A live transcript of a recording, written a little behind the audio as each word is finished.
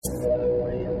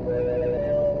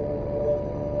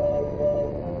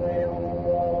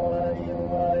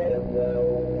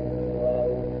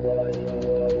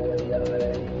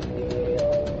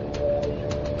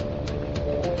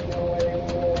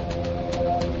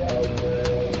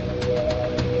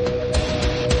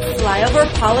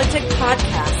Flyover Politic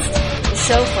Podcast, the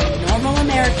show for normal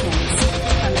Americans.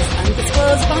 From this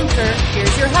undisclosed bunker,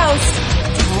 here's your host,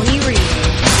 Tony Reed.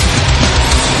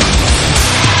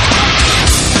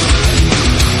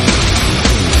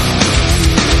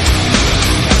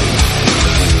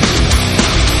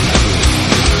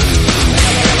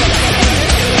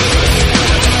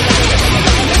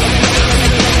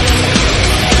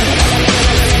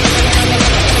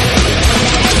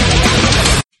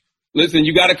 Listen,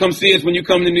 you got to come see us when you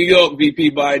come to New York,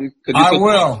 VP Biden. I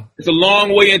will. It's a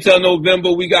long way until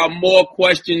November. We got more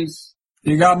questions.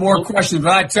 You got more questions,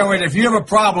 but I tell you, if you have a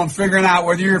problem figuring out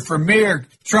whether you're for me or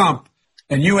Trump,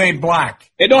 and you ain't black.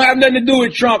 It don't have nothing to do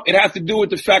with Trump. It has to do with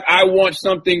the fact I want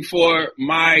something for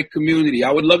my community.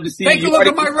 I would love to see. Take a look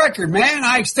at my record, man.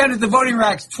 I extended the voting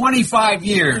rights 25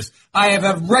 years. I have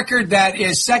a record that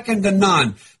is second to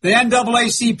none. The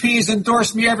NAACP has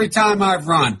endorsed me every time I've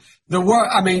run.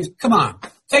 Come on.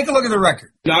 Take a look at the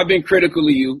record. Now, I've been critical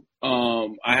of you.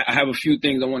 I have a few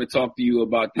things I want to talk to you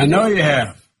about. I know you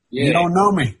have. Yeah. You don't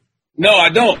know me. No, I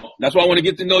don't. That's why I want to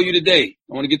get to know you today.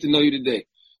 I want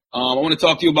to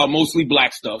talk to you about mostly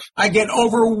black stuff. I get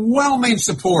overwhelming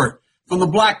support from the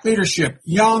black leadership,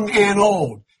 young and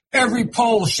old. Every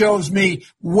poll shows me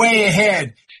way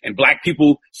ahead. And black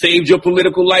people saved your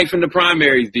political life in the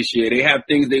primaries this year. They have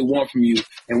things they want from you,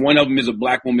 and one of them is a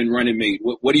black woman running mate.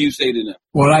 What do you say to them?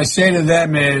 What I say to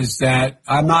them is that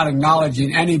I'm not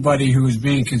acknowledging anybody who is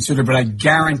being considered, but I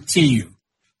guarantee you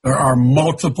there are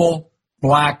multiple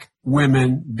black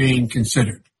women being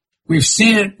considered. We've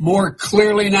seen it more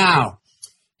clearly now.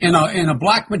 In a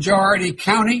black majority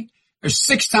county, they're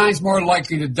 6 times more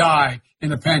likely to die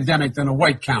in a pandemic than a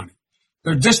white county.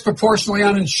 They're disproportionately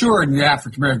uninsured in the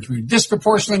African-American community,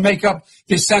 disproportionately make up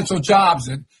the essential jobs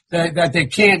that they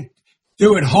can't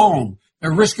do at home.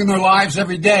 They're risking their lives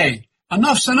every day.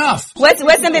 Enough's enough. What's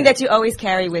something that you always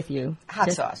carry with you?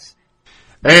 Hot sauce.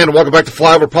 And welcome back to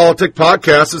Flyover Politic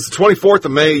Podcast. It's the 24th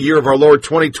of May, year of our Lord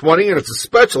 2020, and it's a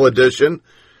special edition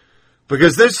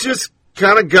because this just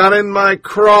kind of got in my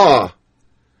craw.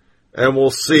 And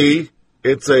we'll see.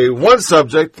 It's a one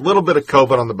subject, a little bit of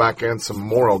COVID on the back end, some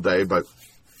Memorial Day, but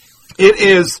it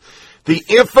is the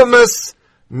infamous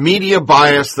media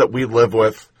bias that we live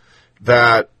with,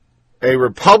 that a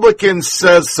Republican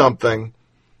says something,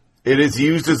 it is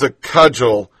used as a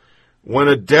cudgel. When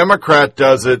a Democrat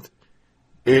does it,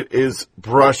 it is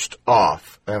brushed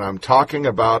off. And I'm talking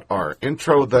about our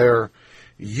intro there,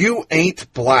 You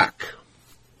Ain't Black.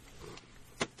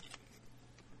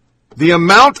 The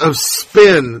amount of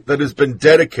spin that has been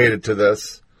dedicated to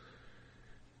this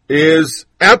is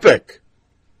epic.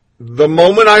 The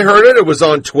moment I heard it, it was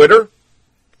on Twitter.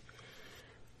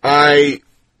 I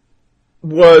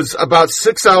was about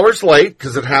 6 hours late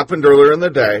because it happened earlier in the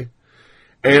day.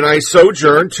 And I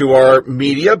sojourned to our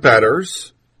media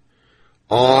betters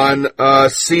on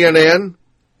CNN.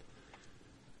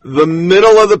 The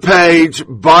middle of the page,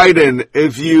 Biden,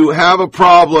 if you have a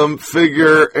problem,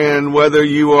 figure in whether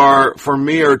you are for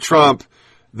me or Trump,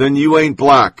 then you ain't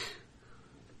black.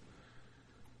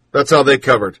 That's how they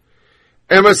covered.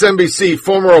 MSNBC,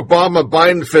 former Obama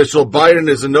Biden official, Biden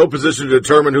is in no position to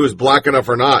determine who is black enough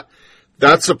or not.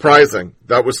 That's surprising.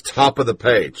 That was top of the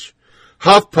page.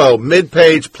 HuffPo,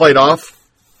 mid-page played off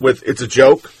with it's a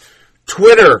joke.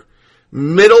 Twitter,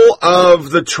 middle of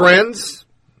the trends.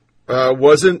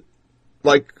 Wasn't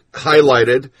like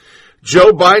highlighted.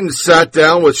 Joe Biden sat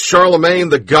down with Charlemagne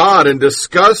the God and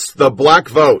discussed the black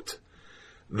vote.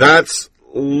 That's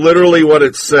literally what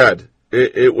it said.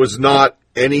 It was not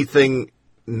anything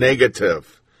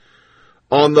negative.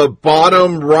 On the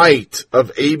bottom right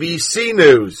of ABC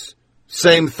News,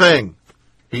 same thing.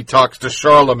 He talks to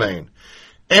Charlemagne.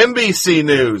 NBC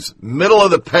News, middle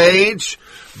of the page,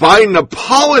 Biden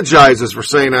apologizes for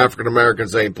saying African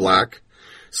Americans ain't black.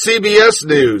 CBS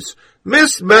News,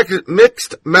 mixed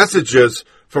messages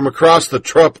from across the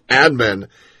Trump admin.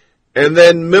 And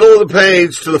then middle of the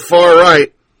page to the far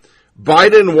right,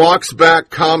 Biden walks back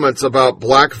comments about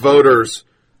black voters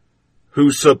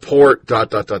who support ...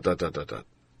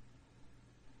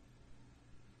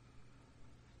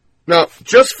 Now,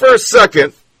 just for a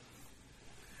second,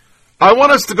 I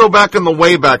want us to go back in the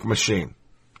Wayback Machine.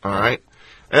 All right?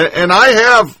 And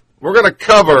we're going to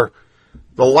cover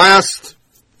the last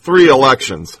 3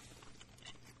 elections.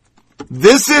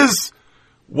 This is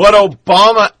what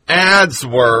Obama ads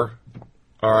were,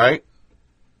 all right?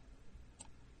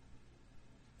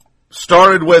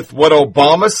 Started with what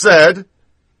Obama said,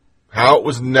 how it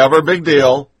was never a big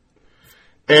deal,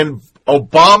 and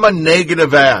Obama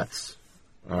negative ads,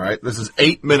 all right? This is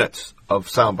 8 minutes of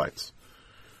sound bites.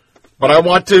 But I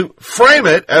want to frame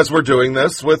it as we're doing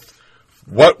this with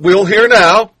what we'll hear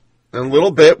now in a little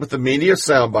bit with the media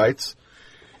sound bites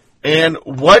and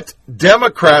what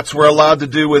Democrats were allowed to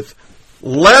do with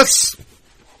less,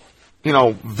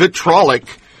 vitriolic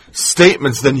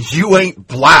statements than "you ain't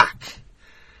black."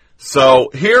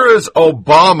 So here is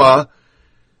Obama,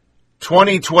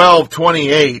 2012,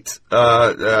 28.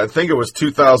 I think it was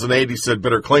 2008, he said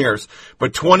bitter clingers,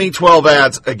 but 2012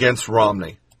 ads against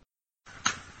Romney.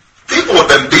 People have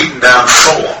been beaten down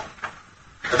so long,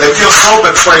 and they feel so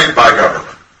betrayed by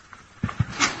government.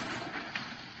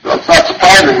 Well, it's not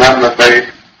surprising then that they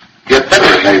get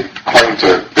bitter and they cling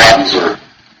to guns or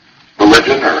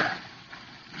religion or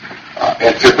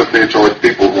antipathy toward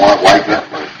people who aren't like them,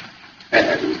 or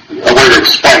a way to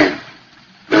explain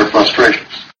their frustrations.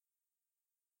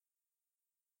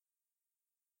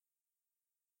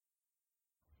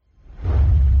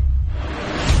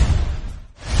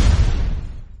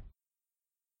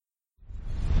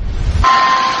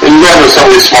 You go to some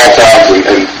of these small towns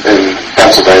in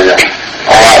Pennsylvania,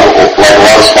 like a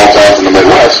lot of small towns in the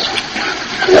Midwest,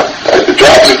 the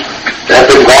jobs have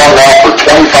been gone now for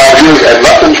 25 years and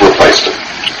nothing's replaced it.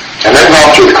 And they've gone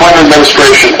through the Clinton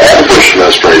administration and the Bush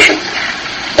administration,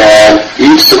 and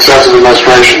each successive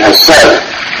administration has said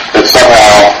that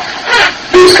somehow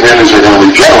these communities are going to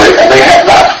regenerate, and they have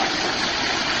not.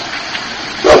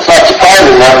 So it's not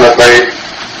surprising then that they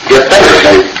get better.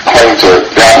 They cling to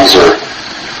guns or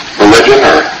religion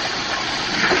or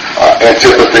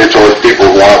antipathy toward people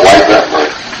who aren't like them, or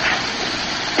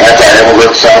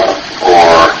anti-immigrant sentiment,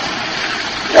 or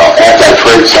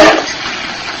anti-trade sentiment,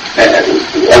 and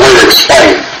a way to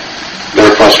explain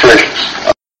their frustrations.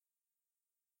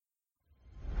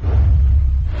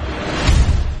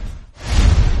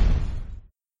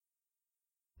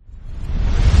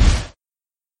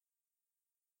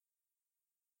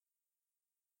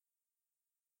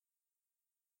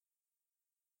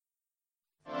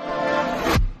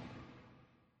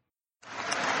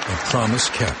 Promise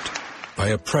kept by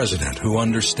a president who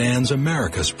understands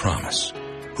America's promise,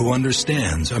 who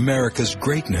understands America's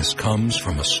greatness comes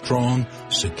from a strong,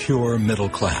 secure middle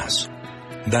class.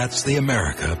 That's the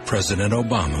America President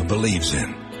Obama believes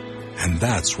in, and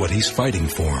that's what he's fighting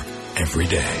for every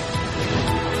day.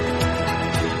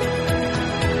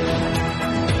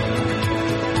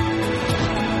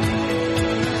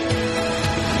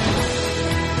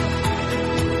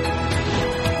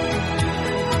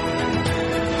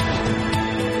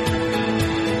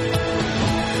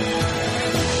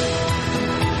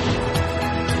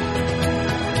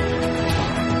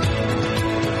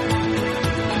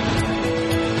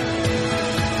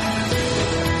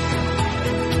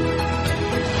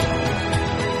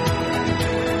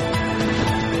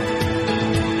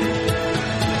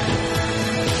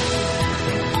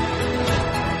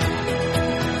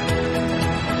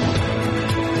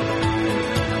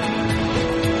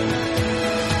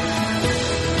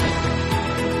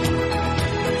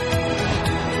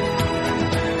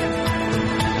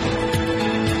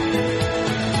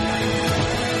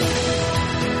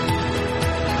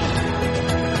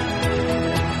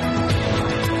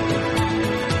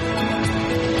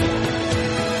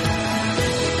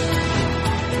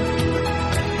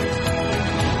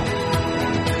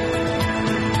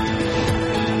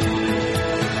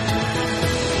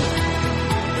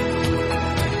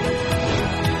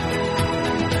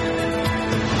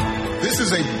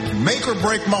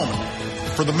 Break moment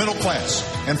for the middle class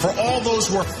and for all those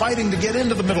who are fighting to get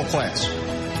into the middle class.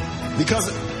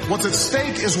 Because what's at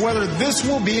stake is whether this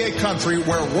will be a country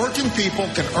where working people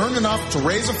can earn enough to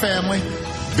raise a family,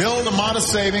 build a modest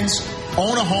savings,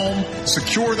 own a home,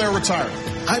 secure their retirement.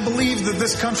 I believe that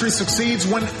this country succeeds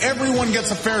when everyone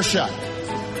gets a fair shot,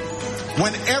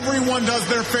 when everyone does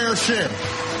their fair share,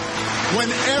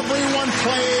 when everyone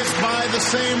plays by the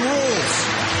same rules.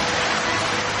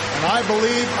 And I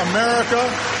believe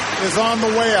America is on the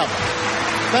way up.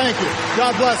 Thank you.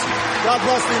 God bless you. God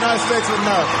bless the United States of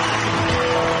America.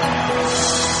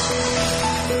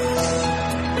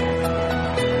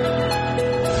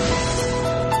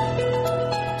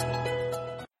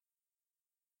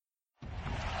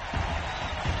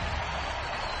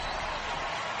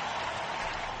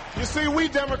 You see, we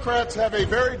Democrats have a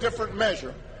very different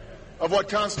measure of what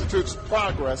constitutes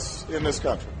progress in this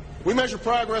country. We measure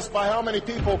progress by how many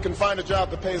people can find a job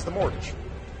that pays the mortgage.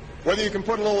 Whether you can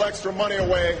put a little extra money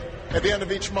away at the end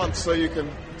of each month so you can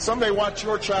someday watch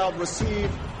your child receive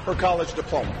her college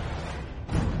diploma.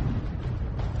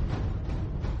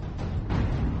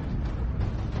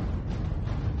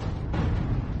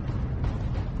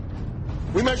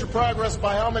 We measure progress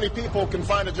by how many people can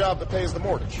find a job that pays the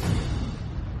mortgage.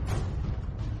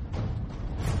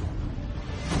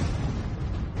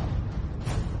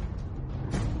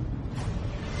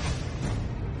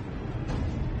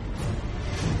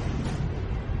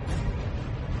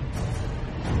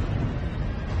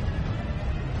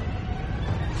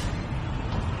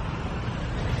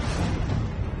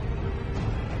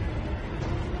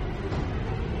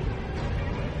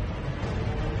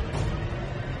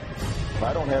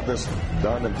 have this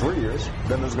done in 3 years,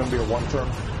 then there's going to be a one-term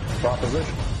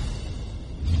proposition.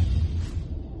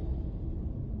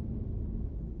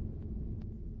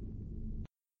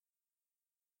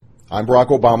 I'm Barack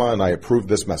Obama, and I approve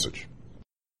this message.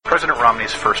 President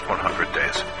Romney's first 100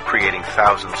 days, creating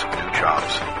thousands of new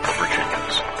jobs for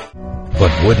Virginians.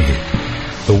 But would he?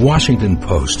 The Washington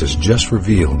Post has just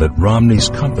revealed that Romney's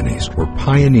companies were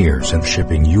pioneers in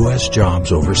shipping U.S.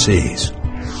 jobs overseas,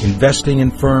 investing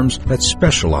in firms that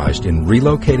specialized in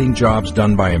relocating jobs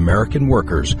done by American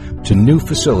workers to new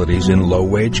facilities in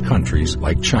low-wage countries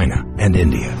like China and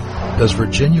India. Does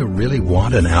Virginia really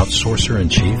want an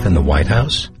outsourcer-in-chief in the White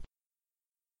House?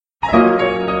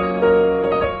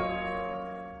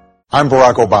 I'm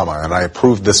Barack Obama, and I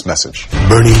approve this message.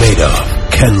 Bernie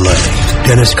Madoff, Ken Lang,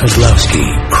 Dennis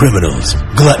Kozlowski, criminals,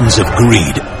 gluttons of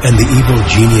greed, and the evil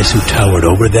genius who towered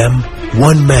over them.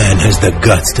 One man has the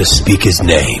guts to speak his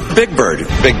name. Big Bird,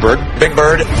 Big Bird, Big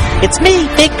Bird. It's me,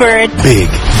 Big Bird. Big,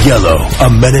 yellow, a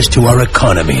menace to our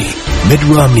economy. Mitt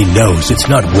Romney knows it's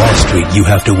not Wall Street you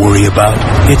have to worry about.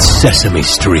 It's Sesame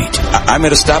Street. I'm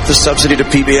going to stop the subsidy to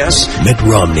PBS. Mitt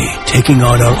Romney, taking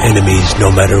on our enemies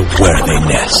no matter where they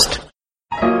nest.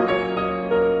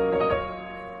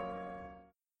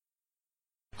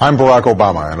 I'm Barack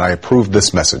Obama, and I approve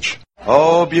this message.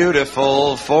 Oh,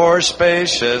 beautiful for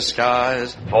spacious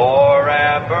skies, for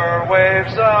amber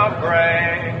waves of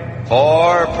grain,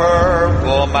 for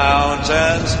purple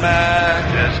mountains'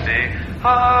 majesty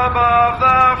above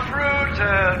the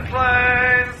fruited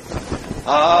plain.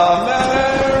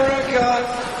 America,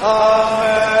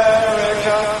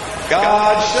 America,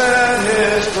 God shed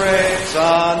His grace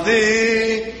on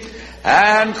thee,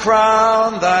 and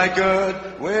crown thy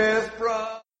good with pride.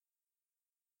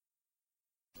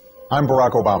 I'm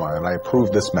Barack Obama, and I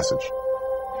approve this message.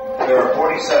 There are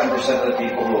 47% of the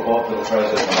people who will vote for the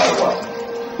president no matter what,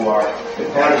 who are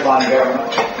dependent upon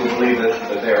government, who believe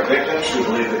that they are victims, who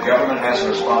believe that government has a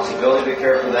responsibility to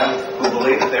care for them, who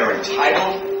believe that they are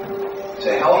entitled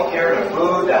to health care, to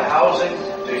food, to housing,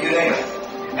 to you name it.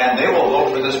 And they will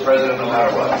vote for this president no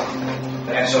matter what.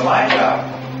 And so my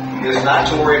job is not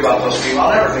to worry about those people.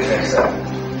 I'll never convince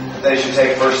them. They should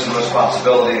take personal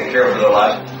responsibility and care for their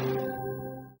lives.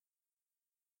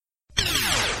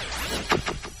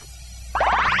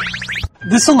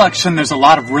 This election, there's a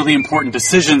lot of really important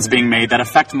decisions being made that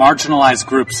affect marginalized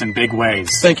groups in big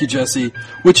ways. Thank you, Jesse.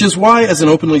 Which is why, as an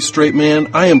openly straight man,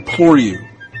 I implore you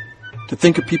to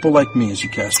think of people like me as you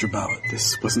cast your ballot.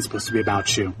 This wasn't supposed to be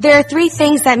about you. There are 3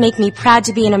 things that make me proud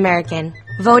to be an American.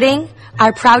 Voting,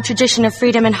 our proud tradition of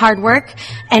freedom and hard work,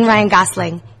 and Ryan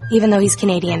Gosling. Even though he's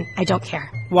Canadian, I don't care.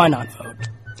 Why not vote?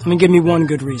 I mean, give me one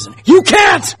good reason. You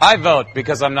can't! I vote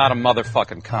because I'm not a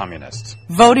motherfucking communist.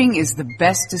 Voting is the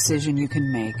best decision you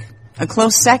can make. A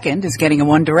close second is getting a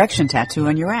One Direction tattoo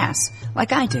on your ass,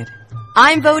 like I did.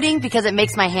 I'm voting because it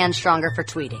makes my hands stronger for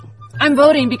tweeting. I'm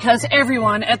voting because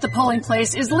everyone at the polling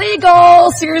place is legal.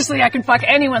 Seriously, I can fuck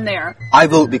anyone there. I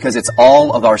vote because it's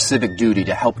all of our civic duty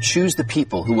to help choose the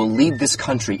people who will lead this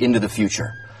country into the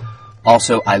future.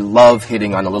 Also, I love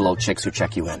hitting on the little old chicks who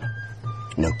check you in.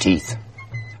 No teeth.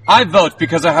 I vote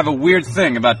because I have a weird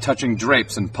thing about touching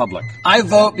drapes in public. I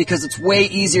vote because it's way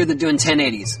easier than doing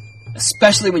 1080s,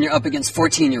 especially when you're up against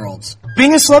 14-year-olds.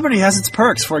 Being a celebrity has its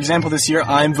perks. For example, this year,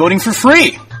 I'm voting for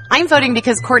free. I'm voting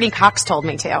because Courtney Cox told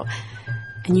me to.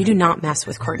 And you do not mess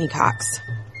with Courtney Cox.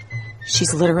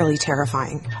 She's literally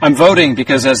terrifying. I'm voting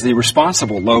because as the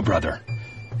responsible low brother,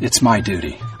 it's my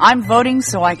duty. I'm voting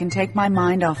so I can take my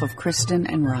mind off of Kristen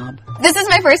and Rob. This is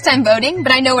my first time voting,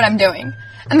 but I know what I'm doing.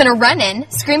 I'm going to run in,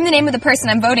 scream the name of the person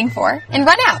I'm voting for, and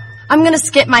run out. I'm going to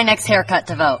skip my next haircut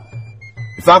to vote.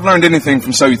 If I've learned anything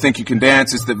from So You Think You Can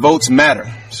Dance, it's that votes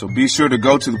matter. So be sure to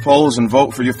go to the polls and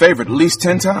vote for your favorite at least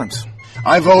 10 times.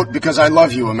 I vote because I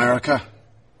love you, America.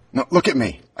 No, look at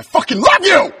me. I fucking love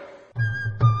you!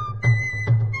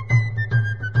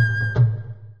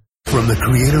 From the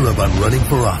creator of I'm Running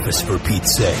for Office for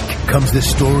Pete's Sake comes the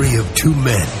story of 2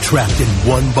 men trapped in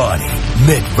one body,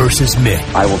 Mitt versus Mitt.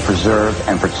 I will preserve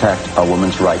and protect a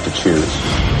woman's right to choose.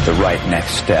 The right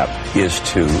next step is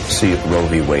to see Roe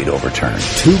v. Wade overturned.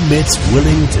 2 Mitts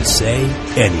willing to say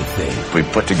anything. We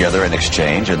put together an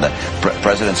exchange, and the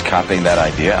president's copying that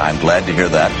idea. I'm glad to hear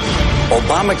that.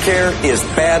 Obamacare is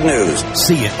bad news.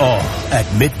 See it all at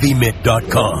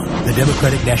mittvmitt.com. The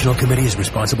Democratic National Committee is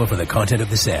responsible for the content of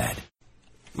this ad.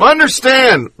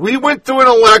 Understand, we went through an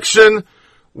election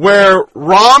where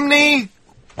Romney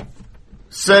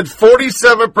said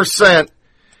 47%,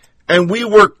 and we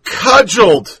were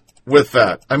cudgeled with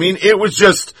that. I mean, it was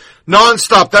just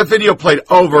nonstop. That video played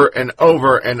over and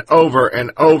over and over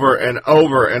and over and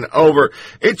over and over.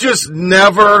 It just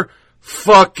never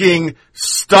fucking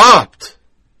stopped.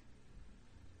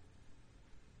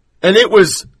 And it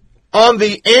was on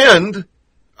the end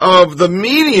of the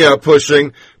media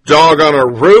pushing dog on a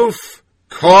roof,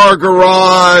 car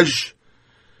garage,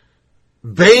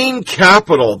 Bain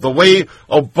Capital, the way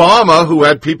Obama, who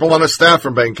had people on his staff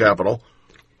from Bain Capital,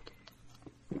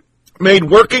 made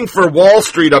working for Wall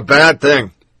Street a bad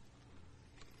thing.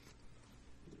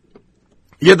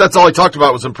 Yeah, that's all he talked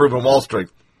about was improving Wall Street.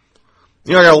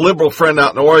 You know, I got a liberal friend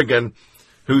out in Oregon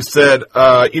who said,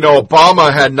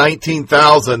 Obama had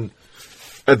 19,000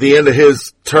 at the end of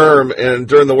his term, and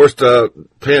during the worst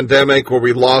pandemic where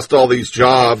we lost all these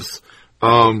jobs,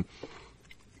 Trump's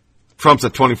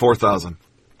at 24,000.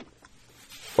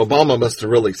 Obama must have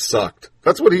really sucked.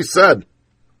 That's what he said.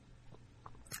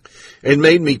 It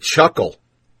made me chuckle.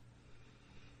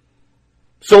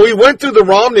 So we went through the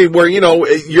Romney where,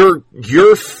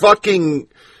 your fucking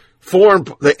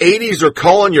the 80s are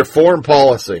calling your foreign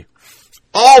policy.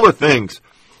 All the things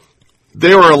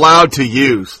they were allowed to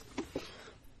use.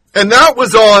 And that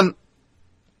was on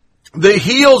the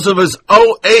heels of his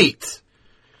 2008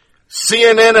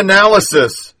 CNN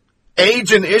analysis,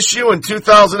 age and issue in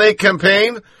 2008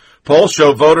 campaign. Polls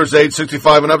show voters age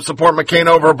 65 and up support McCain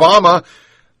over Obama.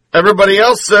 Everybody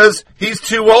else says he's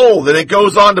too old, and it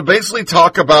goes on to basically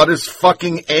talk about his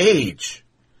fucking age.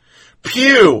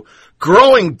 Pew,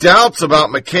 growing doubts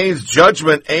about McCain's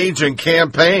judgment, age, and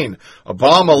campaign.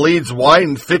 Obama leads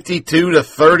Wyden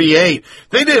 52-38.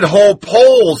 They did whole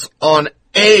polls on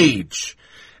age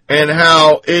and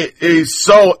how it is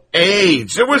so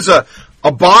aged. There was a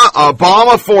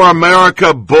Obama for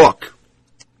America book.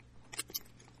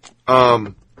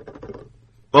 Well,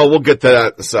 we'll get to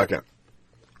that in a second.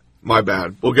 My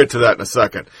bad. We'll get to that in a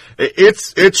second.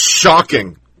 It's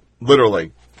shocking,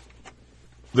 literally,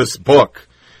 this book.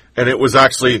 And it was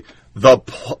actually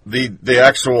the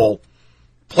actual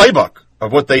playbook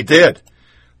of what they did.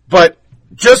 But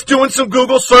just doing some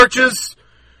Google searches,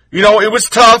 it was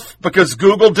tough because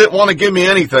Google didn't want to give me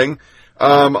anything.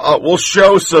 We'll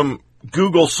show some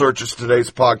Google searches today's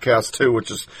podcast too,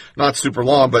 which is not super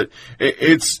long, but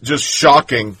it's just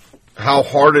shocking how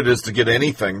hard it is to get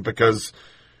anything, because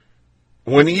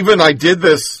when even I did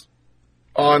this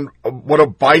on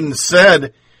what Biden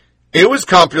said, it was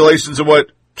compilations of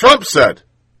what Trump said.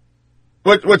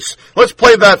 Which let's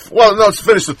play that. Well, no, let's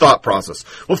finish the thought process.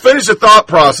 We'll finish the thought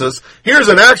process. Here's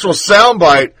an actual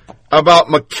soundbite about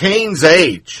McCain's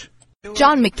age.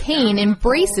 John McCain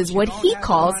embraces what he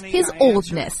calls his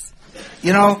oldness.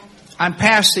 I'm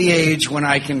past the age when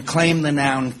I can claim the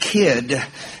noun kid,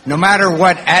 no matter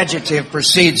what adjective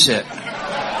precedes it.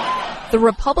 The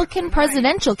Republican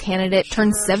presidential candidate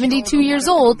turns 72 years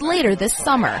old later this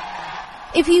summer.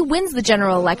 If he wins the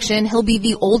general election, he'll be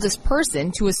the oldest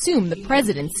person to assume the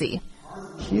presidency.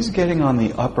 He's getting on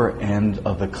the upper end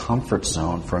of the comfort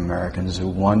zone for Americans who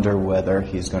wonder whether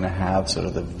he's going to have sort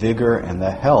of the vigor and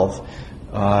the health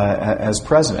as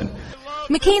president.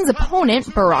 McCain's opponent,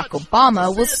 Barack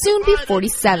Obama, will soon be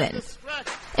 47.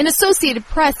 An Associated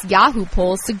Press Yahoo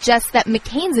poll suggests that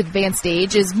McCain's advanced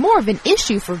age is more of an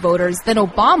issue for voters than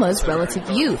Obama's relative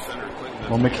youth.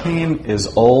 Well, McCain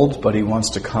is old, but he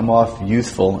wants to come off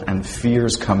youthful and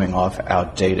fears coming off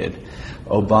outdated.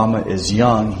 Obama is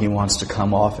young, he wants to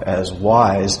come off as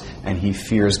wise, and he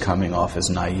fears coming off as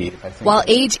naive. While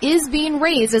age is being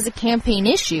raised as a campaign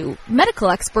issue, medical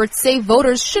experts say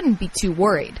voters shouldn't be too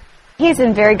worried. He's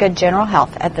in very good general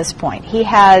health at this point. He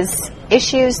has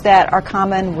issues that are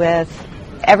common with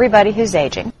everybody who's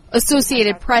aging.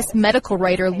 Associated Press medical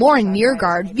writer Lauren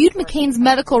Neergaard viewed McCain's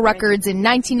medical records in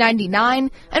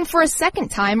 1999 and for a second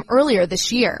time earlier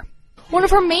this year. One of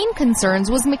her main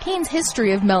concerns was McCain's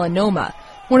history of melanoma,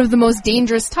 one of the most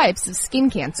dangerous types of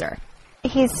skin cancer.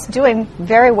 He's doing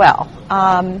very well.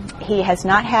 He has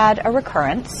not had a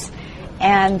recurrence,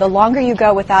 and the longer you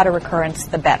go without a recurrence,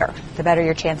 the better. The better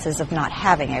your chances of not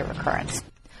having a recurrence.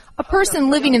 A person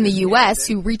living in the U.S.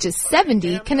 who reaches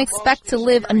 70 can expect to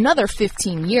live another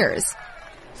 15 years.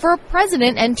 For a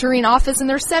president entering office in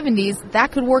their 70s,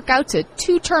 that could work out to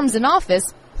 2 terms in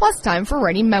office, plus time for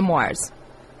writing memoirs.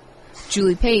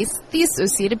 Julie Pace, The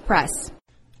Associated Press.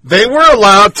 They were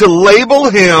allowed to label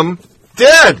him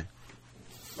dead.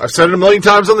 I've said it a million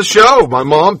times on the show. My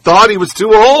mom thought he was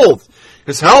too old.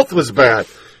 His health was bad.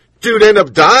 Dude ended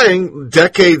up dying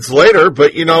decades later,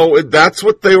 but, that's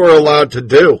what they were allowed to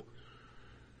do.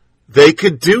 They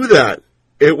could do that.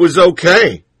 It was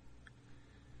okay.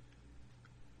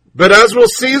 But as we'll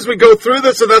see as we go through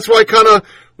this, and that's why I kind of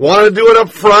want to do it up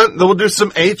front, then we'll do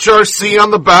some HRC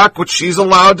on the back, which she's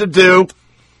allowed to do.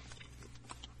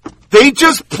 They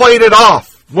just played it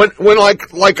off. When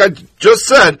like I just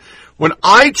said, when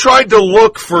I tried to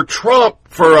look for Trump,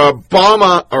 for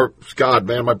Obama, or God,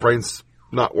 man, my brain's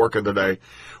not working today.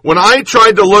 When I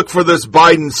tried to look for this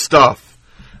Biden stuff,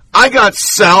 I got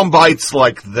sound bites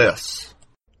like this.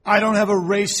 I don't have a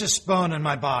racist bone in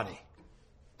my body.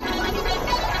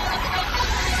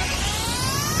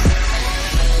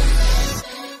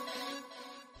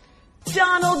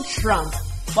 Donald Trump.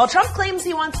 While Trump claims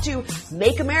he wants to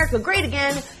make America great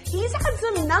again, he's had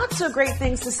some not so great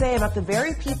things to say about the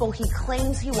very people he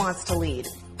claims he wants to lead.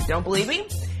 Don't believe me?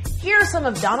 Here are some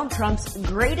of Donald Trump's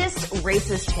greatest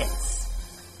racist hits.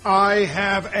 I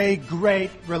have a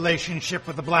great relationship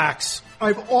with the blacks.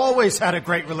 I've always had a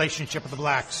great relationship with the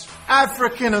blacks.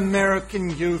 African American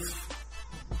youth.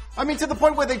 I mean, to the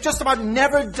point where they've just about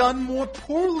never done more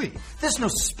poorly. There's no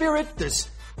spirit, there's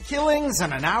killings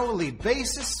on an hourly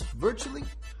basis, virtually.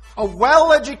 A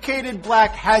well-educated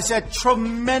black has a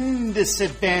tremendous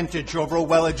advantage over a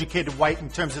well-educated white in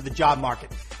terms of the job market.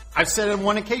 I've said it on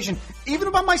one occasion, even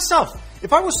about myself.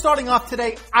 If I was starting off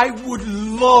today, I would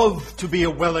love to be a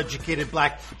well-educated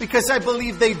black because I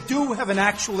believe they do have an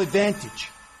actual advantage.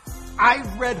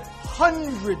 I've read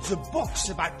hundreds of books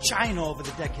about China over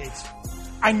the decades.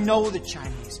 I know the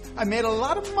Chinese. I made a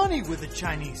lot of money with the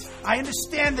Chinese. I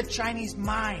understand the Chinese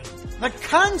mind. The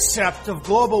concept of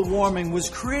global warming was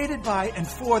created by and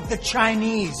for the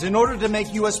Chinese in order to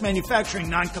make U.S. manufacturing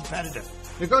non-competitive.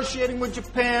 Negotiating with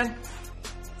Japan,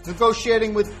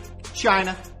 negotiating with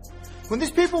China. When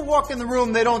these people walk in the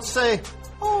room, they don't say,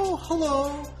 "Oh,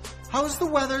 hello. How's the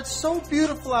weather? It's so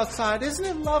beautiful outside. Isn't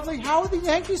it lovely? How are the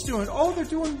Yankees doing? Oh, they're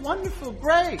doing wonderful.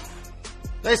 Great."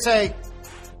 They say,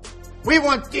 "We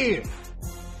want deer."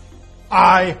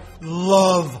 I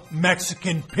love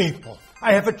Mexican people.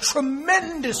 I have a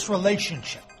tremendous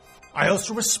relationship. I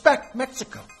also respect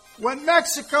Mexico. When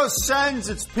Mexico sends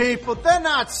its people, they're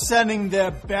not sending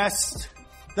their best.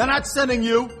 They're not sending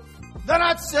you. They're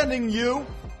not sending you.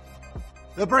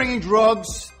 They're bringing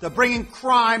drugs. They're bringing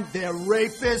crime. They're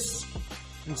rapists.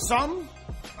 And some,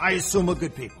 I assume, are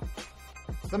good people.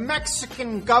 The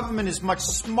Mexican government is much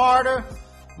smarter,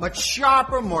 much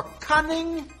sharper, more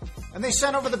cunning, and they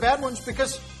send over the bad ones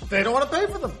because they don't want to pay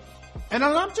for them. And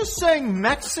I'm not just saying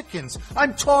Mexicans.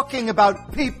 I'm talking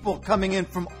about people coming in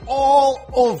from all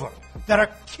over that are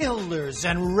killers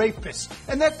and rapists,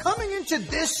 and they're coming into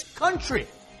this country.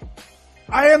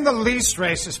 I am the least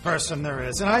racist person there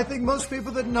is, and I think most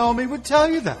people that know me would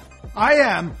tell you that. I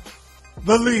am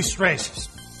the least racist.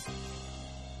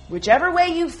 Whichever way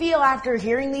you feel after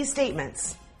hearing these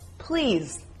statements,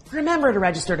 please remember to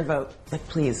register to vote. Like,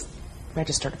 please,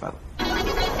 register to vote.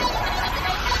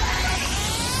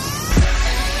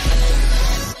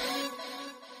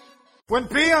 When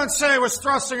Beyonce was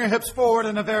thrusting her hips forward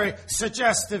in a very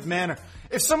suggestive manner,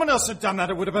 if someone else had done that,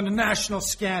 it would have been a national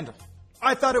scandal.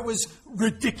 I thought it was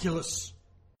ridiculous.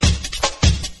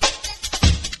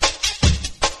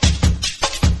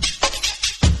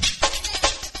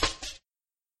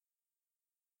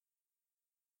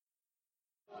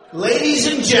 Ladies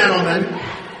and gentlemen,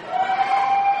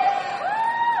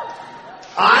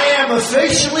 I am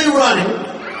officially running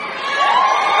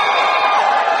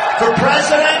for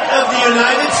President of the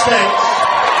United States,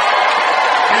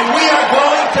 and we are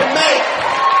going to make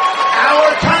our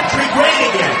country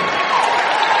great again.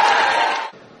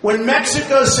 When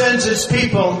Mexico sends its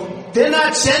people, they're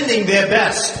not sending their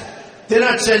best. They're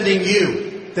not sending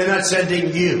you. They're not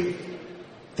sending you.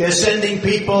 They're sending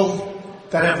people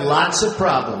that have lots of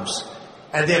problems,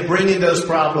 and they're bringing those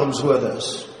problems with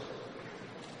us.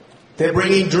 They're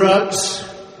bringing drugs.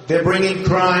 They're bringing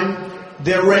crime.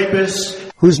 They're rapists.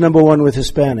 Who's number one with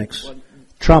Hispanics?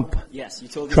 Trump. Yes, you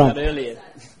told me Trump. that earlier.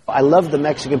 I love the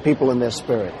Mexican people in their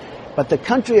spirit. But the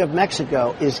country of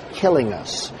Mexico is killing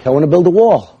us. I want to build a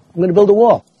wall. I'm going to build a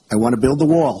wall. I want to build the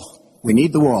wall. We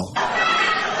need the wall.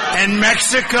 And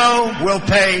Mexico will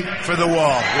pay for the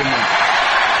wall.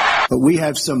 But we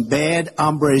have some bad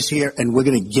hombres here, and we're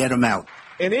going to get them out.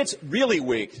 And it's really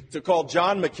weak to call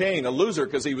John McCain a loser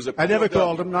because he was a... I never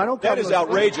called him. I don't call him. That is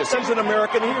outrageous. He's an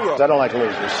American hero. I don't like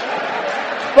losers.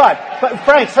 But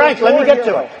Frank, let me get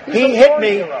to it. He hit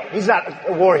me. He's not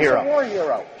a war hero. He's a war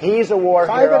hero. He's a war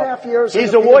hero. 5.5 years.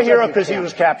 He's a war hero because he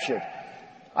was captured.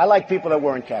 I like people that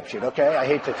weren't captured, okay? I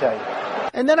hate to tell you.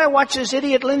 And then I watched this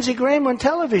idiot Lindsey Graham on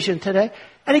television today,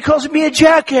 and he calls me a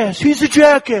jackass. He's a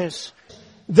jackass.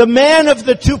 The man of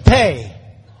the toupee.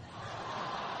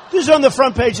 This is on the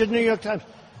front page of the New York Times.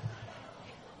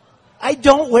 I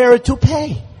don't wear a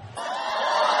toupee.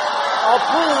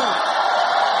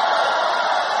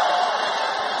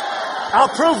 I'll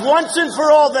prove once and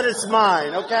for all that it's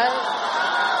mine, okay?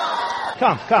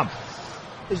 Come.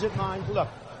 Is it mine? Look.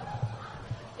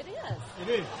 It is. It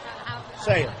is.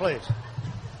 Say it, please.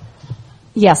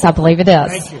 Yes, I believe it is.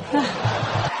 Thank you.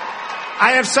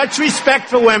 I have such respect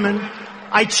for women.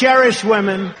 I cherish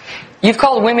women. You've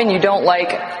called women you don't like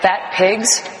fat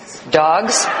pigs,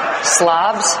 dogs,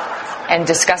 slobs, and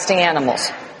disgusting animals.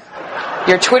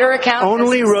 Your Twitter account...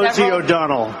 Only Rosie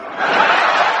O'Donnell.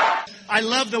 I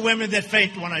love the women that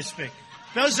faint when I speak.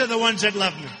 Those are the ones that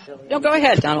love me. No, go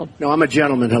ahead, Donald. No, I'm a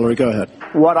gentleman, Hillary. Go ahead.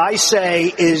 What I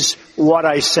say is what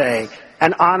I say.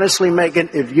 And honestly,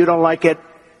 Megyn, if you don't like it,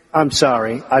 I'm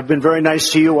sorry. I've been very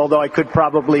nice to you, although I could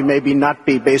probably maybe not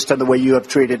be based on the way you have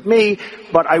treated me,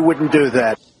 but I wouldn't do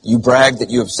that. You brag that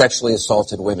you have sexually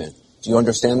assaulted women. Do you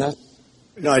understand that?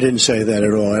 No, I didn't say that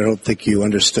at all. I don't think you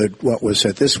understood what was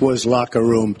said. This was locker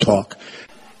room talk.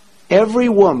 Every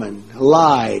woman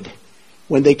lied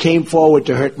when they came forward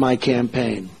to hurt my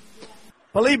campaign.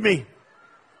 Believe me,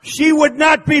 she would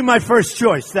not be my first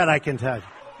choice, that I can tell you.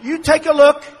 You take a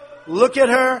look at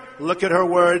her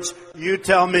words. You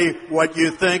tell me what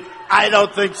you think. I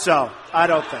don't think so. I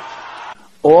don't think.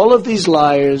 All of these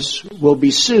liars will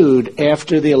be sued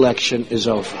after the election is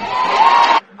over.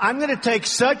 I'm going to take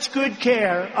such good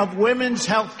care of women's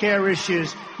health care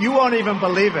issues, you won't even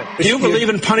believe it. Do you believe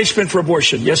in punishment for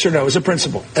abortion? Yes or no, as a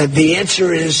principle? The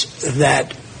answer is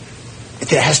that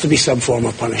there has to be some form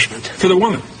of punishment. For the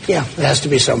woman? Yeah, there has to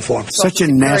be some form. Such a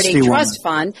nasty woman. Trust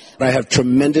fund. I have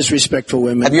tremendous respect for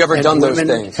women. Have you ever done those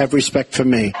women things? Have respect for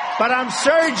me. But I'm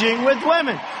surging with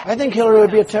women. I think Hillary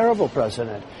would be a terrible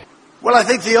president. Well, I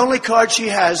think the only card she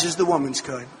has is the woman's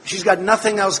card. She's got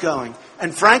nothing else going.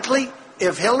 And frankly,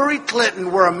 if Hillary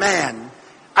Clinton were a man,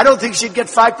 I don't think she'd get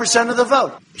 5% of the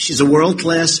vote. She's a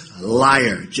world-class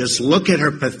liar. Just look at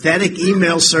her pathetic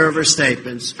email server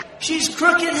statements. She's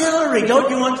crooked Hillary.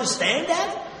 Don't you understand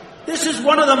that? This is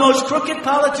one of the most crooked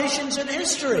politicians in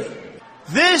history.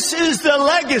 This is the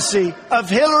legacy of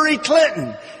Hillary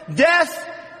Clinton. Death,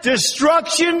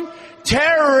 destruction,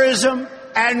 terrorism,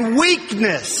 and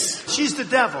weakness. She's the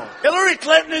devil. Hillary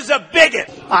Clinton is a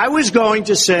bigot. I was going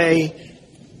to say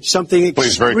something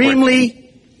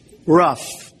extremely rough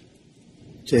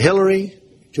to Hillary,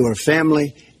 to her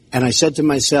family, and I said to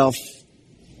myself,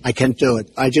 I can't do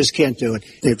it. I just can't do it.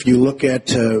 If you look at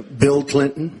Bill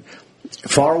Clinton,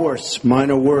 far worse,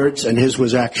 minor words, and his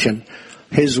was action.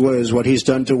 His was what he's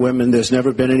done to women. There's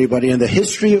never been anybody in the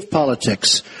history of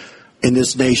politics in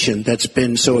this nation that's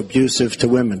been so abusive to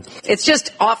women. It's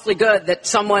just awfully good that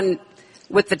someone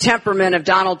with the temperament of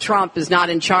Donald Trump is not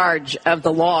in charge of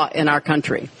the law in our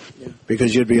country.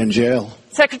 Because you'd be in jail.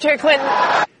 Secretary Clinton.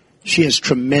 She has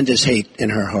tremendous hate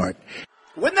in her heart.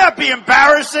 Wouldn't that be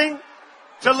embarrassing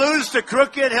to lose to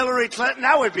crooked Hillary Clinton?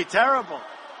 That would be terrible.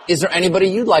 Is there anybody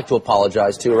you'd like to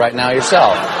apologize to right now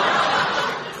yourself?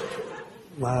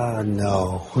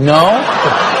 No.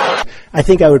 No? I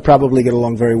think I would probably get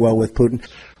along very well with Putin.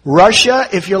 Russia,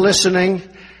 if you're listening,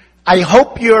 I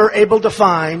hope you're able to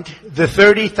find the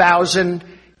 30,000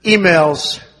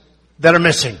 emails that are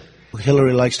missing.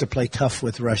 Hillary likes to play tough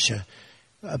with Russia.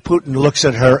 Putin looks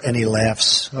at her and he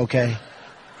laughs, okay?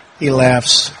 He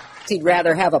laughs. He'd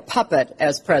rather have a puppet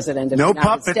as president of the United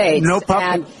puppet, States. No puppet.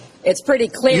 And it's pretty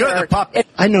clear. You're the puppet.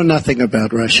 I know nothing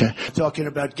about Russia. Talking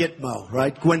about Gitmo,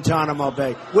 right? Guantanamo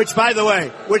Bay. Which, by the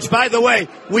way,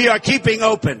 we are keeping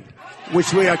open.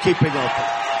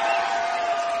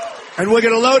 And we're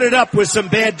going to load it up with some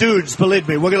bad dudes, believe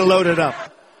me. We're going to load it up.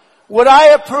 Would I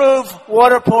approve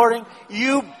waterboarding?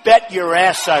 You bet your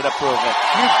ass I'd approve it.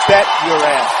 You bet your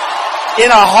ass. In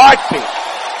a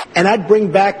heartbeat. And I'd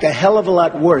bring back a hell of a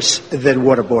lot worse than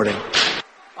waterboarding.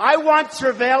 I want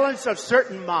surveillance of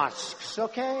certain mosques,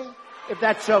 okay? If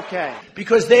that's okay.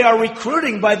 Because they are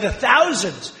recruiting by the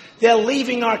thousands. They're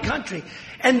leaving our country.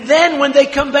 And then when they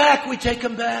come back, we take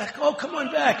them back. Oh, come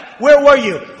on back. Where were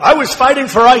you? I was fighting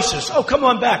for ISIS. Oh, come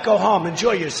on back. Go home.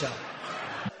 Enjoy yourself.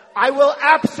 I will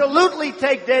absolutely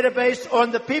take database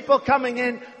on the people coming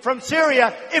in from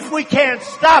Syria if we can't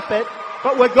stop it,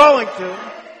 but we're going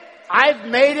to. I've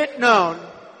made it known.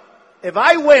 If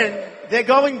I win, they're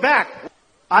going back.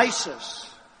 ISIS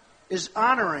is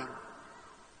honoring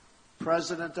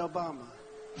President Obama.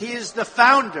 He is the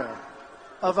founder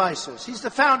of ISIS. He's the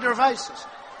founder of ISIS.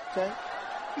 Okay?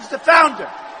 He's the founder.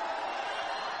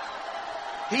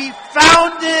 He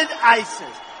founded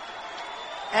ISIS.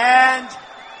 And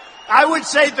I would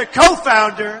say the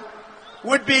co-founder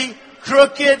would be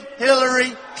crooked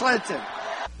Hillary Clinton.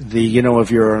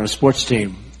 If you're on a sports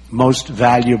team, most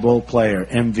valuable player,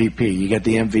 MVP. You get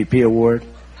the MVP award.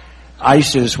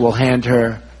 ISIS will hand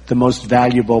her the Most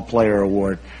Valuable Player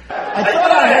Award. I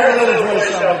thought I heard a little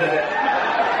voice over there.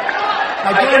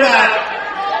 Now get him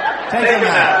out. Take him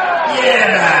out. Get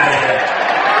him out of here.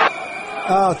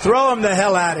 Oh, throw him the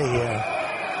hell out of here.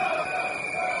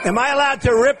 Am I allowed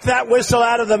to rip that whistle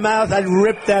out of the mouth? I'd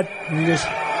rip that and just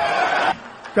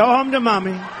go home to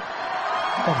mommy.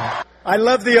 I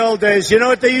love the old days. You know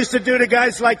what they used to do to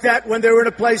guys like that when they were in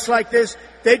a place like this?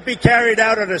 They'd be carried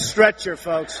out on a stretcher,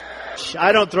 folks.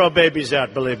 I don't throw babies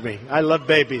out, believe me. I love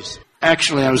babies.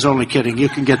 Actually, I was only kidding. You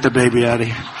can get the baby out of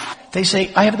here. They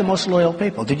say, I have the most loyal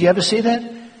people. Did you ever see that?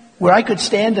 Where I could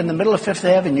stand in the middle of Fifth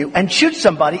Avenue and shoot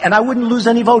somebody and I wouldn't lose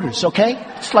any voters, okay?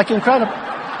 It's like incredible.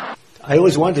 I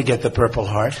always wanted to get the Purple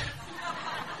Heart.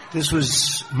 This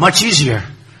was much easier.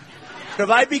 If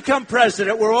I become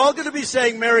president, we're all going to be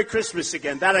saying Merry Christmas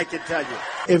again. That I can tell you.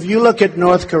 If you look at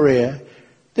North Korea,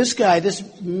 this guy, he's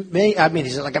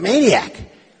like a maniac.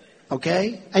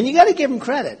 Okay? And you got to give him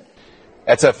credit.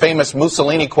 That's a famous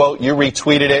Mussolini quote. You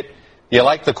retweeted it. You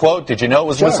like the quote? Did you know it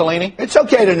was Mussolini? It's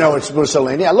okay to know it's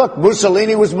Mussolini. Look,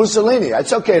 Mussolini was Mussolini.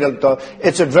 It's okay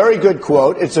it's a very good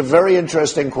quote. It's a very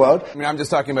interesting quote. I mean, I'm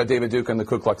just talking about David Duke and the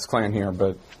Ku Klux Klan here,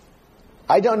 but...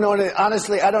 I don't know,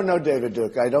 honestly, I don't know David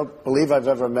Duke. I don't believe I've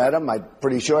ever met him. I'm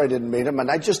pretty sure I didn't meet him,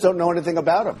 and I just don't know anything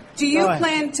about him. Do you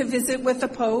plan to visit with the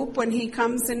Pope when he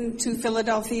comes into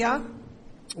Philadelphia?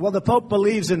 Well, the Pope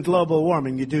believes in global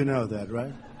warming. You do know that,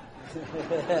 right?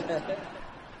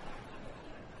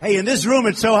 Hey, in this room,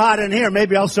 it's so hot in here,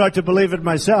 maybe I'll start to believe it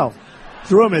myself.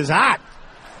 This room is hot.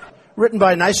 Written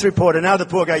by a nice reporter. Now the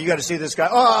poor guy, you got to see this guy.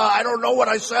 Oh, I don't know what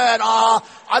I said.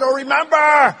 I don't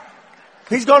remember.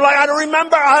 He's going like, I don't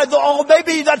remember.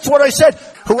 Maybe that's what I said.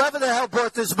 Whoever the hell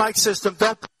brought this mic system,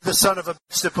 don't put the son of a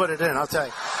bitch to put it in, I'll tell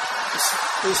you.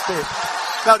 These people.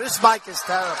 No, this mic is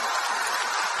terrible.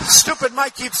 The stupid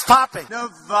mic keeps popping.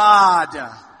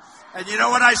 Nevada. And you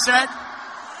know what I said?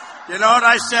 You know what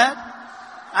I said?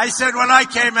 I said when I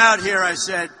came out here, I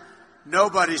said,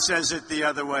 nobody says it the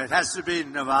other way. It has to be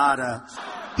Nevada.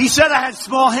 He said I had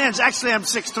small hands. Actually, I'm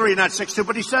 6'3", not 6'2",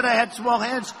 but he said I had small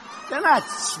hands. They're not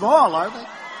small, are they?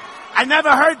 I never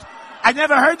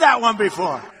heard that one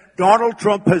before. Donald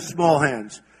Trump has small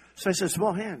hands. So I said,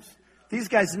 small hands. These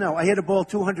guys know. I hit a ball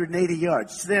 280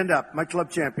 yards. Stand up. My club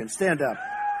champion. Stand up.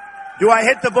 Do I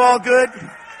hit the ball good?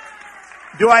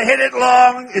 Do I hit it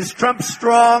long? Is Trump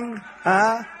strong?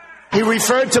 Huh? He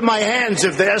referred to my hands.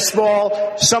 If they're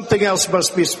small, something else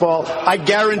must be small. I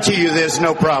guarantee you there's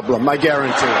no problem. I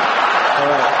guarantee it. All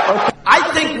right. Okay.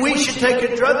 I think we should take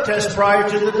a drug test prior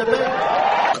to the debate.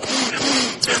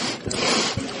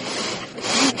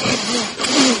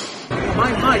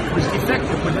 My mic was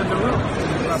defective within the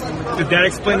room. Did that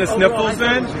explain the sniffles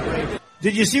then?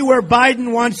 Did you see where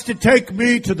Biden wants to take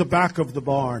me to the back of the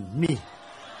barn? Me.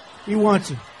 He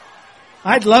wants it.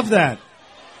 I'd love that.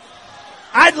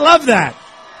 I'd love that.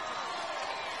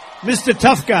 Mr.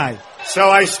 Tough Guy. So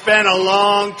I spent a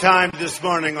long time this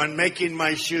morning on making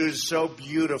my shoes so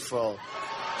beautiful,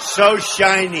 so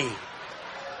shiny.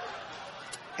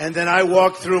 And then I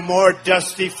walked through more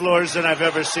dusty floors than I've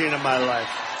ever seen in my life.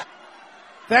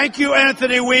 Thank you,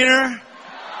 Anthony Weiner.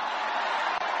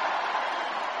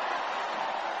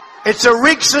 It's a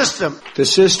rigged system. The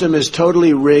system is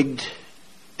totally rigged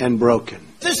and broken.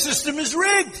 This system is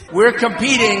rigged. We're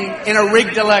competing in a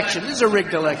rigged election. This is a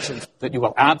rigged election. That you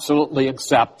will absolutely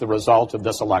accept the result of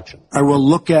this election. I will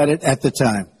look at it at the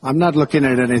time. I'm not looking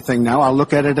at anything now. I'll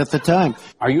look at it at the time.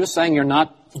 Are you saying you're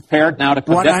not prepared now to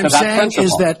commit what to I'm that saying principle?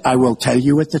 Is that I will tell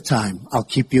you at the time. I'll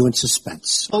keep you in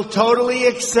suspense. I'll totally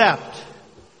accept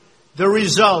the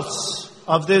results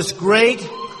of this great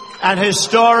and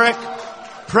historic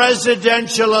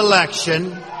presidential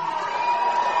election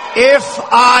if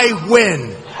I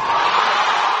win.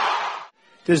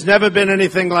 There's never been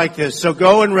anything like this. So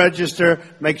go and register.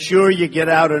 Make sure you get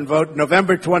out and vote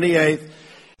November 28th.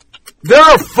 There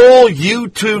are full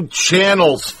YouTube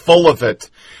channels full of it.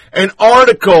 And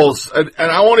articles, and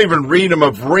I won't even read them,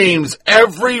 of reams,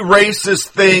 every racist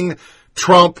thing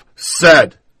Trump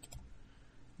said.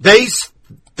 They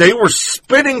were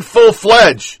spitting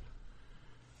full-fledged.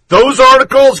 Those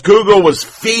articles, Google was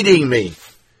feeding me.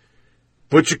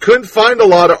 But you couldn't find a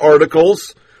lot of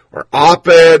articles or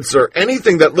op-eds or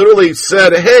anything that literally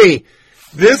said, hey,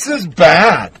 this is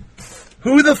bad.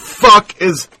 Who the fuck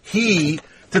is he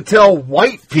to tell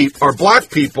white people or black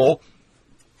people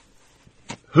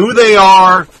who they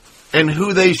are and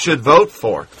who they should vote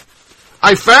for?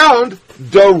 I found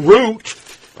The Root,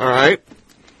 all right,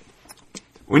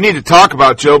 We need to talk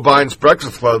about Joe Biden's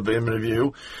Breakfast Club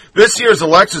interview. This year's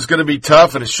election is going to be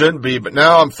tough, and it shouldn't be, but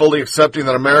now I'm fully accepting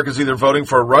that America's either voting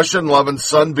for a Russian-loving,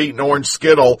 sun-beaten orange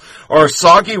Skittle or a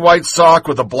soggy white sock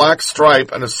with a black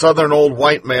stripe and a southern old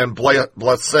white man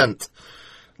blessant.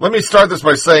 Let me start this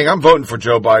by saying I'm voting for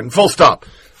Joe Biden. Full stop.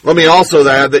 Let me also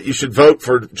add that you should vote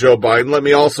for Joe Biden. Let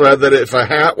me also add that if a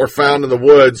hat were found in the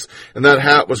woods and that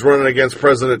hat was running against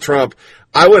President Trump,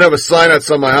 I would have a sign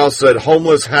outside my house that said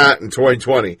homeless hat in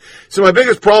 2020. So my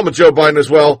biggest problem with Joe Biden is,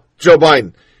 well, Joe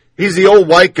Biden. He's the old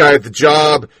white guy at the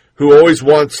job who always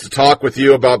wants to talk with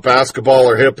you about basketball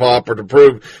or hip-hop or to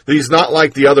prove that he's not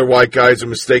like the other white guys who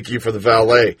mistake you for the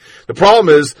valet. The problem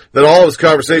is that all of his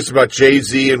conversations about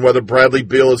Jay-Z and whether Bradley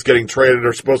Beal is getting traded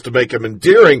are supposed to make him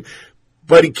endearing,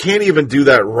 but he can't even do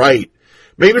that right.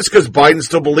 Maybe it's because Biden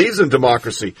still believes in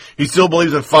democracy. He still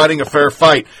believes in fighting a fair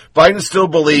fight. Biden still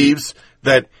believes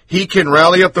that he can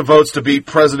rally up the votes to beat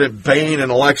President Bain in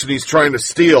an election he's trying to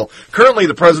steal. Currently,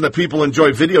 the president people enjoy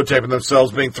videotaping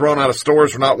themselves being thrown out of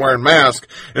stores for not wearing masks.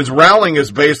 His rallying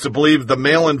is based to believe the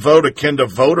mail-in vote akin to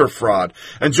voter fraud.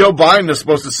 And Joe Biden is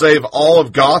supposed to save all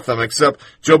of Gotham, except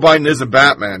Joe Biden isn't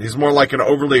Batman. He's more like an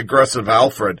overly aggressive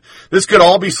Alfred. This could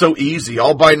all be so easy.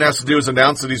 All Biden has to do is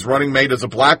announce that he's running mate as a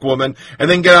black woman and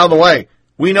then get out of the way.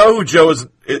 We know who Joe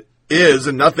is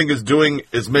and nothing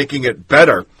is making it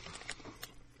better.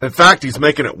 In fact, he's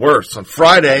making it worse. On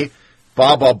Friday,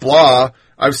 blah, blah, blah,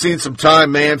 I've seen some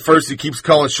time, man. First, he keeps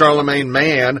calling Charlemagne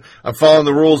man. I'm following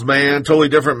the rules, man. Totally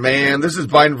different, man. This is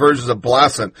Biden versions of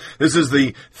Blassant. This is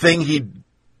the thing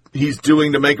he's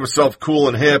doing to make himself cool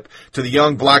and hip to the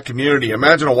young black community.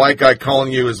 Imagine a white guy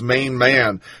calling you his main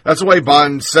man. That's the way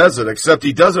Biden says it, except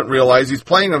he doesn't realize he's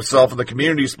playing himself in the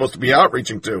community he's supposed to be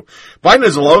outreaching to. Biden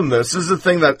is alone in this. This is the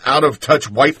thing that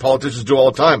out-of-touch white politicians do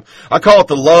all the time. I call it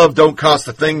the love don't cost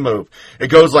a thing move. It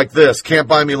goes like this. Can't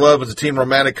Buy Me Love is a teen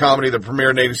romantic comedy that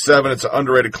premiered in 87. It's an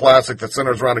underrated classic that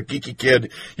centers around a geeky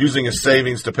kid using his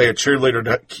savings to pay a cheerleader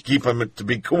to keep him to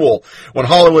be cool. When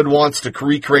Hollywood wants to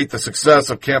recreate the success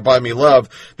of Can't Buy Me Love,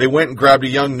 they went and grabbed a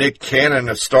young Nick Cannon,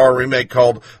 a star remake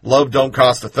called Love Don't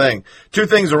Cost a Thing. Two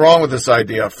things are wrong with this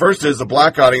idea. First is the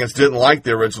black audience didn't like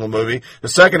the original movie. The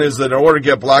second is that in order to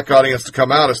get black audience to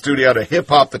come out, a studio had to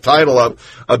hip-hop the title up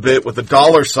a bit with a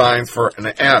dollar sign for an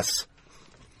S.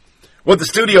 What the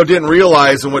studio didn't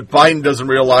realize and what Biden doesn't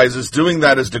realize is doing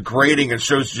that is degrading and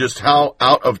shows just how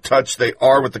out of touch they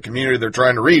are with the community they're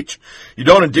trying to reach. You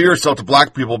don't endear yourself to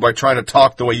black people by trying to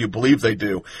talk the way you believe they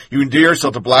do. You endear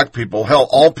yourself to black people, hell,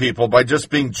 all people, by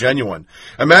just being genuine.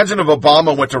 Imagine if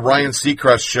Obama went to Ryan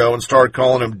Seacrest's show and started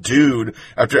calling him dude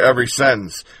after every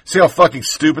sentence. See how fucking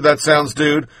stupid that sounds,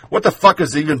 dude? What the fuck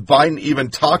is Biden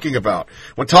even talking about?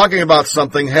 When talking about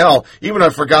something, hell, even I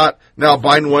forgot now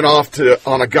Biden went off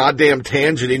on a goddamn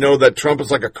tangent. He know that Trump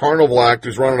is like a carnival act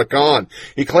who's running a con.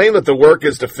 He claimed that the work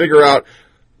is to figure out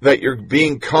that you're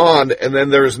being conned and then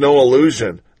there is no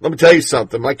illusion. Let me tell you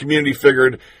something. My community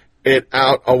figured it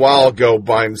out a while ago,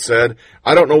 Biden said.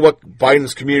 I don't know what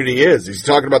Biden's community is. Is he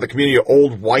talking about the community of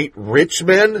old white rich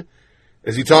men?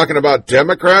 Is he talking about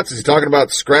Democrats? Is he talking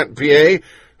about Scranton, PA?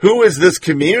 Who is this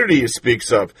community he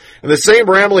speaks of? In the same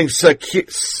rambling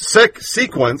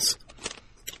sequence,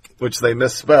 which they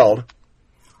misspelled,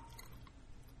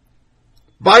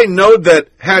 Biden noted that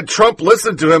had Trump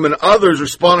listened to him and others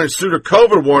responding to the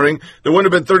COVID warning, there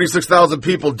wouldn't have been 36,000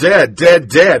 people dead.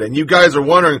 And you guys are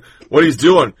wondering what he's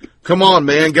doing. Come on,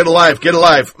 man, get a life.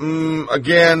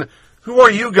 Again, who are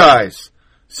you guys?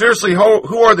 Seriously,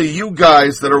 who are the you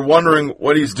guys that are wondering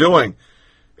what he's doing?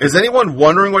 Is anyone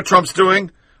wondering what Trump's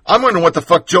doing? I'm wondering what the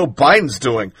fuck Joe Biden's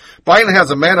doing. Biden has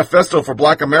a manifesto for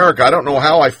black America. I don't know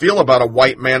how I feel about a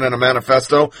white man in a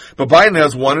manifesto, but Biden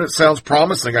has one and it sounds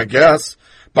promising, I guess.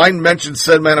 Biden mentioned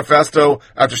said manifesto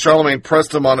after Charlemagne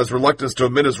pressed him on his reluctance to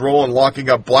admit his role in locking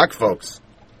up black folks.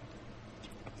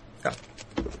 Yeah.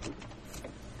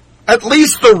 At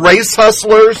least the race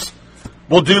hustlers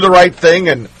will do the right thing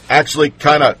and actually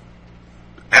kind of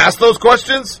ask those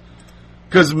questions,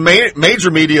 because major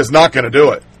media is not going to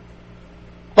do it.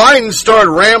 Biden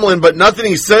started rambling, but nothing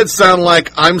he said sounded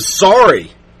like, I'm sorry.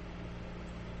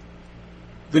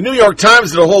 The New York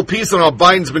Times did a whole piece on how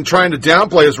Biden's been trying to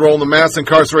downplay his role in the mass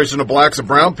incarceration of blacks and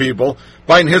brown people.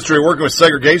 Biden's history working with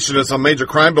segregationists on major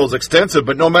crime bills is extensive,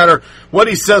 but no matter what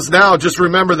he says now, just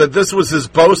remember that this was his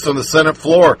boast on the Senate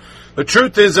floor. The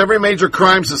truth is, every major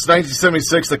crime since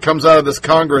 1976 that comes out of this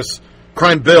Congress,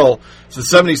 crime bill, since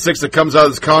 76 that comes out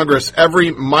of this Congress,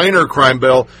 every minor crime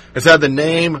bill has had the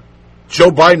name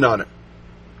Joe Biden on it.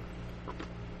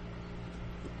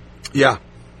 Yeah.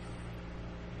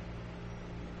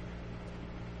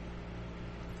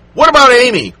 What about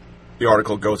Amy? The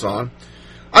article goes on.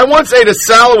 I once ate a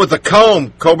salad with a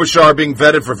comb, Klobuchar being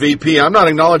vetted for VP. I'm not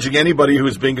acknowledging anybody who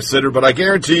is being considered, but I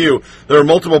guarantee you there are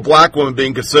multiple black women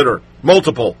being considered.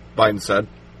 Multiple, Biden said.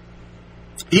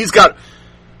 He's got,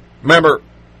 remember,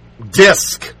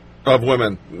 disc of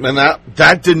women, and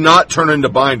that did not turn into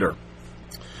binder.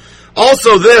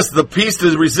 Also the piece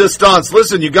de resistance.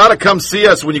 Listen, you got to come see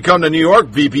us when you come to New York,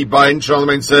 VP Biden,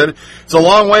 Charlemagne said. It's a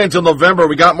long way until November.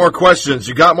 We got more questions.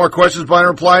 You got more questions, Biden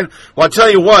replied. Well, I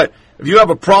tell you what, if you have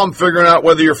a problem figuring out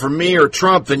whether you're for me or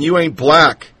Trump, then you ain't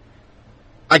black.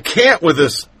 I can't with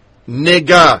this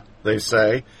nigga, they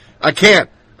say. I can't.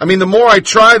 I mean, the more I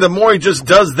try, the more he just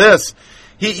does this.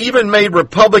 He even made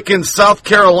Republican South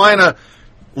Carolina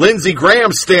Lindsey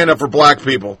Graham stand up for black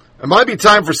people. It might be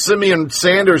time for Simeon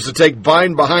Sanders to take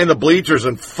Biden behind the bleachers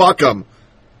and fuck him.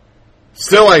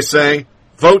 Still, I say,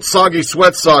 vote Soggy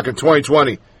Sweat Sock in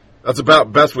 2020. That's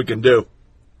about best we can do.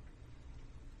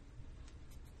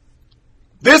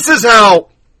 This is how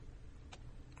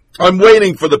I'm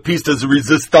waiting for the piece de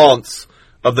resistance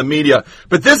of the media.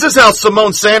 But this is how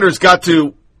Simone Sanders got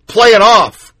to play it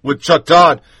off with Chuck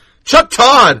Todd. Chuck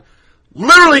Todd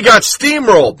literally got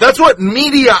steamrolled. That's what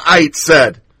Mediaite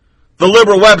said, the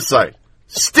liberal website.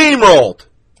 Steamrolled.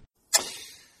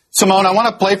 Simone, I want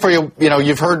to play for you. You know,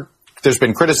 you've heard there's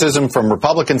been criticism from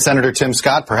Republican Senator Tim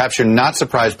Scott. Perhaps you're not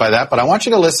surprised by that, but I want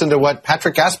you to listen to what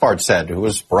Patrick Gaspard said, who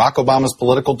was Barack Obama's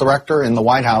political director in the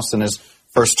White House in his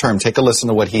first term. Take a listen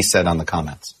to what he said on the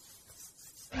comments.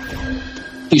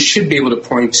 He should be able to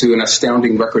point to an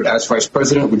astounding record as vice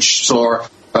president, which saw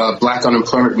black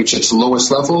unemployment reach its lowest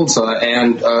levels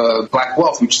and black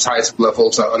wealth reach its highest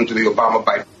levels under the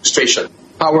Obama-Biden administration.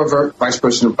 However, Vice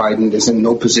President Biden is in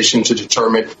no position to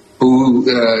determine who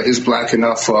is black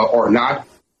enough or not.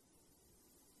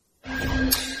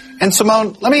 And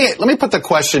Simone, let me put the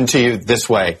question to you this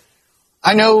way.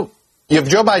 I know you have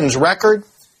Joe Biden's record,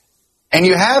 and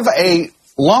you have a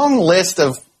long list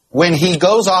of when he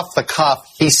goes off the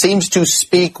cuff, he seems to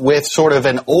speak with sort of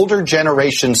an older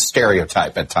generation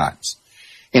stereotype at times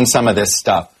in some of this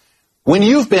stuff. When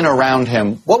you've been around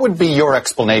him, what would be your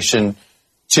explanation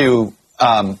to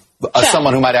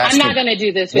someone who might ask you, I'm not going to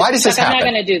do this. Why does this happen? I'm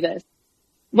not going to do this.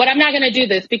 I'm not going to do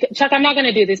this, Chuck, I'm not going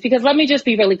to do this because let me just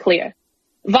be really clear.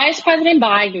 Vice President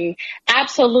Biden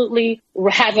absolutely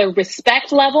has a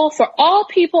respect level for all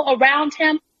people around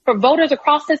him, for voters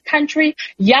across this country,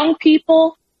 young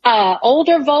people,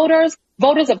 older voters,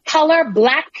 voters of color,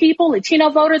 black people, Latino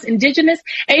voters, indigenous,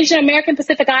 Asian American,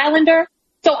 Pacific Islander.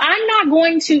 So I'm not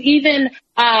going to even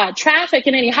traffic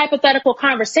in any hypothetical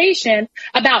conversation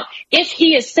about if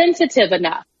he is sensitive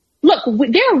enough. Look,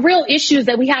 there are real issues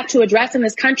that we have to address in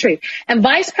this country. And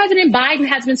Vice President Biden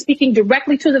has been speaking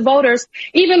directly to the voters,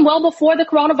 even well before the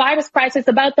coronavirus crisis,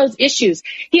 about those issues.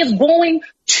 He is going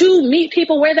to meet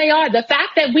people where they are. The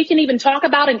fact that we can even talk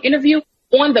about an interview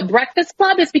on the Breakfast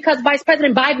Club is because Vice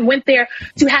President Biden went there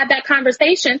to have that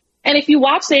conversation. And if you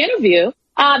watch the interview,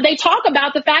 they talk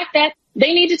about the fact that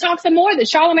they need to talk some more, that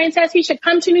Charlemagne says he should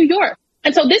come to New York.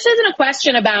 And so this isn't a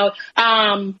question about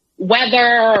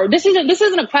whether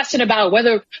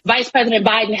Vice President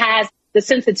Biden has the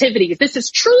sensitivities. This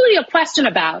is truly a question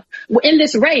about, in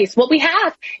this race, what we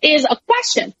have is a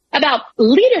question about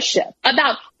leadership,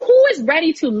 about who is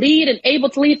ready to lead and able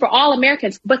to lead for all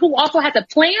Americans, but who also has a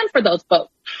plan for those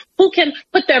folks, who can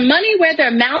put their money where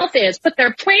their mouth is, put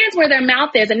their plans where their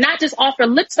mouth is, and not just offer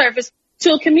lip service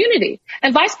to a community.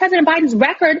 And Vice President Biden's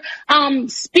record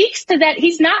speaks to that.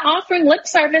 He's not offering lip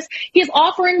service. He is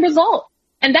offering results.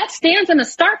 And that stands in a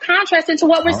stark contrast into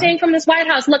what we're seeing from this White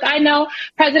House. Look, I know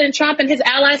President Trump and his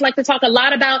allies like to talk a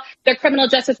lot about their criminal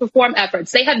justice reform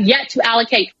efforts. They have yet to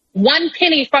allocate one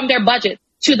penny from their budget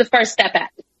to the First Step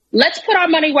Act. Let's put our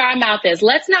money where our mouth is.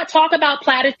 Let's not talk about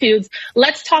platitudes.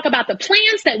 Let's talk about the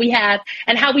plans that we have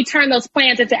and how we turn those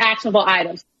plans into actionable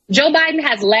items. Joe Biden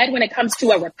has led when it comes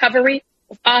to a recovery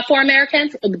for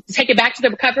Americans, take it back to the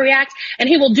Recovery Act, and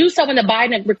he will do so in the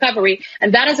Biden recovery.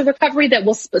 And that is a recovery that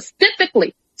will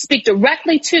specifically speak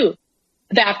directly to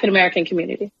the African-American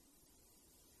community.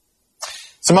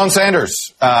 Simone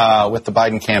Sanders with the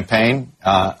Biden campaign.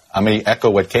 I'm going to echo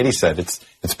what Katie said.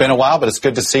 It's been a while, but it's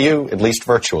good to see you, at least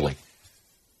virtually.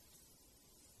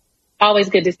 Always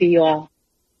good to see you all.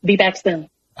 Be back soon.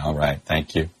 All right.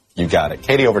 Thank you. You got it.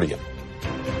 Katie, over to you.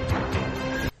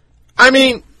 I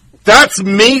mean, that's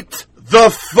meet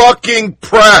the fucking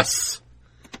press.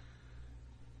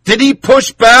 Did he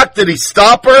push back? Did he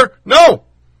stop her? No.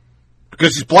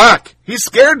 Because he's black. He's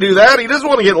scared to do that. He doesn't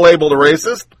want to get labeled a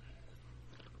racist.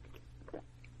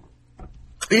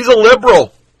 He's a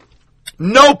liberal.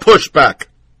 No pushback.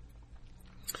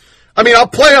 I mean, I'll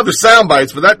play other sound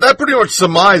bites, but that pretty much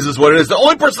surmises what it is. The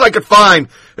only person I could find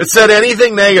that said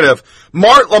anything negative,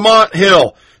 Mark Lamont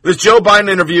Hill. This Joe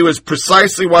Biden interview is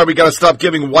precisely why we got to stop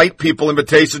giving white people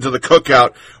invitations to the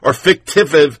cookout or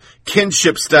fictive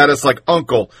kinship status like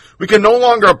uncle. We can no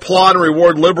longer applaud and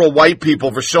reward liberal white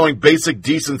people for showing basic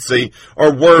decency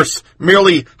or worse,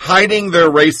 merely hiding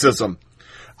their racism.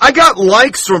 I got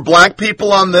likes from black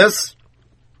people on this.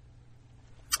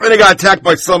 And I got attacked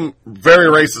by some very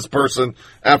racist person,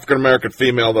 African-American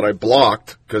female that I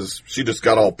blocked because she just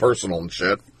got all personal and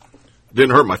shit.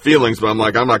 Didn't hurt my feelings, but I'm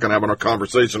like, I'm not going to have a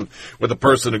conversation with a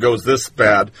person who goes this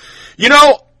bad. You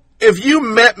know, if you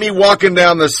met me walking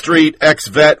down the street,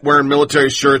 ex-vet, wearing military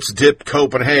shirts, dip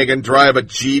Copenhagen, drive a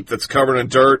Jeep that's covered in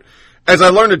dirt, as I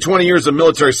learned in 20 years of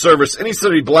military service, any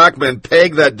city black men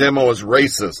peg that demo as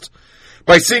racist.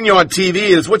 By seeing you on TV,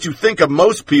 it is what you think of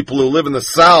most people who live in the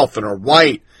South and are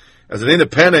white. As an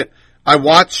independent, I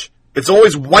watch, it's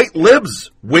always white libs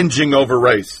whinging over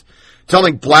race,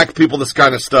 telling black people this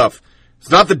kind of stuff. It's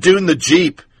not the dude in the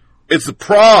Jeep. It's the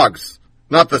progs,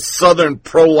 not the Southern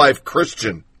pro-life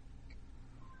Christian.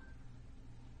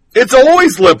 It's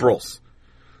always liberals.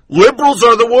 Liberals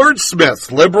are the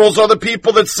wordsmiths. Liberals are the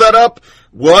people that set up,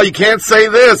 well, you can't say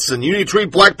this, and you need to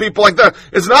treat black people like that.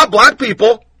 It's not black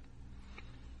people.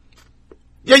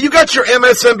 Yeah, you got your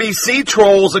MSNBC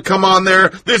trolls that come on there.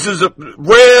 This is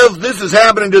this is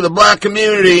happening to the black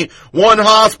community. One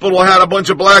hospital had a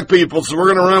bunch of black people, so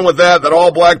we're going to run with that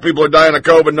all black people are dying of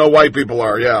COVID, no white people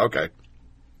are. Yeah, okay.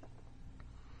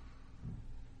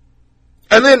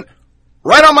 And then,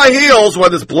 right on my heels,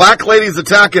 while this black lady's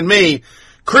attacking me,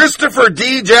 Christopher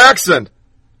D. Jackson,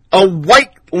 a white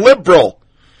liberal.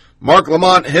 Mark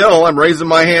Lamont Hill, I'm raising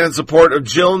my hand in support of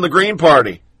Jill and the Green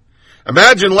Party.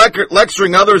 Imagine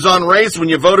lecturing others on race when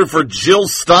you voted for Jill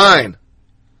Stein.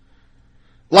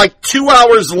 Like 2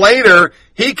 hours later,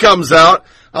 he comes out.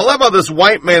 I love how this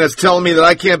white man is telling me that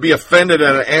I can't be offended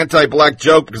at an anti-black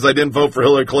joke because I didn't vote for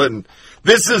Hillary Clinton.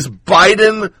 This is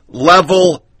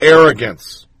Biden-level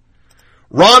arrogance.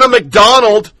 Ronna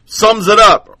McDonald sums it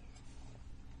up.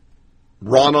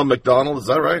 Ronna McDonald, is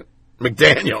that right?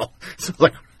 McDaniel. It's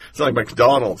like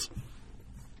McDonald's.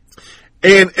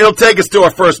 And it'll take us to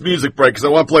our first music break because I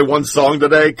want to play one song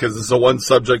today because it's a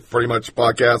one-subject pretty much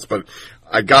podcast. But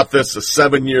I got this, a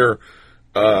 7-year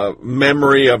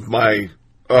memory of my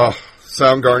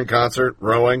Soundgarden concert,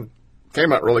 rowing.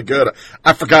 Came out really good.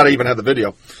 I forgot I even had the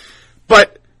video.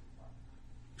 But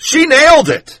she nailed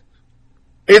it.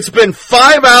 It's been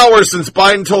 5 hours since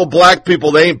Biden told black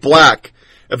people they ain't black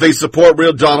if they support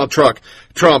real Donald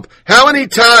Trump. How many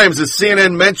times has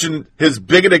CNN mentioned his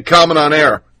bigoted comment on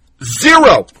air?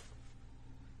 0.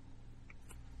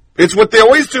 It's what they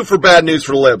always do for bad news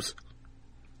for libs.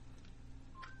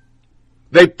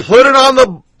 They put it on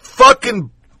the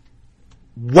fucking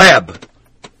web.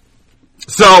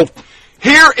 So,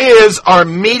 here is our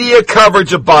media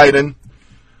coverage of Biden,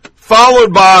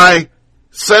 followed by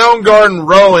Soundgarden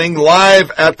rowing live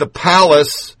at the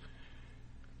Palace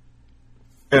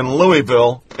in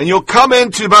Louisville. And you'll come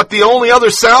into about the only other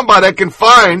soundbite I can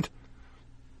find.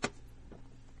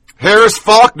 Harris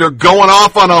Faulkner going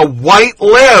off on a white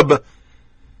lib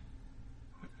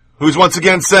who's once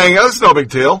again saying, oh, it's no big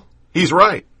deal. He's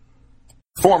right.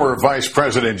 Former Vice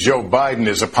President Joe Biden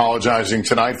is apologizing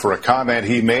tonight for a comment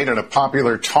he made on a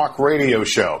popular talk radio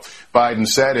show. Biden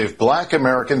said if black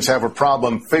Americans have a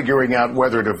problem figuring out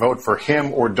whether to vote for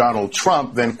him or Donald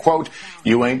Trump, then, quote,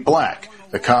 you ain't black.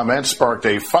 The comment sparked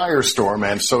a firestorm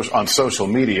and on social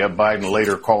media. Biden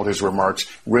later called his remarks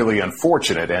really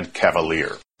unfortunate and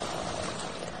cavalier.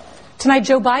 Tonight,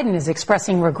 Joe Biden is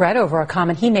expressing regret over a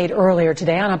comment he made earlier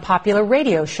today on a popular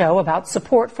radio show about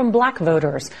support from black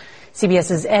voters.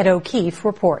 CBS's Ed O'Keefe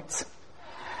reports.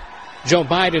 Joe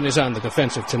Biden is on the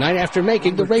defensive tonight after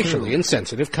making the racially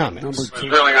insensitive comments. It's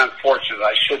really unfortunate.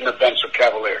 I shouldn't have been so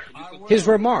cavalier. His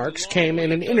remarks came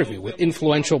in an interview with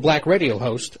influential black radio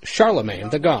host Charlamagne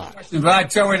tha God. But I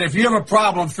tell you, if you have a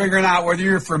problem figuring out whether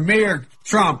you're for me or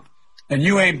Trump, and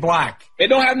you ain't black. It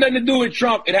don't have nothing to do with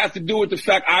Trump. It has to do with the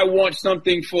fact I want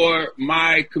something for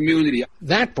my community.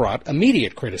 That brought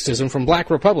immediate criticism from black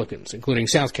Republicans, including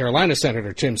South Carolina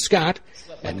Senator Tim Scott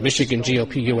and Michigan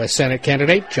GOP U.S. Senate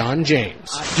candidate John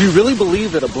James. Do you really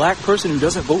believe that a black person who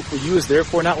doesn't vote for you is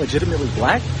therefore not legitimately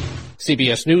black?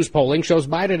 CBS News polling shows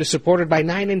Biden is supported by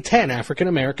 9 in 10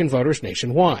 African-American voters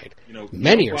nationwide.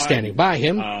 Many are standing by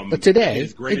him, but today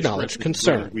acknowledged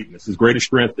concern. His greatest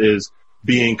strength is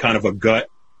being kind of a gut,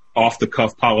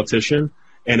 off-the-cuff politician,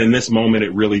 and in this moment,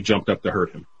 it really jumped up to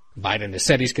hurt him. Biden has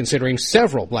said he's considering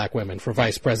several black women for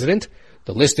vice president.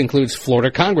 The list includes Florida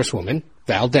Congresswoman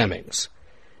Val Demings.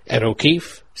 Ed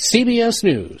O'Keefe, CBS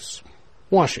News,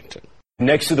 Washington.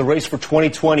 Next to the race for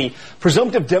 2020,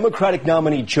 presumptive Democratic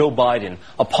nominee Joe Biden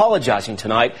apologizing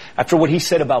tonight after what he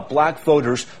said about black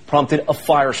voters prompted a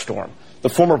firestorm. The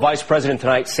former vice president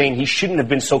tonight saying he shouldn't have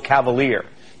been so cavalier.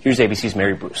 Here's ABC's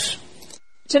Mary Bruce.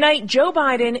 Tonight, Joe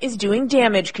Biden is doing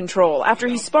damage control after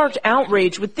he sparked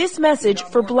outrage with this message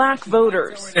for black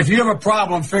voters. If you have a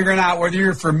problem figuring out whether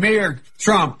you're for me or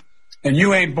Trump, and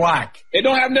you ain't black. It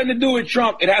don't have nothing to do with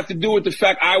Trump. It has to do with the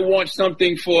fact I want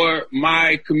something for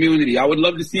my community. I would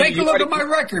love to see. Take a look at my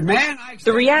record, man.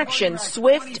 The reaction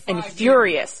swift and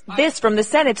furious. This from the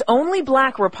Senate's only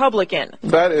black Republican.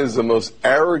 That is the most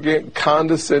arrogant,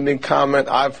 condescending comment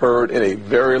I've heard in a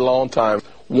very long time.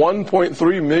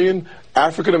 1.3 million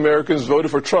African Americans voted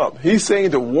for Trump. He's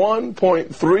saying to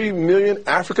 1.3 million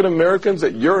African Americans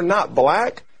that you're not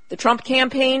black? The Trump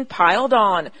campaign piled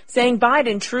on, saying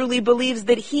Biden truly believes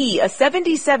that he, a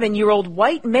 77-year-old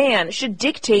white man, should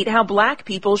dictate how black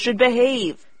people should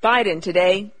behave. Biden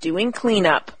today doing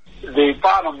cleanup. The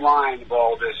bottom line of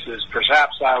all this is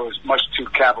perhaps I was much too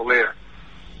cavalier.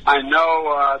 I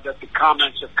know that the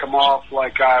comments have come off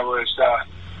like I was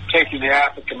taking the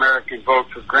African American vote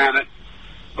for granted,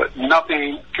 but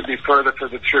nothing could be further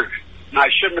from the truth. And I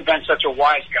shouldn't have been such a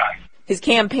wise guy. His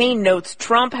campaign notes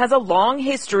Trump has a long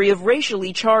history of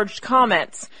racially charged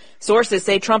comments. Sources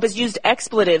say Trump has used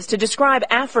expletives to describe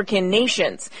African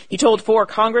nations. He told 4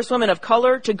 congresswomen of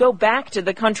color to go back to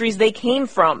the countries they came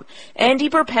from. And he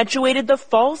perpetuated the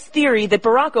false theory that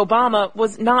Barack Obama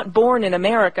was not born in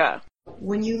America.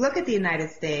 When you look at the United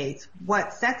States,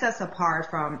 what sets us apart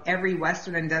from every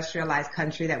Western industrialized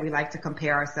country that we like to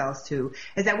compare ourselves to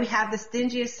is that we have the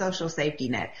stingiest social safety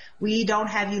net. We don't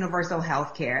have universal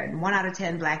health care, and 1 out of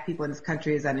 10 black people in this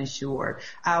country is uninsured.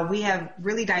 We have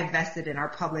really divested in our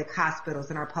public hospitals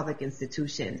and our public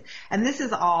institutions. And this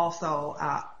is also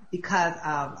because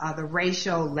of the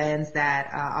racial lens that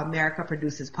America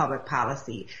produces public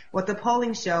policy. What the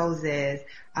polling shows is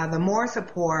the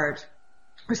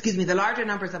larger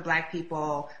numbers of black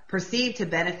people perceive to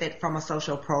benefit from a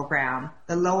social program,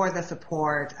 the lower the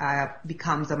support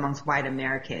becomes amongst white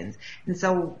Americans. And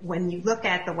so when you look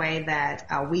at the way that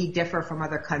we differ from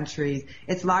other countries,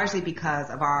 it's largely because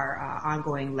of our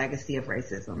ongoing legacy of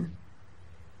racism.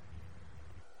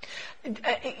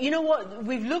 You know what?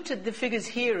 We've looked at the figures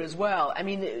here as well. I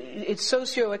mean, it's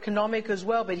socioeconomic as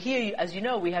well, but here, as you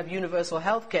know, we have universal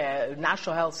health care,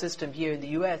 national health system here in the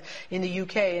US, in the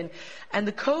UK, and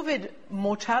the COVID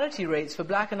mortality rates for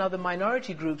black and other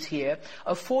minority groups here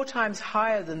are 4 times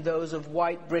higher than those of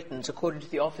white Britons, according to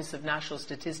the Office of National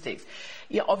Statistics.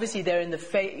 Yeah, obviously they're in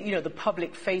the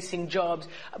public-facing jobs,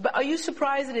 but are you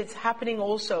surprised that it's happening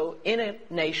also in a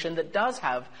nation that does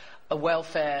have a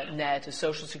welfare net, a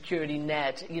social security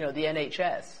net, the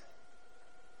NHS?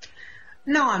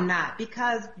 No, I'm not,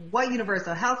 because what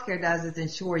universal health care does is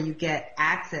ensure you get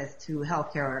access to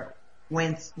health care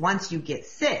once you get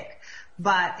sick.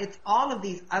 But it's all of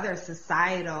these other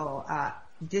societal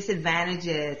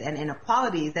disadvantages and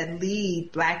inequalities that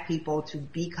lead black people to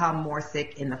become more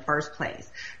sick in the first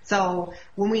place. So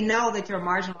when we know that your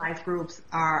marginalized groups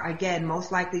are, again,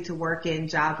 most likely to work in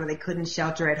jobs where they couldn't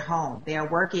shelter at home, they are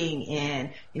working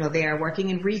in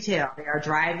retail, they are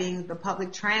driving the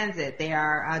public transit, they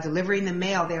are delivering the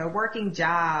mail, they are working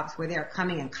jobs where they are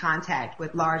coming in contact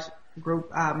with large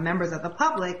group members of the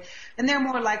public, and they're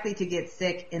more likely to get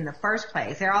sick in the first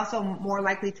place. They're also more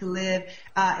likely to live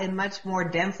in much more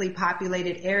densely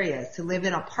populated areas, to live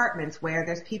in apartments where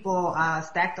there's people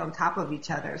stacked on top of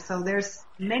each other. So there's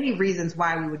many reasons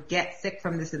why we would get sick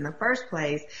from this in the first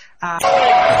place.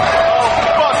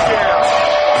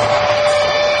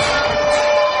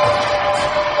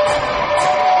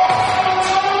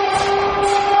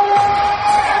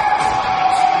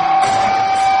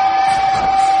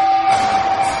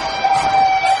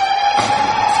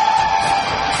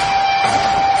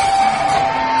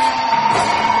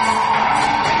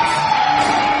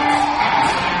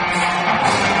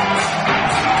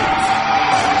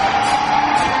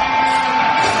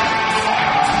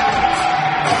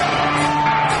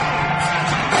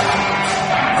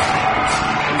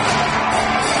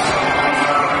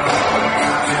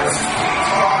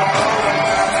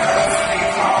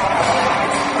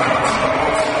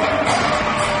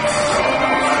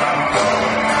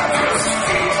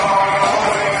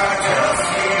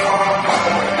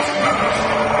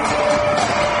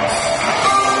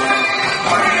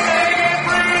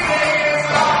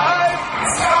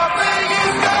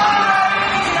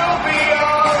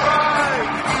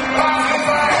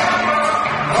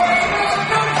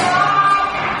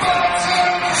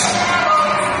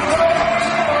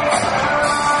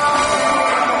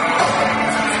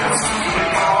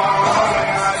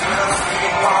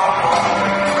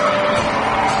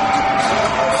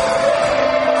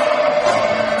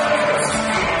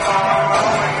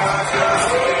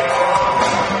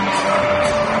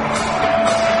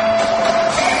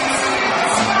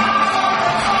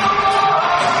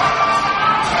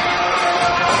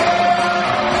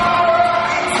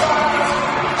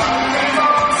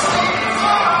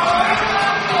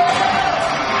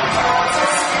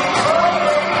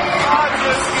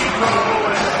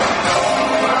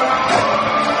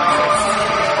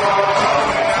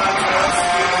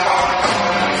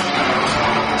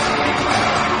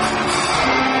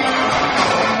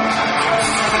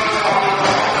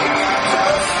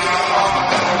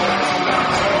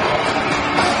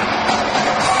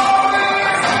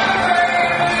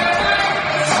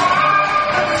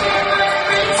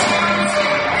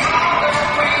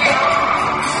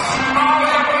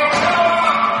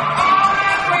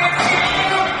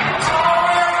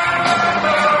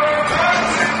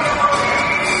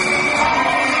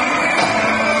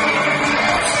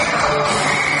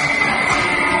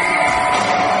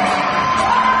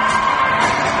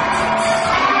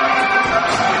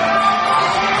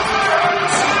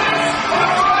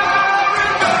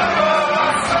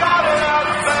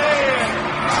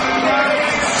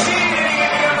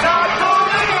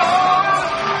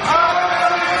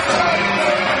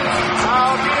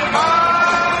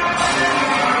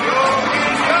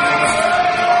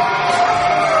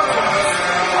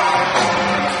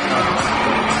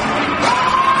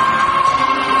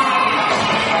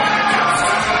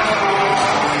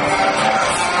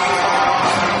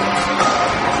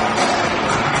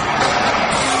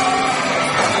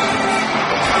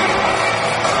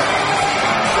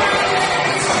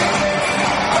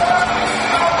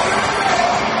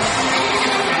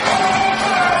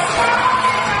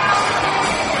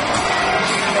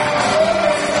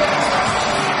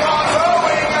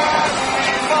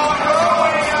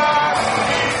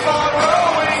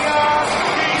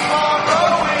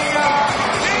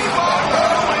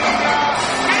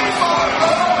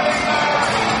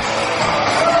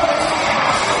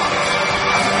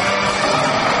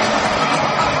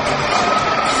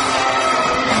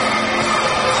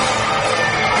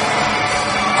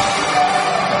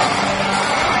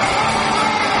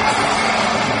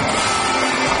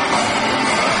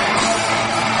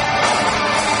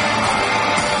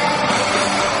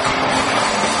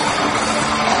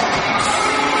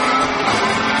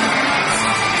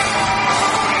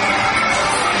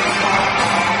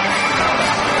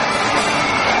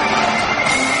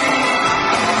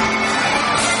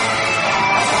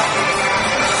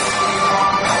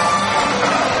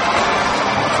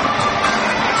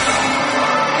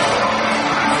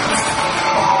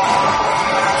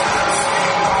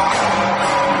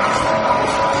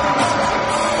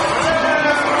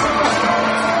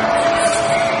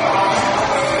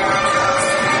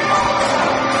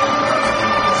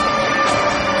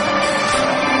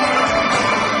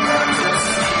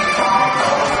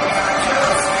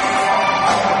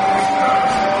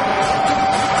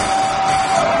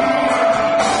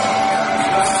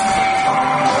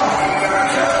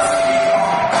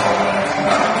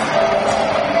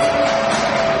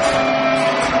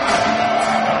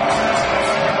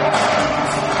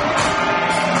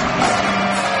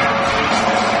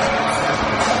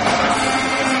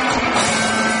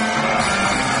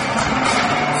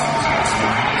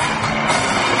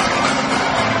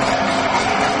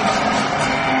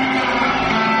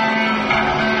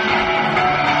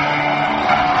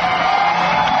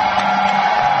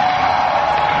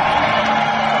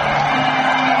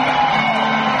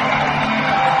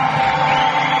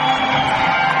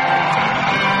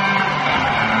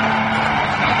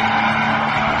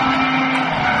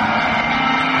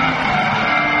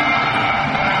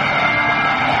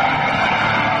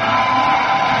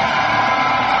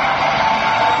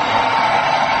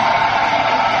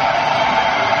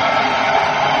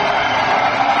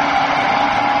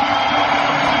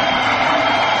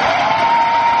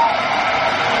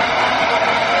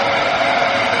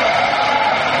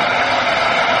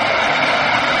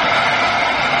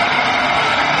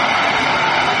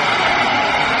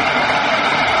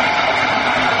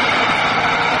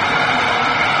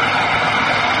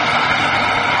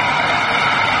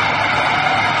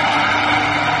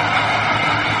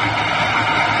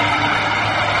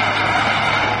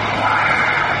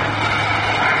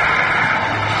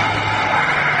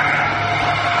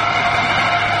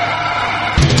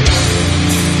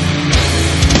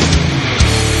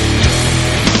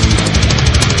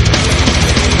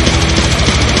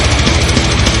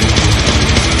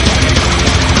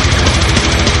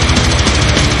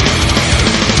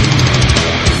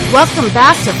 Welcome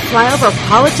back to Flyover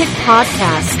Politics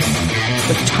Podcast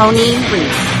with Tony Reed.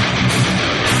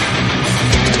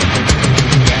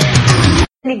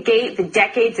 Negate the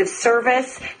decades of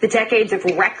service, the decades of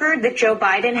record that Joe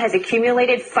Biden has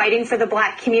accumulated fighting for the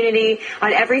black community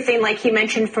on everything, like he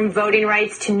mentioned, from voting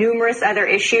rights to numerous other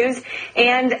issues.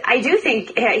 And I do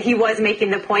think he was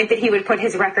making the point that he would put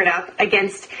his record up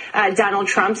against Donald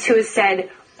Trump's, who has said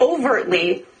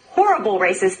overtly horrible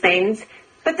racist things.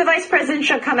 But the vice president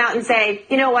should come out and say,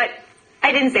 you know what,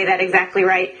 I didn't say that exactly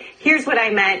right. Here's what I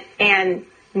meant, and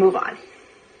move on.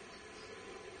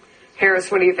 Harris,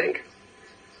 what do you think?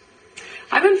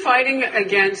 I've been fighting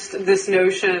against this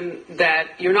notion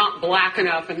that you're not black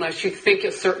enough unless you think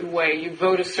a certain way, you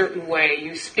vote a certain way,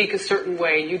 you speak a certain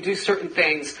way, you do certain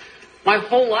things. My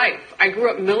whole life, I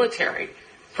grew up military,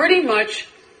 pretty much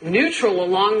neutral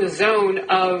along the zone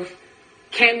of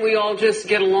can we all just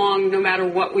get along no matter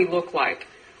what we look like.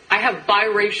 I have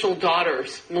biracial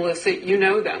daughters, Melissa, you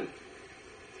know them.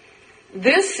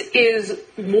 This is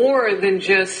more than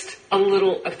just a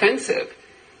little offensive.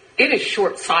 It is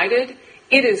short-sighted.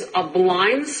 It is a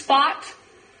blind spot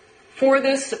for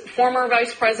this former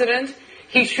vice president.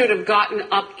 He should have gotten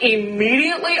up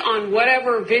immediately on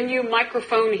whatever venue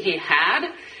microphone he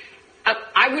had.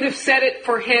 I would have said it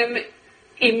for him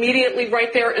immediately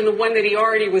right there in the one that he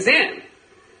already was in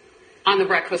on the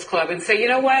Breakfast Club and say, you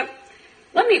know what?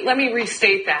 Let me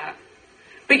restate that.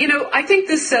 But, I think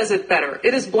this says it better.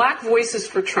 It is Black Voices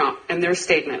for Trump and their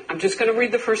statement. I'm just going to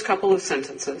read the first couple of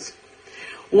sentences.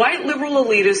 White liberal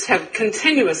elitists have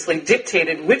continuously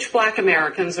dictated which black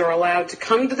Americans are allowed to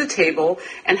come to the table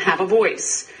and have a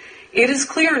voice. It is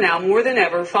clear now more than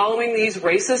ever, following these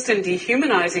racist and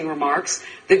dehumanizing remarks,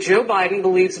 that Joe Biden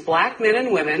believes black men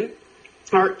and women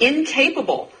are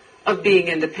incapable of being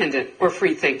independent or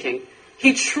free-thinking.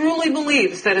 He truly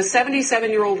believes that a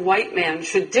 77-year-old white man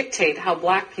should dictate how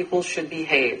black people should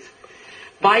behave.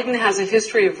 Biden has a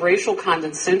history of racial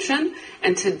condescension,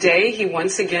 and today he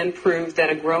once again proved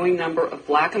that a growing number of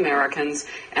black Americans,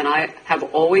 and I have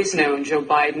always known Joe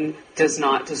Biden does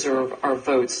not deserve our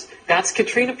votes. That's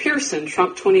Katrina Pearson,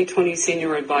 Trump 2020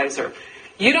 senior advisor.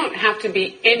 You don't have to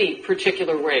be any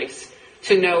particular race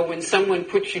to know when someone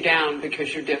puts you down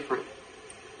because you're different.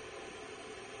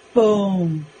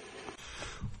 Boom.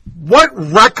 What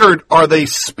record are they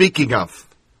speaking of?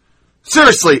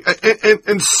 Seriously,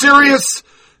 in serious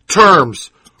terms,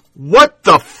 what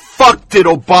the fuck did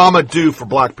Obama do for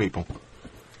black people?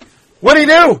 What did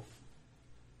he do?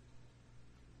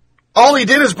 All he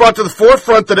did is brought to the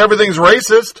forefront that everything's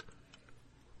racist.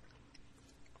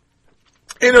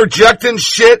 Interjecting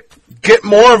shit, get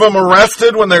more of them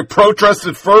arrested when they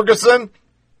protested Ferguson.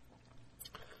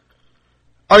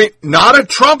 I mean, not a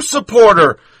Trump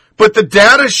supporter, but the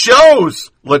data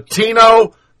shows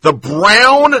Latino, the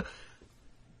brown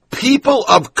people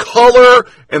of color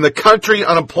in the country,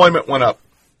 unemployment went up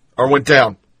or went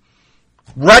down.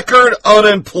 Record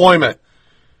unemployment.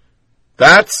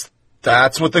 That's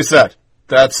what they said.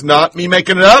 That's not me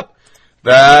making it up.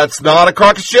 That's not a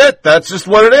crock of shit. That's just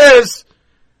what it is.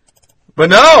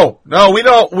 But no, we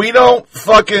don't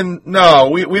fucking, no,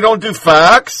 we don't do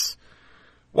facts.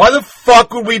 Why the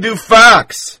fuck would we do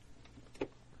facts?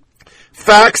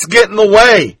 Facts get in the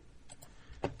way.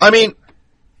 I mean,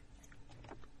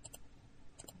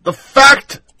 the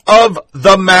fact of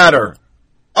the matter,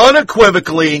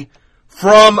 unequivocally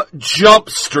from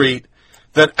Jump Street,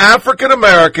 that African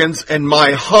Americans, in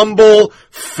my humble,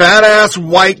 fat-ass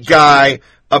white guy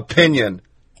opinion,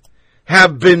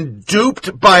 have been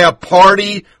duped by a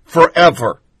party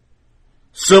forever.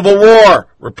 Civil War,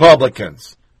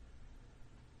 Republicans.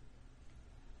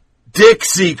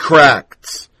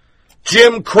 Dixiecrats.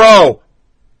 Jim Crow,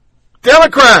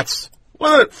 Democrats,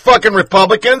 wasn't it fucking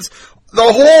Republicans? The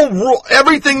whole rule,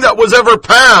 everything that was ever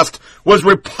passed was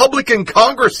Republican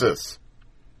Congresses.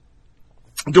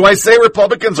 Do I say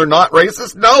Republicans are not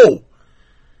racist? No.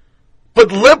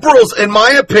 But liberals, in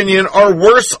my opinion, are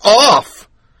worse off.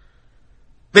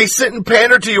 They sit and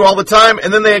pander to you all the time,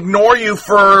 and then they ignore you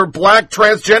for black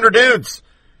transgender dudes.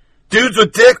 Dudes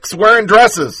with dicks wearing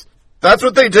dresses. That's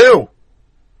what they do.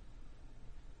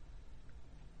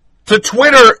 To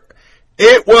Twitter,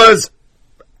 it was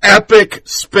epic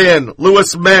spin.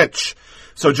 Louis Mensch.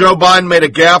 So Joe Biden made a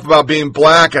gaffe about being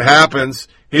black. It happens.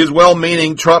 He is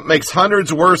well-meaning. Trump makes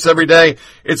hundreds worse every day.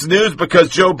 It's news because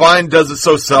Joe Biden does it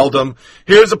so seldom.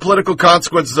 Here's the political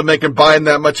consequences of making Biden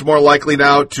that much more likely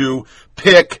now to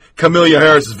pick Kamala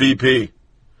Harris as VP.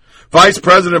 Vice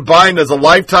President Biden has a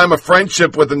lifetime of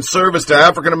friendship with and service to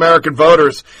African American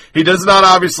voters. He does not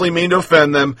obviously mean to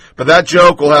offend them, but that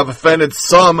joke will have offended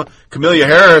some. Kamala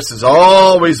Harris has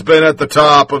always been at the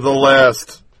top of the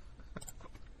list.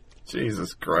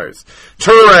 Jesus Christ.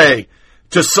 Toure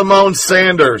to Simone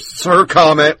Sanders. Her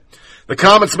comment. The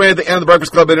comments made at the end of the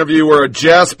Breakfast Club interview were a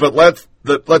jest, but let's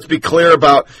be clear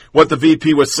about what the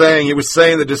VP was saying. He was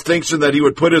saying the distinction that he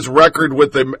would put his record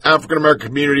with the African-American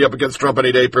community up against Trump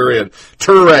any day, period.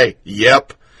 Toure,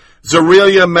 yep.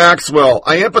 Zerelia Maxwell,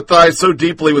 I empathize so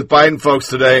deeply with Biden folks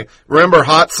today. Remember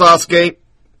Hot Sauce Gate?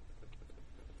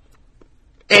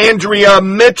 Andrea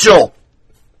Mitchell.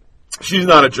 She's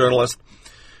not a journalist.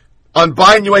 On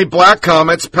Biden, you ain't black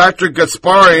comments, Patrick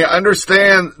Gaspari, I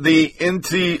understand the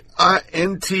NTV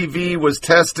was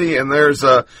testy and there's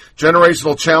a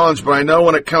generational challenge, but I know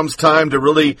when it comes time to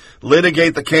really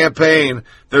litigate the campaign,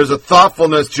 there's a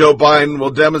thoughtfulness Joe Biden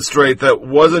will demonstrate that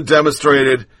wasn't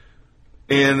demonstrated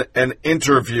in an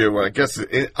interview. I guess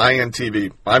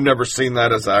INTV. I've never seen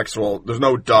that as actual. There's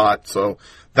no dot, so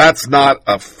that's not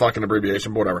a fucking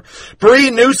abbreviation, but whatever. Bree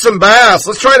Newsom Bass.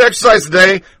 Let's try to exercise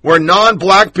today where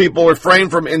non-black people refrain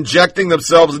from injecting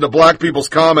themselves into black people's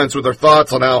comments with their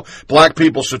thoughts on how black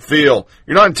people should feel.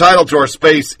 You're not entitled to our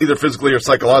space, either physically or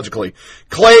psychologically.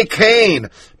 Clay Kane.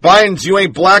 Biden's "you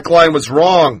ain't black" line was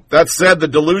wrong. That said, the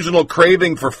delusional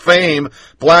craving for fame,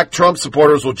 black Trump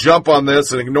supporters will jump on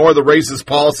this and ignore the racist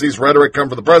policies, rhetoric come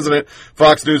from the president.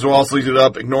 Fox News will also lead it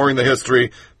up, ignoring the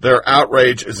history. Their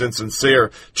outrage is insincere.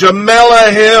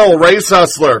 Jamela Hill, race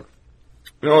hustler.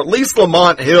 You know, at least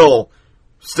Lamont Hill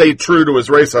stayed true to his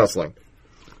race hustling.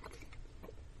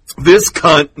 This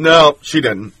cunt, no, she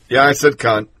didn't. Yeah, I said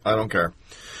cunt. I don't care.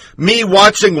 Me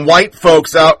watching white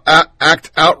folks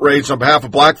act outraged on behalf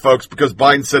of black folks because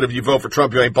Biden said if you vote for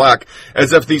Trump, you ain't black,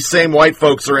 as if these same white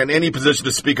folks are in any position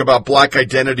to speak about black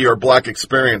identity or black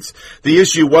experience. The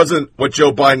issue wasn't what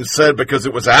Joe Biden said because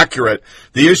it was accurate.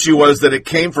 The issue was that it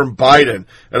came from Biden.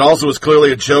 It also was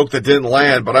clearly a joke that didn't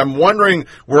land, but I'm wondering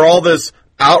where all this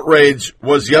outrage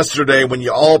was yesterday when the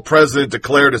all-president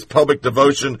declared his public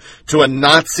devotion to a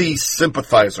Nazi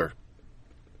sympathizer.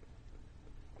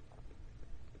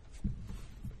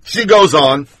 She goes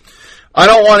on, I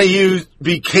don't want to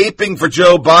be caping for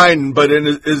Joe Biden, but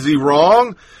is he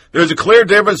wrong? There's a clear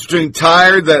difference between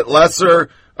tired, that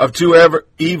lesser of two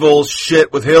evils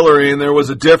shit with Hillary, and there was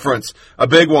a difference, a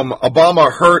big one.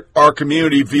 Obama hurt our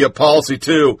community via policy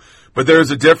too, but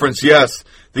there's a difference, yes.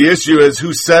 The issue is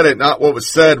who said it, not what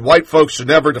was said. White folks should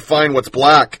never define what's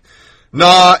black.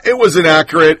 Nah, it was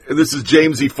inaccurate. This is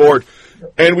James E. Ford.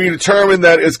 And we determined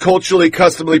that it's culturally,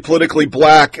 customly, politically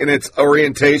black in its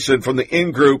orientation from the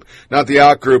in-group, not the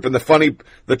out-group. And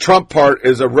the Trump part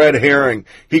is a red herring.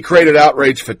 He created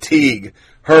outrage fatigue.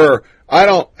 I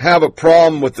don't have a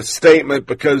problem with the statement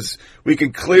because we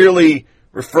can clearly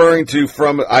referring to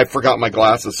I forgot my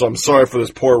glasses, so I'm sorry for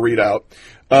this poor readout.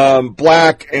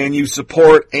 Black, and you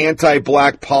support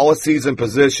anti-black policies and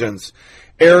positions.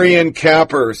 Aryan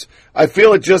cappers. I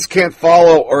feel it just can't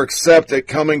follow or accept it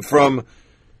coming from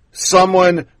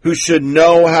someone who should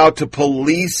know how to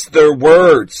police their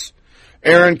words.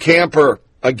 Aaron Camper.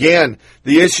 Again,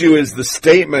 the issue is the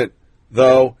statement,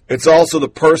 though. It's also the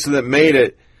person that made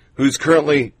it who's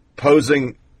currently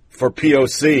posing for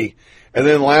POC. And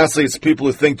then lastly, it's people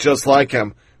who think just like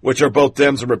him, which are both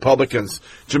Dems and Republicans.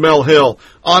 Jamel Hill.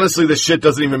 Honestly, this shit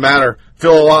doesn't even matter.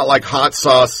 Feel a lot like hot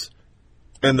sauce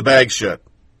in the bag shit.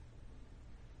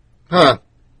 Huh.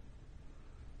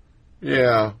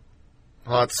 Yeah.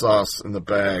 Hot sauce in the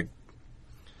bag.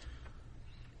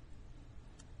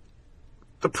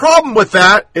 The problem with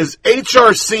that is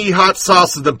HRC hot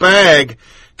sauce in the bag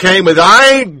came with,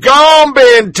 I ain't gone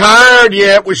been tired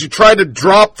yet, where she tried to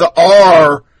drop the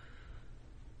R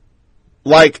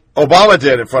like Obama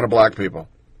did in front of black people.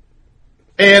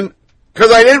 And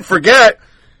because I didn't forget,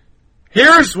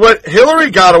 here's what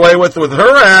Hillary got away with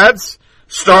her ads,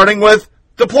 starting with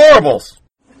deplorables.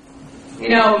 You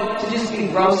know, to just be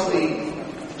grossly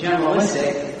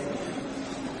generalistic,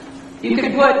 you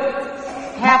could put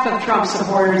half of Trump's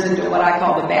supporters into what I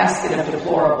call the basket of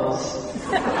deplorables.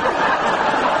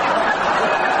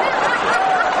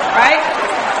 Right?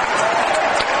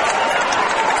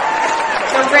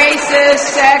 So racist,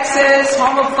 sexist,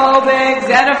 homophobic,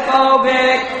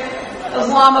 xenophobic,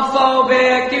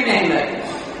 Islamophobic, you name it.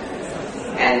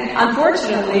 And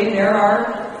unfortunately, there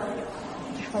are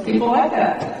people like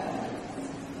that.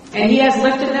 And he has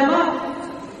lifted them up.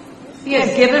 He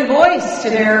has given voice to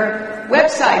their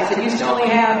websites that used to only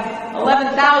have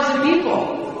 11,000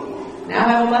 people. Now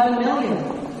have 11 million.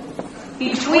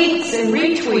 He tweets and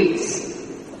retweets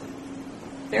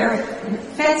their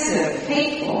offensive,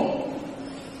 hateful,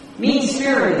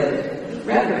 mean-spirited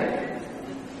rhetoric.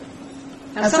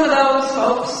 Now, some of those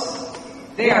folks,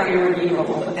 they are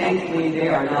irredeemable, but thankfully they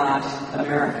are not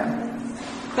America.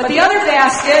 But the other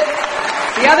basket,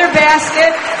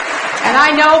 and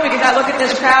I know because I look at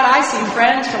this crowd, I see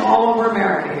friends from all over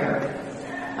America here.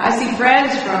 I see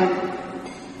friends from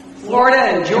Florida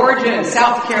and Georgia and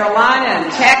South Carolina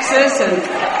and Texas and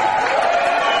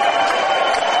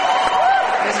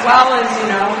as well as,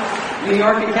 New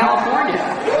York and California.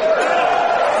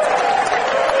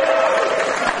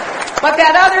 But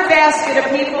that other basket of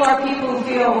people are people who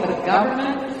feel the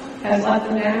government has let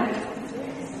them down.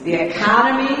 The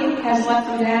economy has let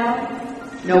them down.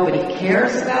 Nobody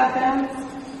cares about them.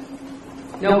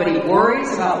 Nobody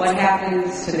worries about what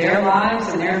happens to their lives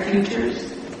and their futures.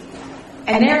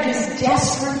 And they're just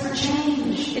desperate for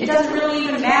change. It doesn't really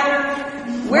even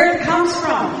matter where it comes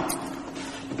from.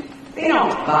 They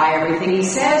don't buy everything he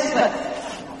says, but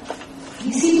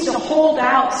he seems to hold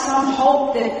out some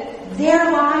hope that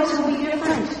their lives will be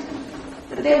different.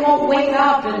 That they won't wake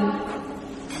up and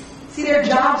see their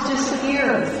jobs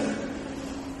disappear.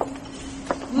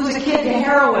 Lose a kid to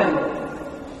heroin.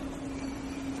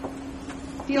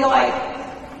 Feel like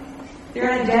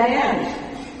they're at a dead end.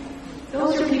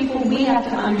 Those are people we have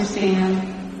to understand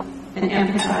and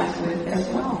empathize with as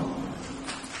well.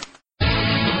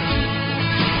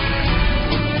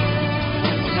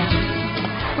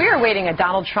 We are awaiting a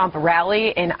Donald Trump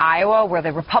rally in Iowa where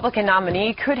the Republican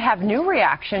nominee could have new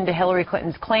reaction to Hillary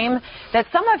Clinton's claim that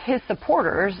some of his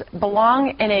supporters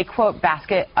belong in a, quote,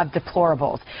 basket of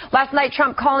deplorables. Last night,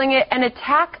 Trump calling it an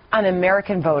attack on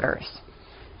American voters.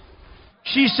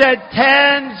 She said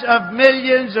tens of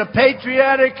millions of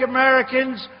patriotic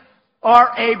Americans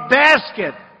are a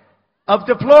basket of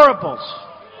deplorables.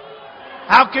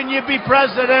 How can you be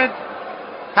president?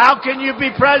 How can you be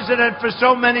president for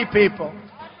so many people?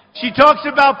 She talks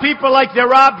about people like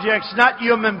they're objects, not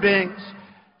human beings.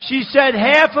 She said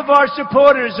half of our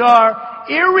supporters are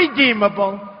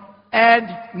irredeemable and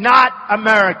not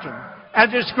American, and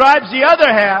describes the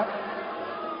other half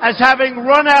as having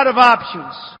run out of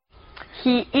options.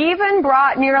 He even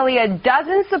brought nearly a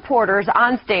dozen supporters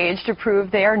on stage to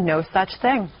prove they are no such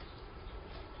thing.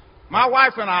 My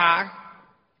wife and I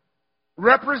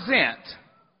represent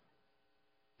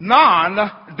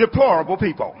non-deplorable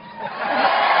people.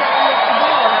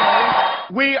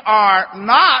 We are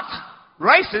not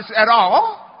racist at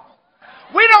all.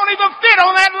 We don't even fit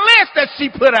on that list that she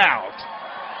put out.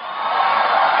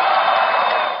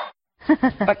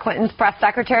 But Clinton's press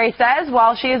secretary says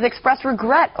while she has expressed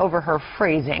regret over her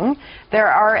phrasing, there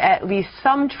are at least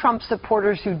some Trump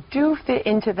supporters who do fit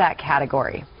into that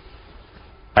category.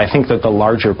 I think that the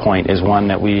larger point is one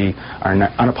that we are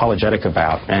unapologetic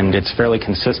about, and it's fairly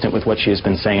consistent with what she has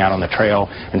been saying out on the trail.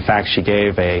 In fact, she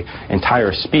gave an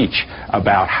entire speech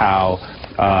about how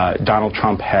Donald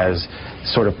Trump has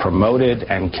sort of promoted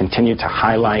and continued to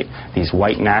highlight these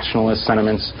white nationalist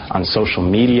sentiments on social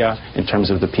media in terms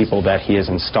of the people that he has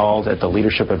installed at the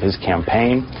leadership of his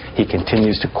campaign. He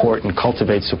continues to court and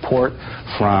cultivate support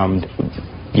from,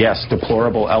 yes,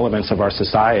 deplorable elements of our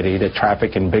society that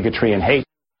traffic in bigotry and hate.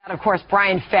 And of course,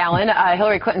 Brian Fallon,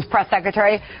 Hillary Clinton's press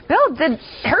secretary. Bill, did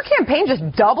her campaign just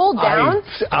double down?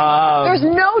 There's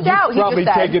no doubt he just said. Probably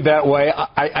take it that way.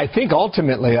 I think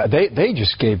ultimately they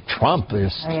just gave Trump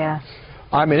this. Oh, yeah.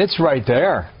 I mean, it's right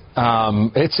there.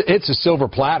 It's a silver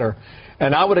platter.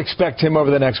 And I would expect him over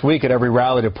the next week at every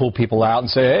rally to pull people out and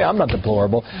say, hey, I'm not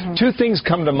deplorable. Mm-hmm. Two things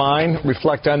come to mind,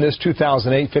 reflect on this.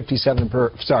 2008,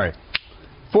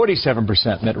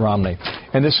 47% Mitt Romney.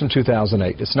 And this from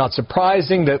 2008. It's not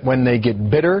surprising that when they get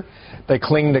bitter, they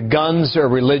cling to guns or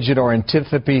religion or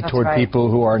antipathy toward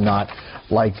people who are not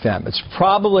like them. It's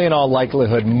probably in all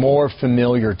likelihood more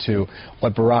familiar to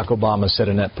what Barack Obama said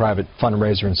in that private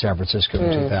fundraiser in San Francisco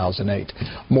in 2008,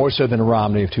 more so than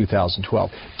Romney of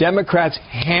 2012. Democrats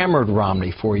hammered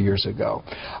Romney 4 years ago.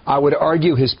 I would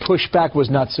argue his pushback was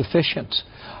not sufficient.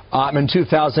 In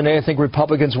 2008, I think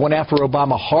Republicans went after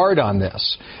Obama hard on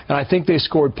this, and I think they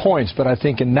scored points, but I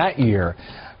think in that year,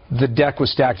 the deck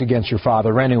was stacked against your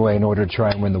father anyway in order to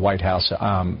try and win the White House.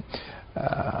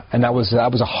 And that was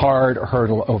a hard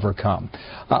hurdle to overcome.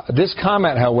 This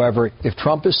comment, however, if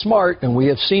Trump is smart, and we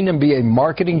have seen him be a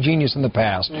marketing genius in the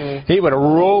past, he would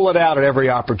roll it out at every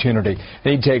opportunity.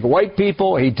 And he'd take white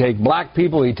people, he'd take black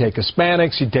people, he'd take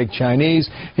Hispanics, he'd take Chinese,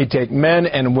 he'd take men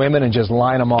and women and just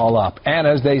line them all up. And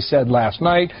as they said last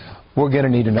night, we're going to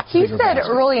need another. He said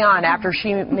early on, after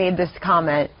she made this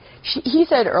comment, he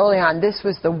said early on this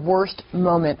was the worst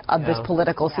moment of this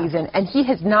political season, and he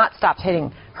has not stopped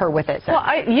hitting her with it. Well,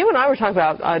 you and I were talking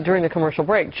about during the commercial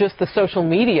break just the social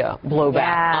media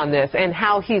blowback on this and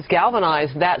how he's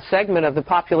galvanized that segment of the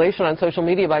population on social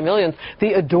media by millions.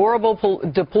 The adorable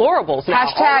deplorables.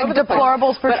 Hashtag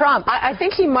deplorables for Trump. I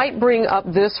think he might bring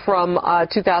up this from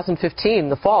 2015,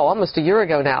 the fall, almost a year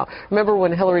ago now. Remember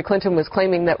when Hillary Clinton was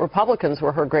claiming that Republicans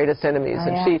were her greatest enemies?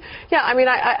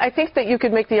 I think that you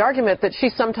could make the argument that she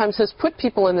sometimes has put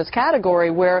people in this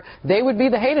category where they would be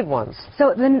the hated ones.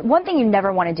 So then one thing you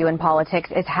never want to do in politics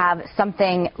is have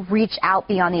something reach out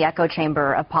beyond the echo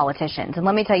chamber of politicians. And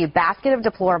let me tell you, basket of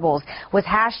deplorables was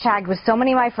hashtagged with so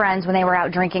many of my friends when they were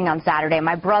out drinking on Saturday.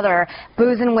 My brother,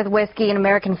 boozing with whiskey and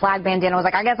American flag bandana, was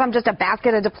like, I guess I'm just a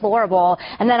basket of deplorable.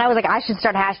 And then I was like, I should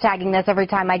start hashtagging this every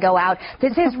time I go out.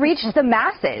 This has reached the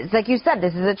masses. Like you said,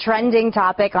 this is a trending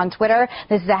topic on Twitter.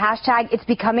 This is a hashtag. It's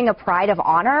becoming a pride of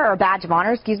honor, or badge of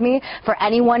honor, for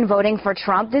anyone voting for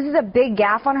Trump. This is a big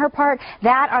gaffe on her part.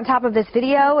 That on top of this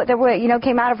video that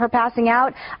came out of her passing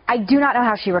out, I do not know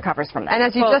how she recovers from that. And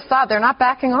as you just saw, they're not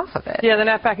backing off of it. Yeah, they're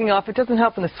not backing off. It doesn't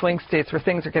help in the swing states where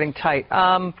things are getting tight.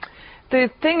 The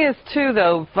thing is, too,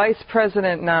 though, Vice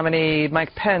President nominee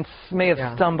Mike Pence may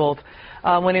have stumbled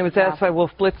when he was asked by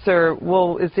Wolf Blitzer,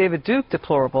 well, is David Duke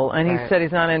deplorable? And he said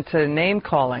he's not into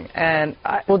name-calling. And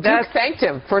Duke thanked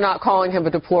him for not calling him a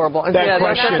deplorable. And that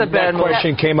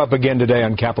question came up again today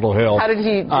on Capitol Hill. How did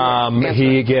he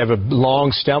he gave a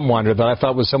long stem winder that I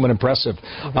thought was somewhat impressive.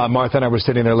 Martha and I were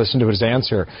sitting there listening to his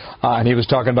answer, and he was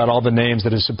talking about all the names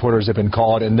that his supporters have been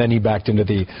called, and then he backed into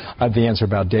the answer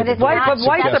about David Duke. But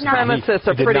white supremacists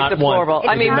are pretty deplorable.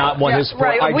 He did not want his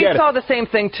support. Right, we saw the same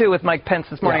thing, too, with Mike Pence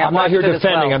this morning. I'm not here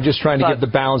defending. I'm just trying to get the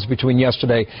balance between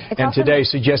yesterday and today,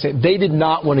 suggesting they did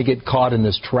not want to get caught in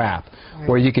this trap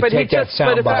where you could take that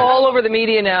sound bite. But it's all over the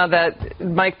media now that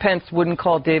Mike Pence wouldn't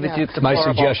call David Duke deplorable.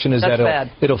 My suggestion is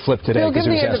it'll flip today. Give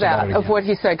me into that of what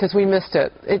he said, because we missed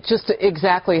it. It's just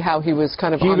exactly how he was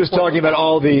kind of. He was talking about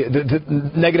all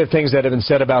the negative things that have been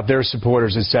said about their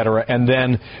supporters, etc., and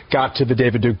then got to the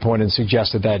David Duke point and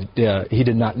suggested that he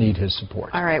did not need his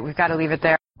support. All right, we've got to leave it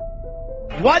there.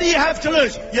 What do you have to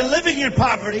lose? You're living in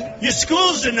poverty. Your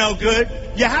schools are no good.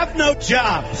 You have no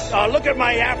jobs. Look at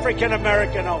my African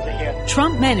American over here.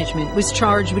 Trump management was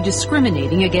charged with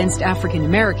discriminating against African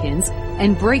Americans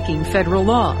and breaking federal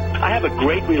law. I have a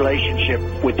great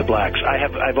relationship with the blacks.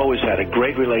 I've always had a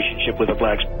great relationship with the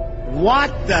blacks.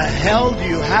 What the hell do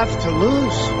you have to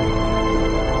lose?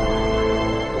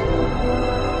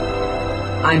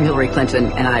 I'm Hillary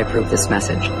Clinton, and I approve this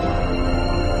message.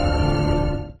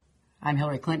 I'm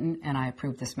Hillary Clinton, and I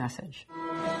approve this message.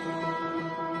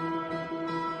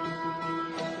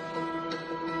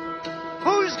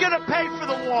 Who's going to pay for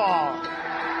the wall?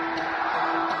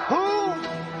 Who?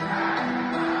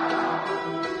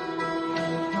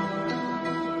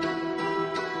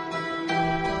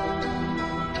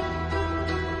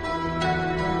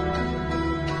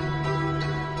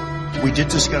 We did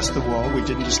discuss the wall. We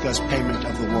didn't discuss payment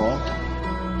of the wall.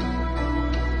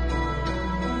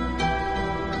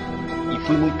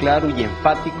 Fui muy claro y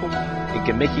enfático en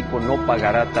que México no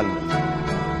pagará tal multa.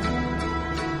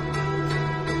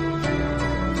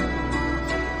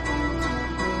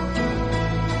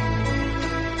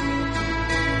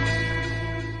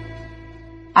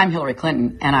 I'm Hillary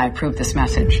Clinton, and I approve this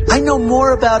message. I know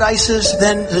more about ISIS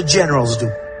than the generals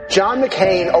do. John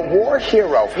McCain, a war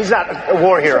hero. He's not a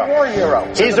war hero. He's a war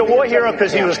hero. He's a war hero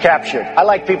because he was captured. I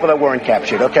like people that weren't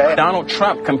captured, okay? Donald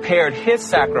Trump compared his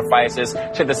sacrifices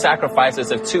to the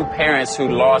sacrifices of two parents who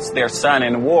lost their son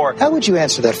in war. How would you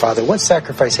answer that, Father? What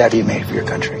sacrifice have you made for your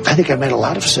country? I think I've made a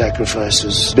lot of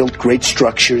sacrifices. Built great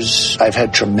structures. I've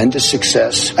had tremendous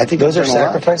success. I think those are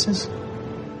sacrifices?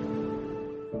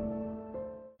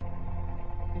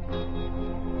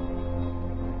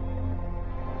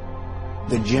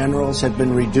 The generals have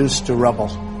been reduced to rubble.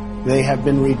 They have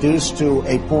been reduced to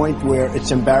a point where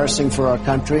it's embarrassing for our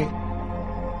country.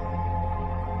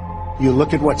 You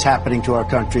look at what's happening to our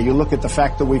country. You look at the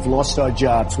fact that we've lost our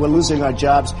jobs. We're losing our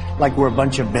jobs like we're a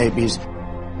bunch of babies.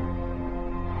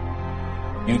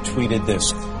 You tweeted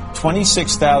this: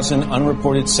 26,000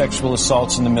 unreported sexual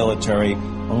assaults in the military,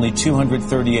 only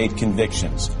 238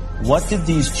 convictions. What did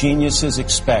these geniuses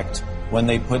expect when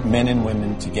they put men and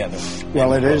women together?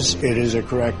 Well, it is a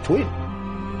correct tweet.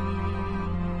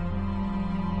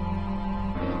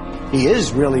 He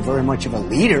is really very much of a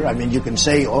leader. I mean, you can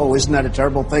say, oh, isn't that a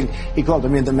terrible thing? He called, I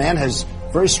mean, the man has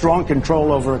very strong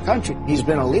control over a country. He's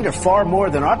been a leader far more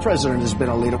than our president has been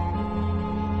a leader.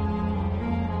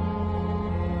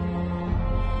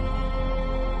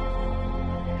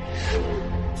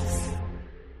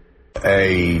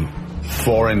 a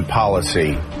foreign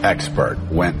policy expert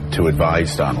went to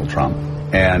advise Donald Trump,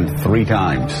 and 3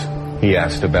 times he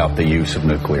asked about the use of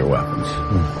nuclear weapons.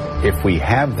 If we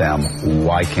have them,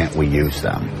 why can't we use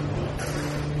them?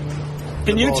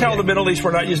 Can you tell the Middle East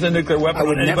we're not using a nuclear weapon? I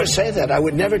would never say that. I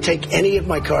would never take any of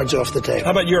my cards off the table.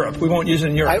 How about Europe? We won't use it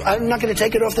in Europe. I'm not going to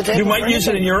take it off the table. You might use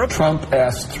it in Europe? Trump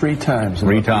asked 3 times.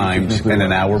 3 times in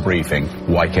an hour briefing,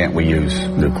 why can't we use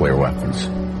nuclear weapons?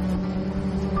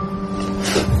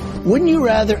 Wouldn't you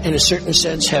rather, in a certain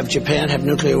sense, have Japan have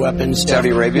nuclear weapons? Saudi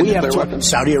Arabia nuclear weapons?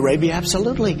 Saudi Arabia,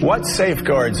 absolutely. What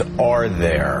safeguards are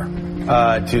there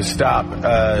to stop,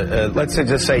 let's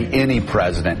just say any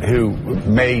president who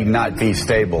may not be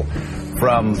stable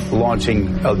from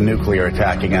launching a nuclear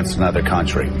attack against another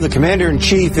country? The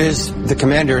commander-in-chief is the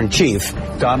commander-in-chief.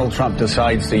 Donald Trump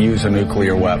decides to use a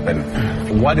nuclear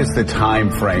weapon. What is the time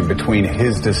frame between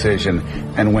his decision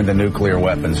and when the nuclear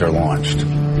weapons are launched?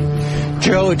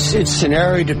 Joe, it's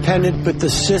scenario dependent, but the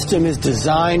system is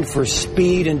designed for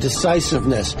speed and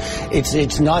decisiveness.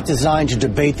 It's not designed to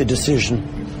debate the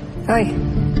decision. Hi.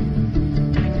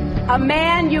 A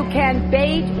man you can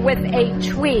bait with a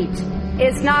tweet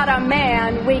is not a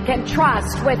man we can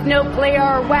trust with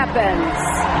nuclear weapons.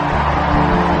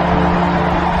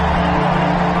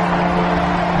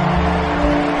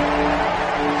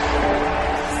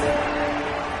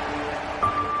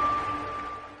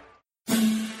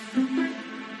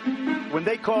 When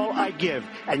they call, I give.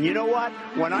 And you know what?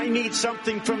 When I need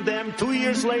something from them 2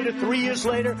 years later, 3 years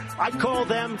later, I call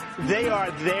them. They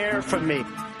are there for me.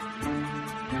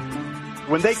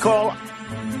 When they call.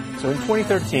 So in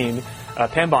 2013,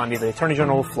 Pam Bondi, the Attorney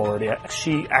General of Florida,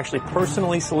 she actually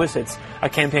personally solicits a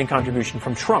campaign contribution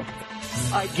from Trump.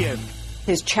 I give.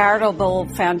 His charitable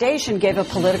foundation gave a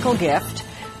political gift,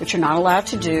 which you're not allowed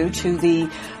to do, to the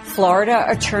Florida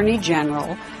Attorney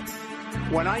General.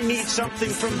 When I need something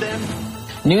from them.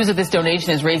 News of this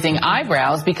donation is raising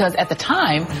eyebrows because at the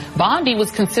time, Bondi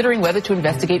was considering whether to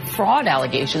investigate fraud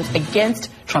allegations against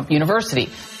Trump University.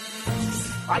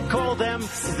 I call them.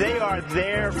 They are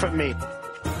there for me.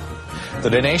 The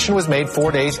donation was made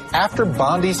 4 days after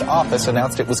Bondi's office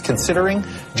announced it was considering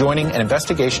joining an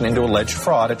investigation into alleged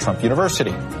fraud at Trump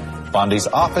University. Bondi's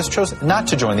office chose not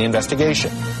to join the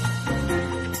investigation.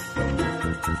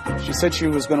 She said she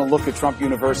was going to look at Trump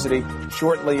University.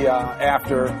 Shortly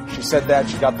after she said that,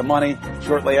 she got the money.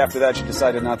 Shortly after that, she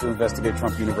decided not to investigate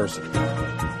Trump University.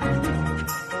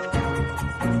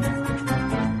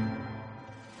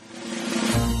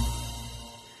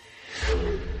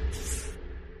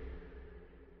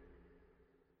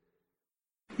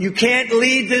 You can't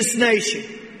lead this nation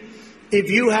if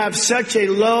you have such a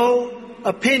low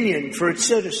opinion for its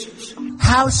citizens.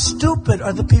 How stupid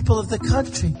are the people of the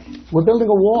country? We're building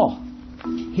a wall.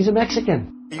 He's a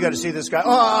Mexican. You got to see this guy. Oh,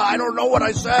 I don't know what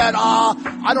I said.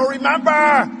 I don't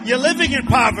remember. You're living in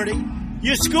poverty.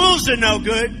 Your schools are no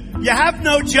good. You have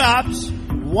no jobs.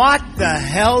 What the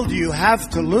hell do you have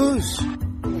to lose?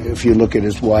 If you look at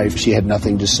his wife, she had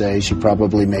nothing to say.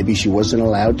 Maybe she wasn't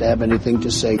allowed to have anything to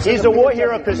say. He's a war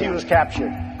hero because he was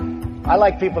captured. I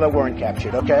like people that weren't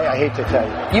captured, okay? I hate to tell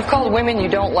you. You've called women you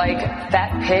don't like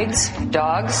fat pigs,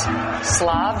 dogs,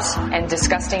 slobs, and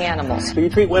disgusting animals. So you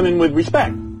treat women with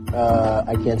respect?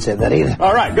 I can't say that either.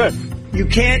 All right, good. You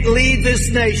can't lead this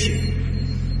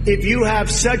nation if you have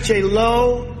such a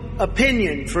low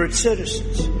opinion for its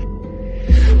citizens.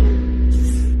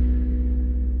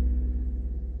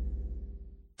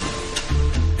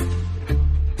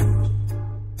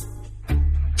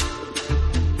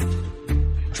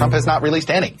 Trump has not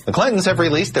released any. The Clintons have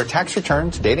released their tax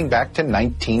returns dating back to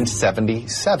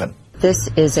 1977. This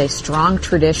is a strong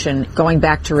tradition going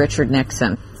back to Richard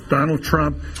Nixon. Donald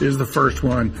Trump is the first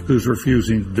one who's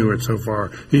refusing to do it so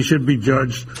far. He should be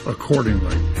judged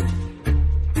accordingly.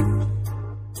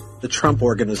 The Trump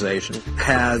Organization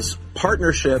has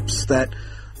partnerships that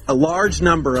a large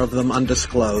number of them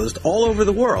undisclosed all over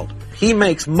the world. He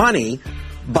makes money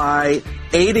by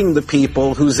aiding the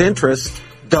people whose interests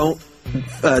don't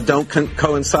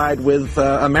coincide with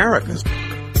America's.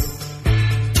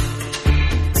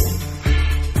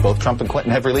 Both Trump and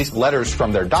Clinton have released letters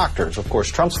from their doctors. Of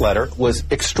course, Trump's letter was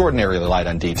extraordinarily light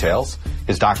on details.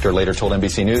 His doctor later told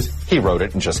NBC News he wrote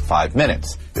it in just 5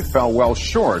 minutes. It fell well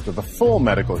short of the full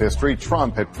medical history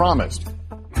Trump had promised.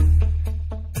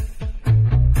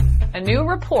 A new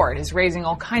report is raising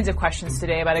all kinds of questions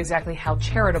today about exactly how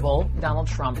charitable Donald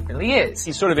Trump really is.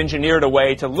 He's sort of engineered a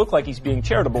way to look like he's being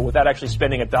charitable without actually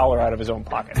spending $1 out of his own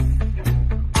pocket.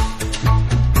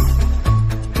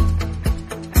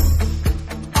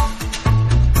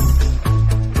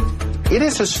 It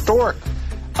is historic,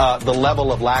 the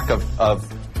level of lack of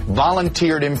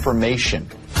volunteered information.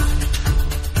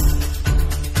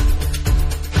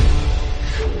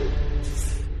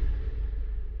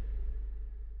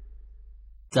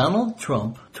 Donald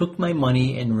Trump took my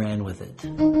money and ran with it.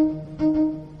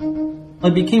 I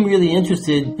became really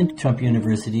interested in Trump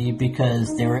University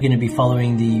because they were going to be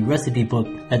following the recipe book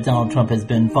that Donald Trump has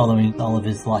been following all of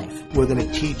his life. We're going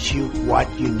to teach you what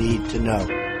you need to know.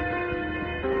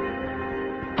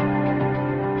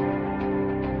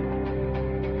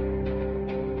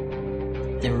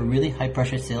 They were really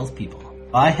high-pressure salespeople.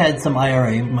 I had some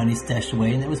IRA money stashed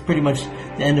away, and it was pretty much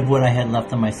the end of what I had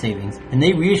left on my savings. And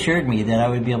they reassured me that I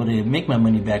would be able to make my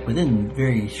money back within a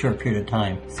very short period of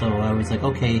time. So I was like,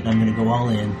 okay, I'm going to go all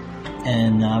in,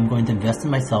 and I'm going to invest in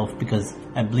myself because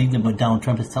I believed in what Donald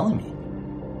Trump is telling me.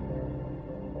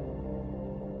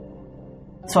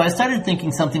 So I started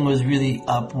thinking something was really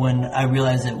up when I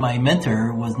realized that my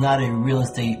mentor was not a real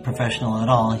estate professional at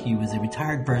all. He was a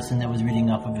retired person that was reading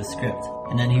off of a script.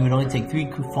 And then he would only take 3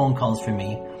 phone calls from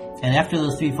me. And after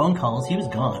those 3 phone calls, he was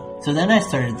gone. So then I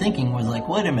started thinking, was like,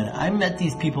 wait a minute, I met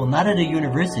these people not at a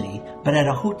university, but at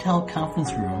a hotel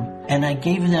conference room. And I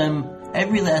gave them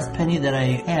every last penny that I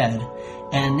had.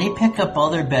 And they picked up all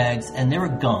their bags and they were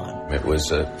gone. It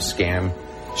was a scam.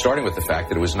 Starting with the fact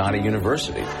that it was not a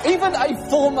university. Even a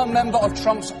former member of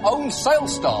Trump's own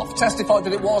sales staff testified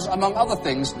that it was, among other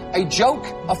things, a joke,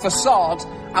 a facade,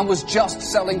 and was just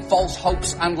selling false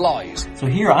hopes and lies. So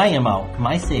here I am out,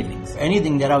 my savings,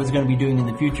 anything that I was going to be doing in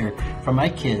the future for my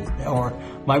kids or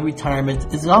my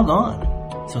retirement is all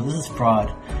gone. So this is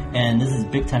fraud, and this is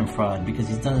big time fraud because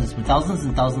he's done this with thousands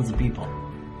and thousands of people.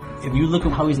 If you look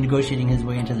at how he's negotiating his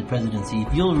way into the presidency,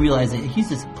 you'll realize that he's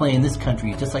just playing this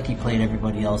country just like he played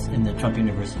everybody else in the Trump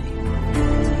University.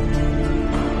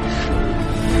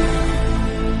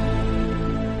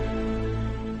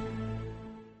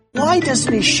 Why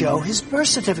doesn't he show his birth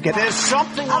certificate? There's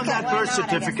something on that birth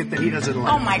certificate that he doesn't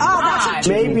like. Oh, my God.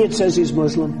 Maybe it says he's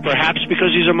Muslim. Perhaps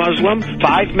because he's a Muslim,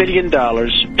 $5 million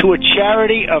to a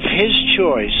charity of his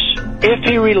choice if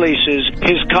he releases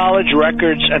his college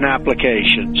records and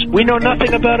applications. We know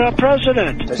nothing about our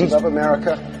president. Does he love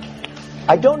America?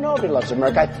 I don't know if he loves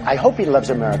America. I hope he loves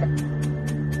America.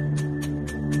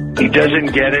 He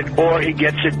doesn't get it, or he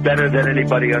gets it better than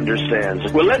anybody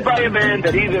understands. We're led by a man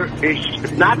that either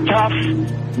is not tough,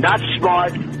 not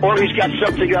smart, or he's got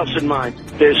something else in mind.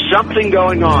 There's something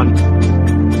going on.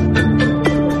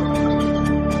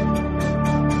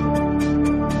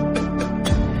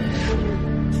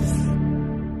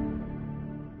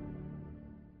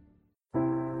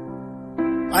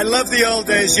 I love the old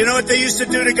days. You know what they used to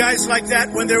do to guys like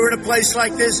that when they were in a place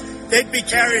like this? They'd be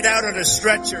carried out on a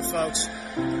stretcher, folks.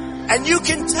 And you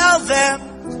can tell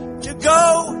them to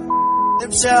go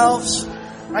themselves.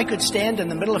 I could stand in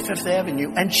the middle of Fifth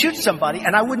Avenue and shoot somebody,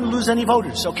 and I wouldn't lose any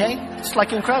voters, okay? It's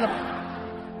like incredible.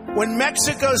 When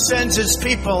Mexico sends its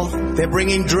people, they're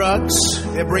bringing drugs,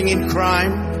 they're bringing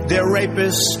crime, they're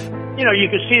rapists. You know, you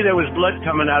could see there was blood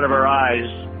coming out of her eyes.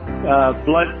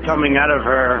 Blood coming out of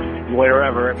her,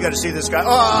 wherever. You gotta see this guy. Oh,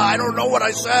 I don't know what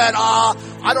I said.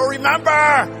 I don't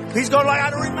remember. He's going like, I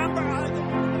don't remember.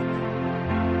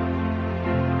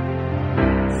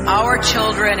 Our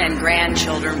children and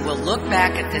grandchildren will look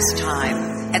back at this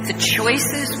time, at the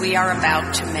choices we are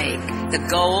about to make, the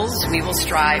goals we will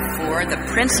strive for, the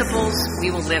principles we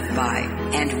will live by,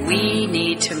 and we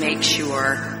need to make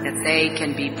sure that they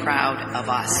can be proud of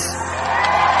us.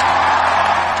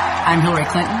 I'm Hillary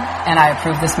Clinton, and I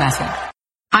approve this message.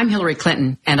 I'm Hillary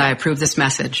Clinton, and I approve this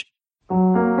message.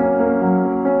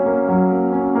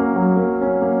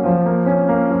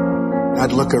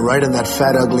 I'd look her right in that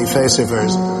fat, ugly face of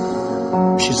hers.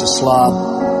 She's a slob.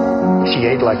 She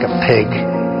ate like a pig.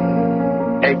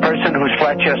 A person who's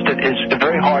flat-chested is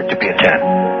very hard to be a 10.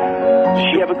 Does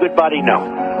she have a good body? No.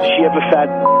 Does she have a fat?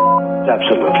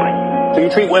 Absolutely. So you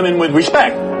treat women with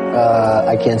respect?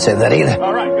 I can't say that either.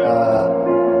 All right, good.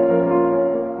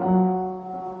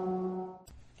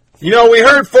 You know, we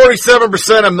heard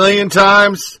 47% a million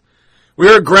times. We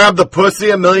heard grab the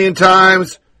pussy a million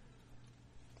times.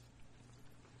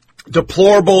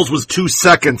 Deplorables was 2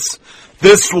 seconds.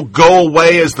 This will go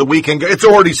away as the weekend goes. It's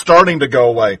already starting to go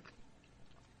away.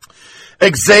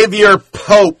 Xavier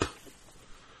Pope.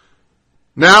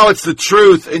 Now it's the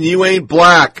truth and you ain't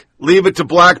black. Leave it to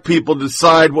black people to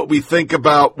decide what we think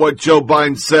about what Joe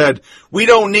Biden said. We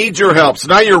don't need your help. So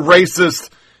now you're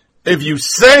racist if you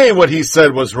say what he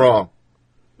said was wrong.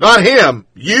 Not him.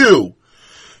 You.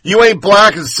 You ain't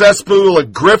black as a cesspool of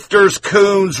grifters,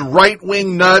 coons,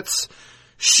 right-wing nuts,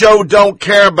 show don't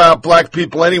care about black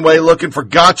people anyway, looking for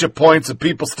gotcha points and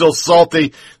people still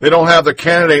salty they don't have their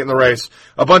candidate in the race.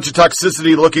 A bunch of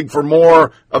toxicity looking for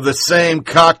more of the same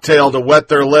cocktail to wet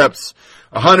their lips.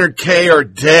 100K are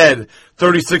dead.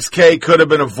 36K could have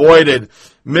been avoided.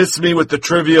 Miss me with the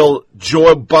trivial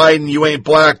Joe Biden, you ain't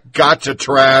black, gotcha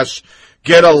trash.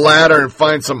 Get a ladder and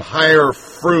find some higher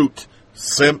fruit,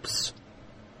 simps.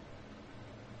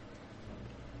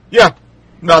 Yeah,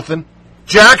 nothing.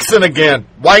 Jackson again.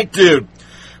 White dude.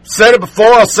 Said it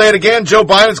before, I'll say it again. Joe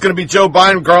Biden's going to be Joe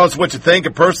Biden regardless of what you think,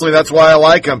 and personally that's why I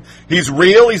like him. He's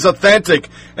real, he's authentic,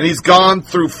 and he's gone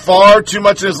through far too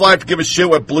much in his life to give a shit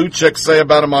what blue chicks say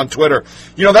about him on Twitter.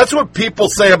 You know, that's what people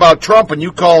say about Trump, and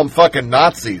you call them fucking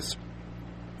Nazis.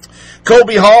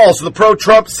 Kobe Halls, the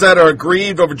pro-Trump set are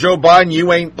aggrieved over Joe Biden,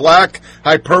 you ain't black,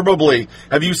 hyperbole.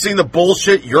 Have you seen the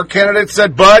bullshit your candidate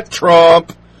said, but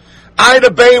Trump?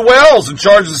 Ida Bay Wells, in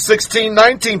charge of the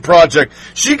 1619 Project.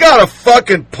 She got a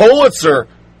fucking Pulitzer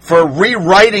for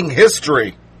rewriting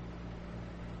history.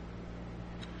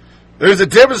 There's a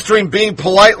difference between being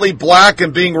politely black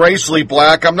and being racially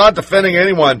black. I'm not defending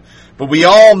anyone, but we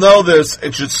all know this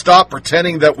and should stop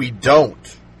pretending that we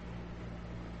don't.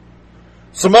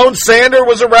 Simone Sander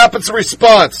was a rapid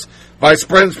response. Vice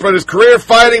President spread his career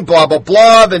fighting, blah, blah,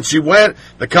 blah. Then she went.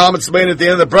 The comments made at the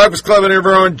end of the Breakfast Club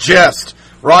interview are in jest.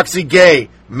 Roxy Gay,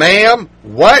 ma'am,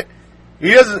 what?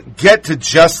 He doesn't get to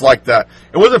jest like that.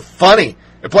 It wasn't funny.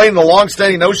 It played in the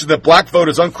long-standing notion that black vote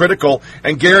is uncritical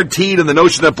and guaranteed in the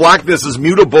notion that blackness is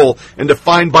mutable and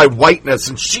defined by whiteness.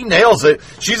 And she nails it.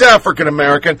 She's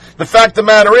African-American. The fact of the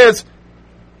matter is,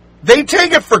 they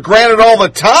take it for granted all the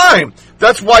time.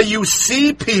 That's why you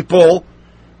see people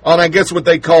on, I guess, what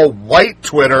they call white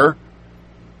Twitter,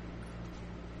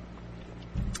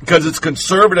 because it's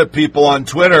conservative people on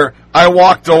Twitter. I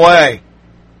walked away.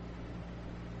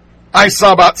 I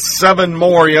saw about 7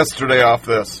 more yesterday off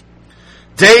this.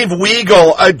 Dave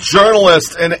Weigel, a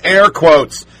journalist, in air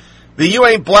quotes. The you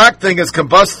ain't black thing is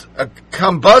a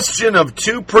combustion of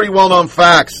 2 pretty well-known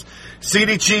facts.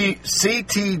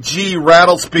 CTG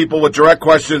rattles people with direct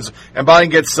questions, and Biden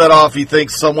gets set off. He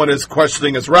thinks someone is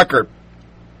questioning his record.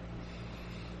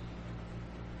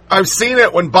 I've seen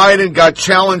it when Biden got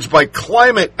challenged by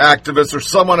climate activists or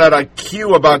someone at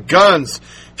IQ about guns.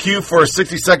 Q for a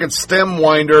 60-second stem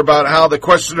winder about how the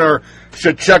questioner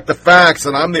should check the facts,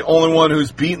 and I'm the only one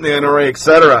who's beaten the NRA,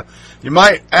 etc. You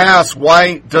might ask,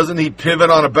 why doesn't he pivot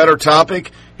on a better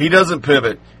topic? He doesn't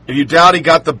pivot. If you doubt he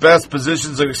got the best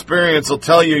positions and experience, he'll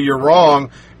tell you you're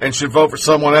wrong and should vote for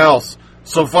someone else.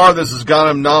 So far, this has got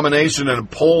him nomination and a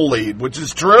poll lead, which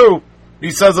is true.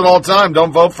 He says it all the time,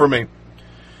 don't vote for me.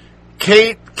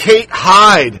 Kate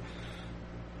Hyde.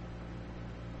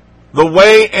 The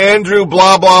way Andrew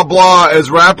blah, blah, blah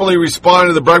is rapidly responding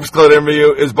to the Breakfast Club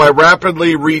interview is by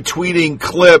rapidly retweeting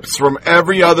clips from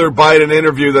every other Biden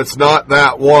interview that's not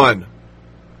that one.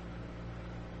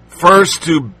 First,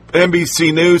 to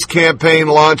NBC News campaign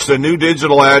launched a new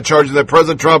digital ad charging that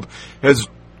President Trump has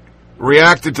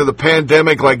reacted to the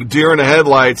pandemic like deer in the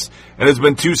headlights and has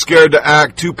been too scared to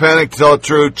act, too panicked to tell the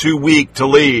truth, too weak to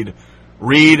lead.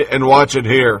 Read and watch it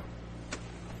here.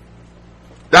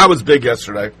 That was big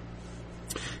yesterday.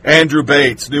 Andrew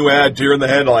Bates, new ad, deer in the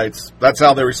headlights. That's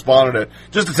how they responded it.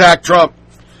 Just attack Trump.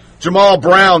 Jamal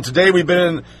Brown, today would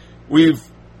have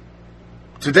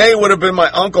been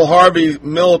my Uncle Harvey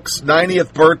Milk's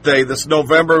 90th birthday. This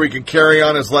November we can carry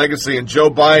on his legacy. And Joe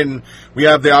Biden, we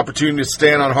have the opportunity to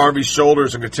stand on Harvey's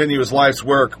shoulders and continue his life's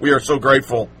work. We are so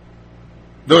grateful.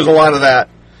 There was a lot of that.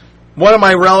 One of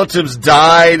my relatives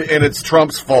died, and it's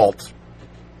Trump's fault.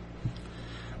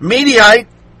 Mediaite,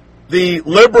 the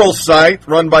liberal site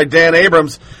run by Dan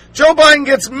Abrams, Joe Biden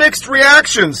gets mixed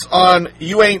reactions on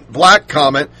you ain't black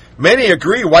comment. Many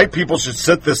agree white people should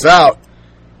sit this out.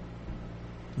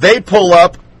 They pull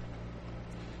up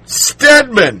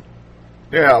Stedman.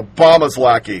 Yeah, Obama's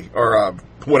lackey, or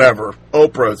whatever,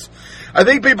 Oprah's. I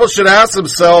think people should ask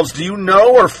themselves, do you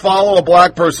know or follow a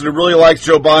black person who really likes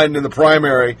Joe Biden in the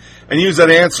primary, and use that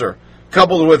answer,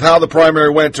 coupled with how the primary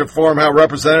went, to inform how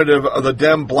representative of the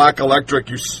Dem black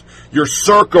electorate your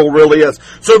circle really is.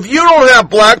 So if you don't have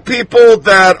black people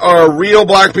that are real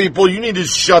black people, you need to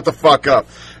shut the fuck up.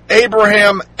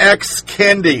 Abraham X.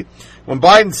 Kendi. When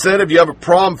Biden said, if you have a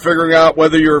problem figuring out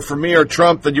whether you're for me or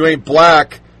Trump, then you ain't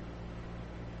black,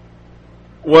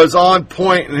 was on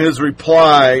point in his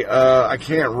reply. I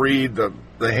can't read the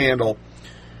handle.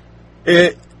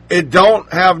 It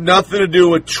don't have nothing to do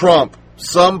with Trump.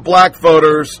 Some black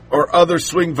voters or other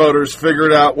swing voters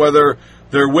figured out whether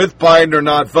they're with Biden or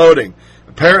not voting.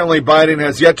 Apparently, Biden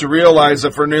has yet to realize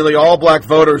that for nearly all black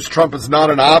voters, Trump is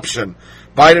not an option.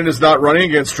 Biden is not running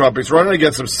against Trump. He's running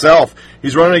against himself.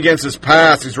 He's running against his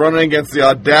past. He's running against the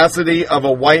audacity of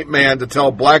a white man to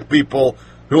tell black people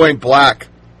who ain't black.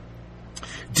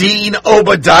 Dean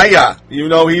Obadiah, you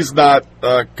know he's not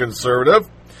conservative.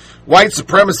 White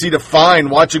supremacy defined,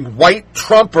 watching white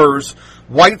Trumpers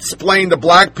white-splain to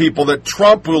black people that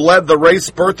Trump, who led the race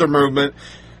birther movement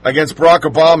against Barack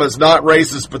Obama, is not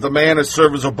racist, but the man who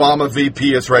served as Obama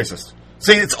VP is racist.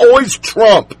 See, it's always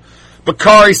Trump.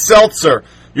 Bakari Seltzer,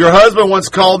 your husband once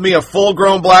called me a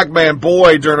full-grown black man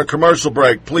boy during a commercial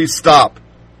break. Please stop.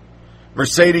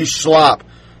 Mercedes Schlapp,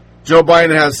 Joe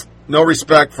Biden has no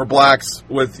respect for blacks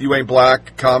with "you ain't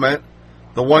black" comment.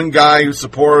 The one guy who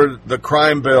supported the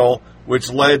crime bill,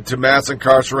 which led to mass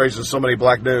incarceration of so many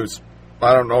black dudes.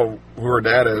 I don't know who her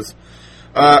dad is.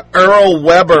 Earl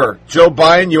Weber, Joe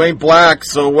Biden, you ain't black,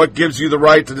 so what gives you the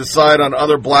right to decide on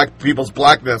other black people's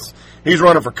blackness? He's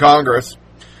running for Congress.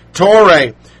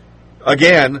 Torre,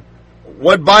 again,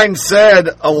 what Biden said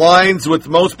aligns with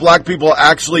most black people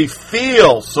actually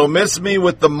feel, so miss me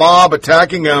with the mob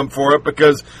attacking him for it,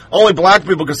 because only black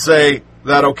people can say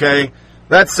that, okay?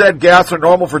 That said, gas are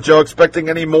normal for Joe, expect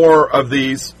many more of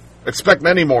these.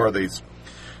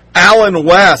 Alan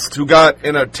West, who got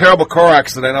in a terrible car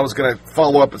accident, I was going to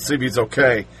follow up and see if he's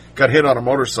okay, got hit on a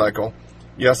motorcycle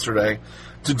yesterday.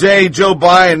 Today, Joe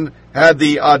Biden had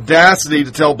the audacity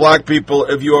to tell black people,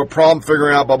 if you have a problem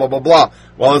figuring out blah, blah, blah, blah.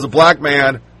 Well, as a black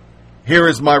man, here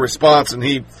is my response, and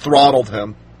he throttled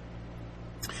him.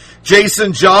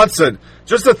 Jason Johnson,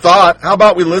 just a thought, how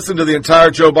about we listen to the entire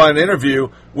Joe Biden interview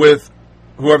with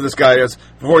whoever this guy is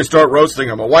before we start roasting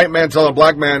him. A white man telling a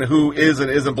black man who is and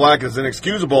isn't black is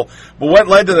inexcusable, but what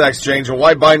led to that exchange and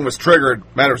why Biden was triggered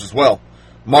matters as well.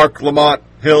 Mark Lamont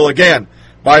Hill again.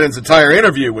 Biden's entire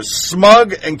interview was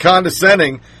smug and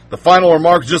condescending. The final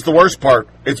remark is just the worst part.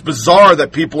 It's bizarre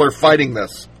that people are fighting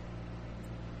this.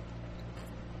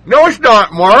 No, it's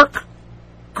not, Mark.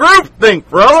 Groupthink,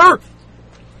 brother.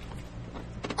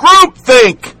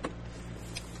 Groupthink.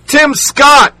 Tim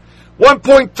Scott,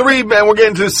 1.3, man, we're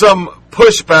getting to some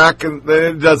pushback, and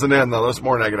it doesn't end, though. That's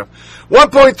more negative.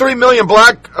 1.3 million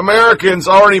black Americans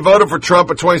already voted for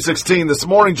Trump in 2016. This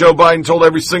morning, Joe Biden told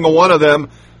every single one of them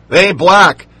they ain't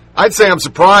black. I'd say I'm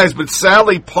surprised, but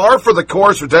sadly par for the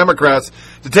course for Democrats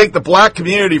to take the black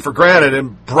community for granted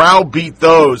and browbeat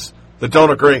those that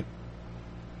don't agree.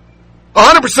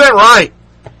 100% right.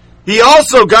 He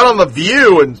also got on The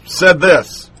View and said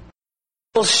this.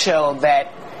 Will show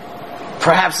that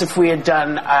perhaps if we had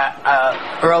done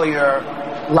earlier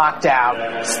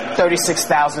lockdown,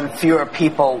 36,000 fewer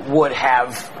people would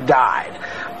have died.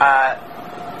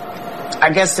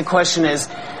 I guess the question is,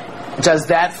 does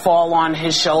that fall on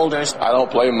his shoulders? I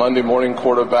don't play Monday morning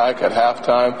quarterback at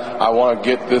halftime. I want to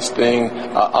get this thing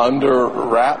under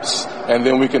wraps, and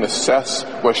then we can assess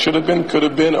what should have been, could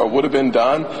have been, or would have been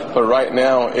done. But right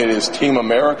now, it is Team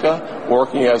America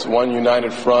working as one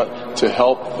united front to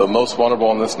help the most vulnerable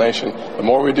in this nation. The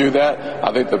more we do that,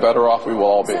 I think the better off we will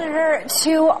all be. Senator,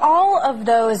 to all of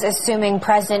those assuming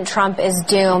President Trump is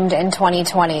doomed in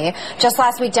 2020, just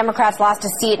last week, Democrats lost a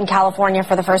seat in California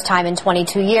for the first time in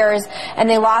 22 years. And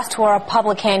they lost to a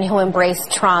Republican who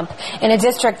embraced Trump in a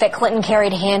district that Clinton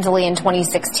carried handily in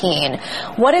 2016.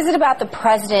 What is it about the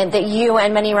president that you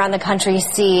and many around the country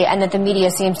see and that the media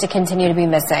seems to continue to be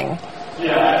missing?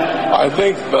 I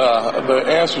think the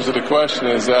answer to the question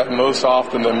is that most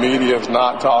often the media is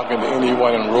not talking to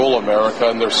anyone in rural America,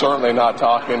 and they're certainly not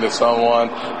talking to someone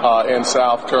in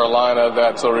South Carolina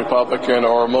that's a Republican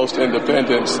or most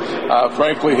independents.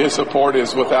 Frankly, his support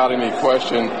is without any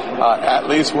question, at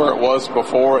least where it was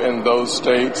before in those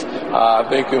states. I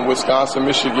think in Wisconsin,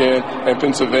 Michigan, and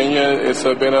Pennsylvania, it's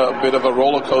been a bit of a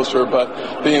roller coaster,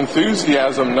 but the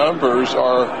enthusiasm numbers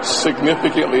are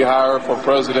significantly higher for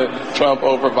President Trump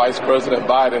over Vice President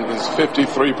Biden. Is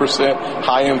 53%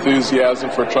 high enthusiasm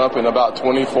for Trump and about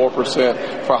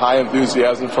 24% for high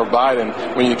enthusiasm for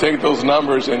Biden. When you take those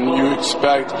numbers and you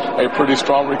expect a pretty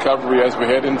strong recovery as we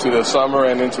head into the summer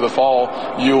and into the fall,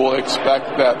 you will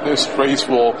expect that this race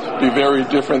will be very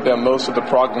different than most of the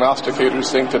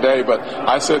prognosticators think today. But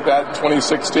I said that in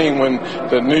 2016 when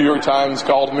the New York Times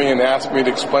called me and asked me to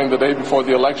explain the day before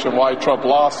the election why Trump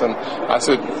lost, and I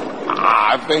said,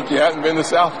 I think you hadn't been to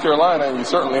South Carolina, and you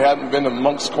certainly hadn't been to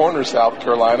Moncks Corner, South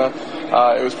Carolina.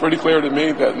 It was pretty clear to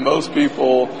me that most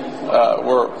people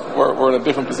were in a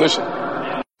different position.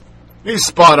 He's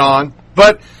spot on.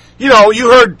 But, you know, you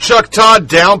heard Chuck Todd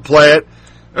downplay it.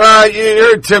 You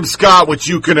heard Tim Scott, which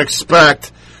you can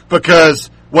expect, because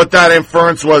what that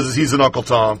inference was is he's an Uncle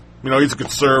Tom. You know, he's a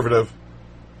conservative.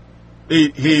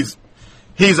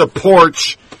 He's a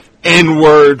porch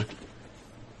N-word.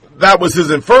 That was his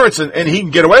inference, and he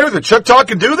can get away with it. Chuck Todd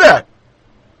can do that.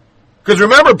 Because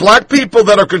remember, black people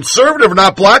that are conservative are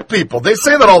not black people. They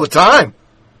say that all the time.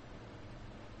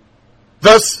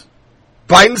 Thus,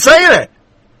 Biden's saying it.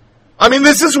 I mean,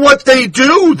 this is what they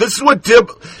do. This is what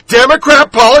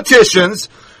Democrat politicians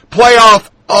play off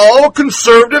all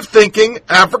conservative thinking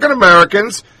African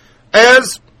Americans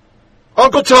as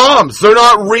Uncle Toms. They're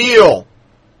not real.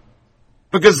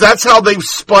 Because that's how they've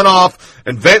spun off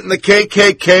inventing the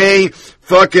KKK,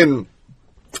 fucking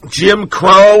Jim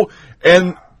Crow,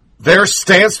 and their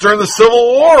stance during the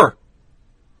Civil War.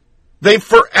 They've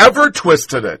forever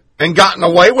twisted it and gotten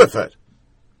away with it.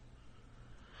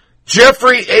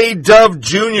 Jeffrey A. Dove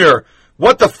Jr.,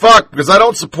 what the fuck? Because I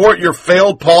don't support your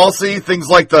failed policy, things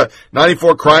like the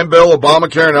 94 crime bill,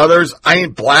 Obamacare, and others. I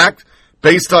ain't black,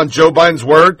 based on Joe Biden's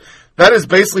word. That is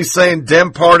basically saying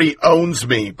Dem Party owns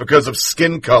me because of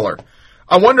skin color.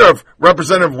 I wonder if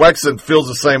Representative Wexon feels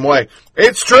the same way.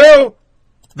 It's true.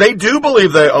 They do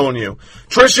believe they own you.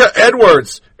 Tricia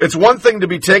Edwards, it's one thing to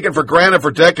be taken for granted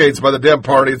for decades by the Dem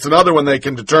Party. It's another when they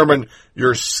can determine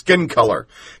your skin color.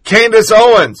 Candace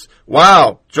Owens,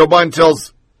 wow, Joe Biden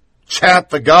tells Chat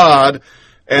the God,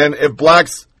 and if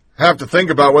blacks have to think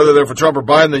about whether they're for Trump or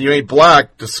Biden, then you ain't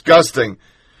black. Disgusting.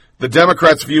 The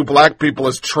Democrats view black people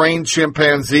as trained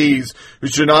chimpanzees who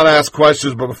should not ask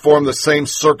questions but perform the same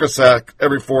circus act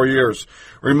every 4 years.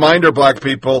 Reminder, black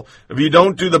people, if you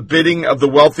don't do the bidding of the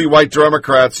wealthy white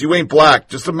Democrats, you ain't black.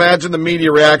 Just imagine the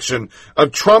media reaction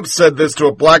if Trump said this to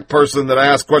a black person that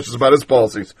asked questions about his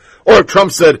policies. Or if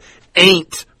Trump said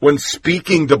ain't when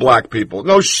speaking to black people.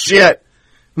 No shit.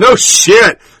 No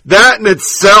shit. That in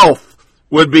itself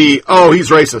would be, oh, he's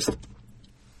racist.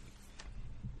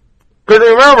 Because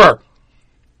remember,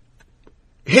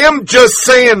 him just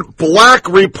saying black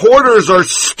reporters are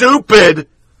stupid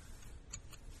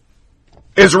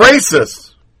is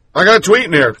racist. I got a tweet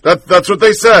in here. That's what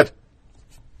they said.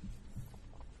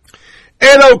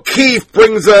 Ed O'Keefe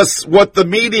brings us what the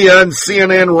media and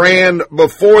CNN ran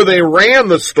before they ran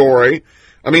the story.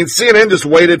 I mean, CNN just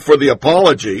waited for the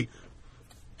apology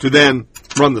to then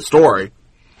run the story.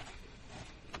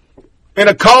 In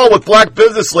a call with black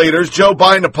business leaders, Joe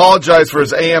Biden apologized for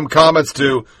his AM comments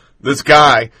to this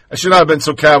guy. I should not have been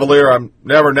so cavalier. I'm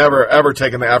never, ever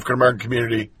taken the African American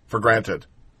community for granted.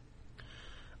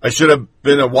 I shouldn't have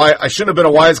been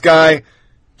a wise guy,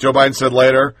 Joe Biden said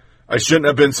later. I shouldn't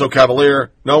have been so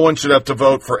cavalier. No one should have to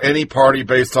vote for any party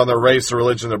based on their race or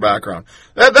religion or their background.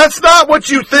 That's not what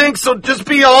you think, so just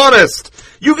be honest.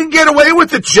 You can get away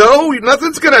with it, Joe.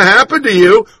 Nothing's going to happen to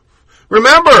you.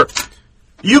 Remember,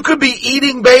 you could be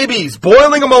eating babies,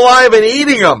 boiling them alive and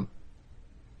eating them,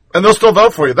 and they'll still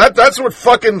vote for you. That's what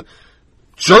fucking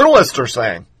journalists are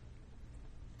saying.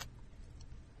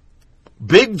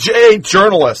 Big J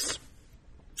journalists.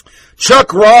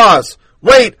 Chuck Ross.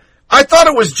 Wait, I thought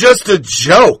it was just a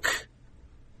joke.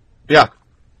 Yeah.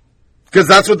 Because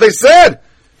that's what they said.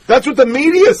 That's what the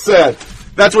media said.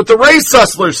 That's what the race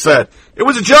hustlers said. It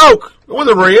was a joke. It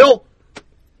wasn't real.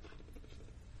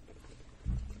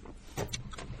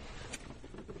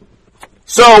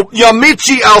 So,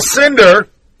 Yamiche Alcindor,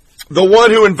 the one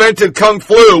who invented Kung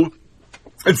Flu,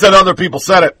 and said other people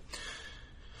said it.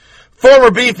 Former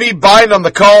BP Biden on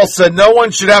the call said no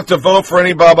one should have to vote for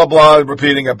any blah, blah, blah,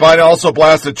 repeating it. Biden also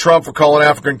blasted Trump for calling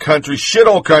African countries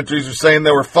shithole countries, who saying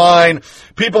they were fine.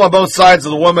 People on both sides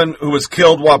of the woman who was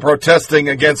killed while protesting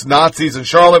against Nazis in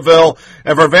Charlottesville,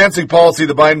 and for advancing policy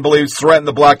that Biden believes threatened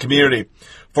the black community.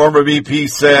 Former BP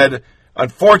said,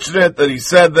 unfortunate that he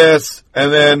said this,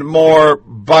 and then more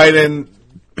Biden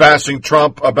bashing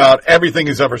Trump about everything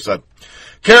he's ever said.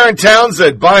 Karen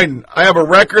Townsend, Biden, I have a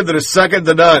record that is second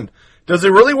to none. Does he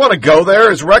really want to go there?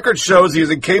 His record shows he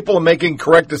is incapable of making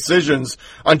correct decisions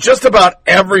on just about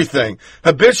everything.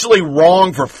 Habitually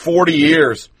wrong for 40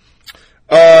 years.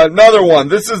 Another one.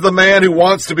 This is the man who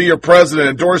wants to be your president,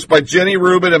 endorsed by Jenny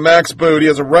Rubin and Max Boot. He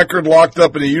has a record locked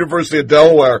up in the University of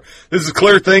Delaware. This is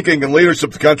clear thinking and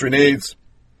leadership the country needs.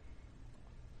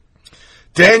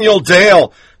 Daniel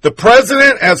Dale. The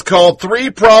president has called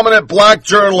 3 prominent black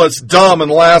journalists dumb in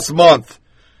the last month.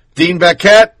 Dean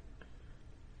Baquet,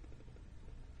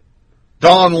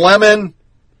 Don Lemon,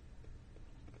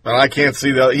 and I can't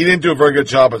see that. He didn't do a very good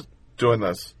job of doing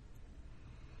this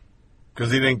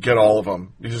because he didn't get all of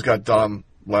them. He just got Don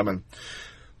Lemon.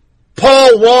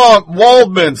 Paul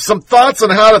Waldman, some thoughts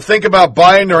on how to think about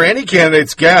Biden or any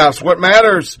candidate's gaffes, what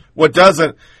matters, what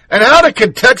doesn't, and how to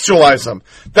contextualize them.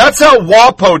 That's how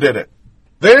WAPO did it.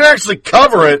 They didn't actually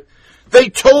cover it. They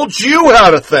told you how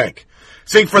to think.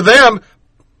 See, for them,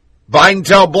 Biden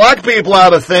tell black people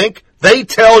how to think. They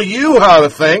tell you how to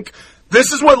think.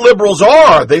 This is what liberals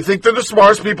are. They think they're the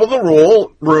smartest people in the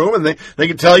room, and they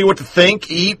can tell you what to think,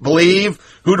 eat, believe,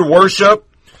 who to worship.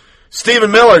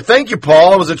 Stephen Miller, thank you,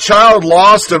 Paul. I was a child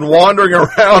lost and wandering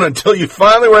around until you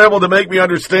finally were able to make me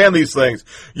understand these things.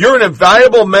 You're an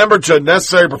invaluable member to a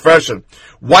necessary profession.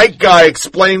 White guy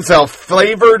explains how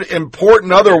flavored,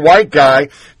 important other white guy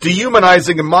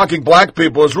dehumanizing and mocking black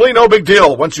people is really no big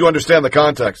deal once you understand the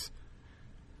context.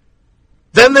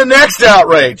 Then the next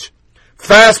outrage.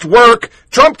 Fast work.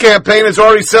 Trump campaign is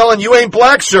already selling You Ain't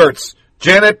Black shirts.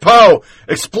 Janet Poe,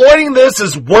 exploiting this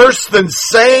is worse than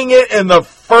saying it in the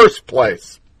first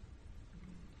place.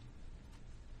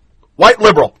 White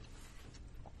liberal.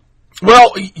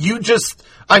 Well,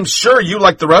 I'm sure you,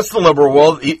 like the rest of the liberal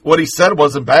world, what he said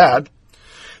wasn't bad.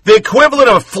 The equivalent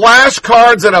of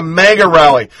flashcards at a mega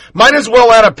rally. Might as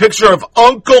well add a picture of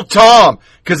Uncle Tom,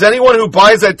 because anyone who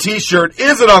buys that t-shirt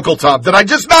is an Uncle Tom. Did I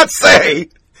just not say?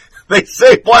 They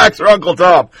say blacks are Uncle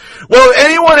Tom. Well, if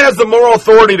anyone has the moral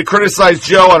authority to criticize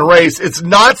Joe on race, it's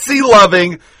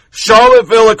Nazi-loving,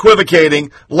 Charlottesville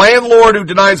equivocating, landlord who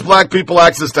denies black people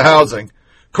access to housing.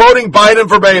 Quoting Biden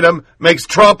verbatim makes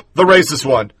Trump the racist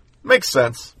one. Makes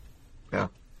sense. Yeah.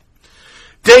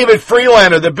 David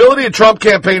Freelander, the ability of the Trump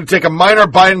campaign to take a minor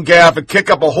Biden gaffe and kick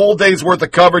up a whole day's worth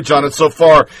of coverage on it so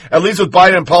far, at least with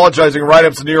Biden apologizing in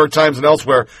write-ups in the New York Times and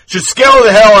elsewhere, should scare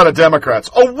the hell out of Democrats.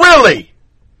 Oh, really?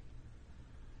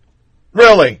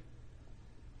 Really?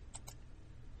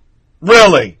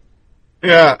 Really?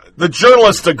 Yeah, the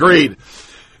journalist agreed.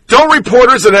 Don't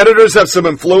reporters and editors have some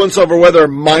influence over whether a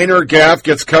minor gaffe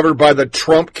gets covered by the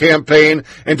Trump campaign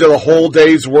into the whole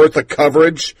day's worth of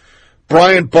coverage?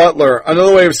 Brian Butler,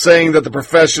 another way of saying that the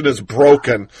profession is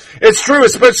broken. It's true,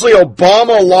 especially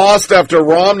Obama lost after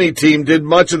Romney team did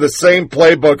much of the same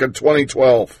playbook in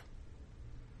 2012.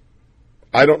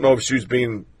 I don't know if she was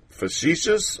being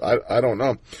facetious. I don't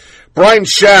know. Brian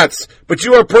Schatz, but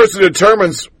you are a person who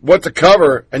determines what to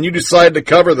cover, and you decide to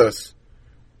cover this.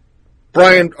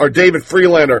 David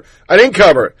Freelander, I didn't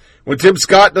cover it. When Tim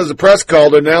Scott does a press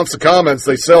call to announce the comments,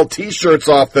 they sell t-shirts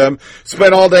off them,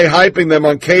 spend all day hyping them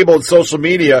on cable and social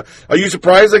media. Are you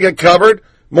surprised they get covered?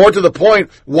 More to the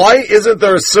point, why isn't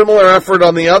there a similar effort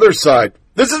on the other side?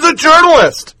 This is a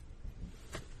journalist!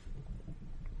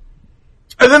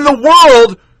 And then the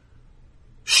world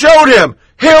showed him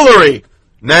Hillary,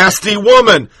 nasty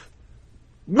woman.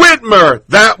 Whitmer,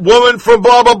 that woman from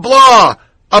blah, blah, blah.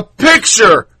 A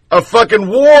picture of fucking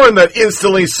Warren that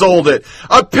instantly sold it.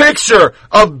 A picture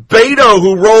of Beto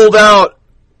who rolled out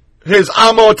his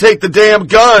I'm gonna take the damn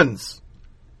guns.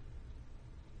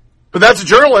 But that's a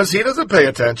journalist. He doesn't pay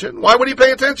attention. Why would he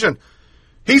pay attention?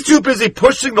 He's too busy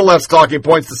pushing the left's talking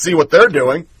points to see what they're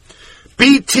doing.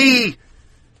 BT,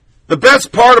 the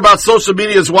best part about social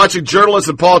media is watching journalists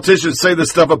and politicians say this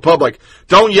stuff in public.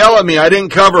 Don't yell at me. I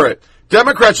didn't cover it.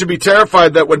 Democrats should be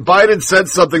terrified that when Biden said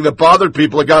something that bothered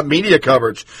people, it got media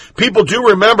coverage. People do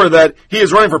remember that he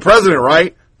is running for president,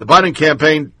 right? The Biden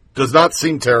campaign does not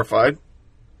seem terrified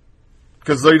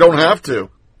because they don't have to.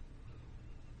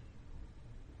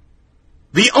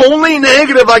 The only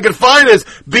negative I could find is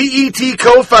BET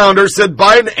co-founder said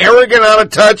Biden arrogant, out of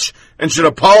touch, and should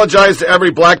apologize to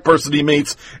every black person he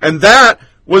meets. And that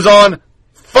was on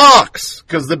Fox,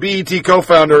 because the BET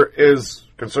co-founder is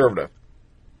conservative.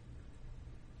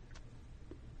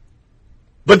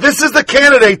 But this is the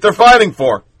candidate they're fighting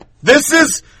for. This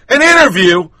is an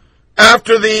interview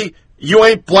after the You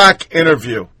Ain't Black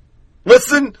interview.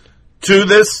 Listen to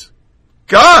this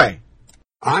guy.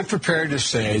 I'm prepared to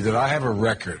say that I have a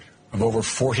record of over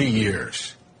 40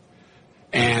 years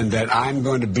and that I'm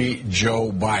going to beat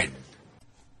Joe Biden.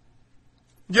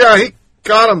 Yeah, he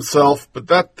got himself, but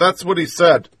that's what he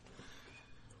said.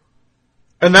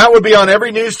 And that would be on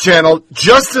every news channel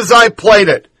just as I played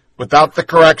it, without the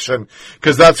correction,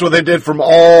 because that's what they did from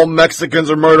all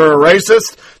Mexicans are murder and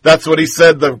racist. That's what he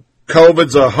said, the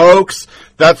COVID's a hoax.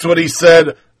 That's what he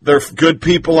said, they're good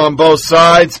people on both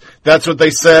sides. That's what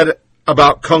they said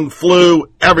about Kung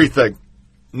Flu, everything.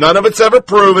 None of it's ever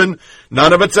proven.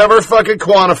 None of it's ever fucking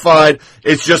quantified.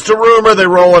 It's just a rumor. They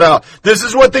roll it out. This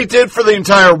is what they did for the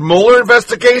entire Mueller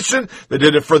investigation. They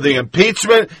did it for the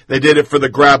impeachment. They did it for the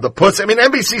grab the pussy. I mean,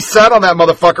 NBC sat on that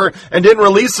motherfucker and didn't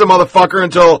release the motherfucker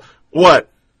until, what,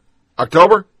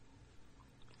 October?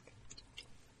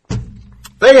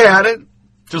 They had it.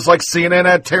 Just like CNN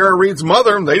had Tara Reade's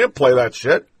mother, and they didn't play that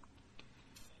shit.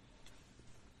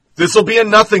 This will be a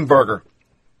nothing burger.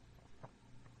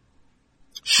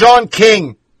 Sean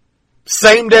King,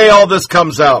 same day all this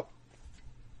comes out.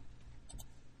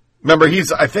 Remember,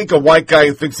 he's, I think, a white guy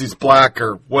who thinks he's black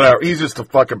or whatever. He's just a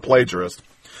fucking plagiarist.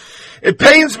 It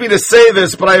pains me to say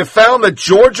this, but I have found that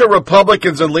Georgia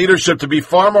Republicans in leadership to be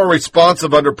far more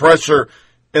responsive under pressure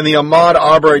in the Ahmaud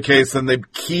Arbery case than the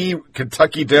key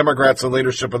Kentucky Democrats in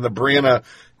leadership in the Breonna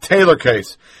Taylor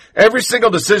case. Every single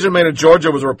decision made in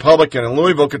Georgia was a Republican. In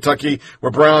Louisville, Kentucky,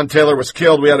 where Breonna Taylor was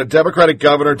killed, we had a Democratic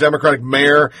governor, Democratic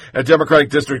mayor, and a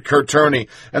Democratic district attorney,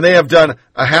 and they have done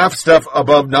a half step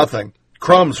above nothing.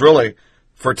 Crumbs, really,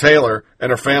 for Taylor and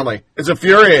her family. It's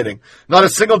infuriating. Not a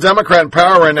single Democrat in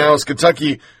power right now as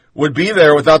Kentucky would be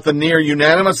there without the near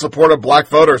unanimous support of black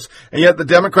voters. And yet the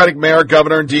Democratic mayor,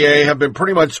 governor, and DA have been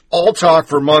pretty much all talk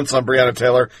for months on Breonna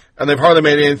Taylor, and they've hardly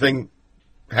made anything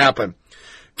happen.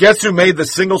 Guess who made the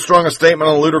single strongest statement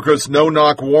on a ludicrous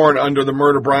no-knock warrant under the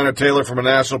murder of Breonna Taylor from a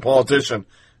national politician?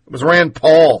 It was Rand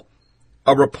Paul,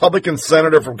 a Republican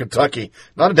senator from Kentucky,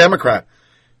 not a Democrat.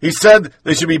 He said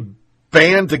they should be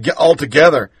banned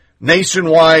altogether.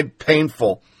 Nationwide,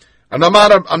 painful. And I'm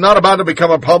not about to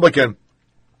become a Republican,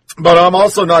 but I'm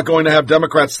also not going to have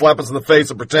Democrats slap us in the face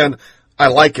and pretend I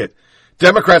like it.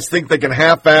 Democrats think they can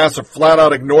half-ass or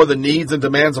flat-out ignore the needs and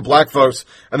demands of black folks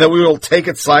and that we will take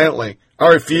it silently. I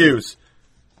refuse.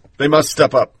 They must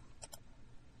step up.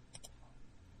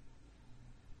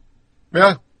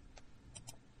 Yeah.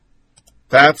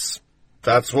 That's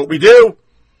what we do.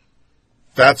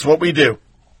 That's what we do.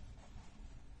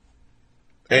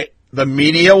 The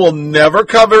media will never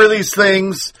cover these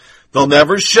things. They'll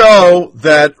never show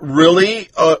that really,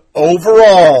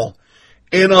 overall,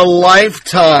 in a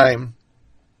lifetime,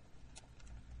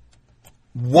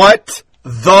 what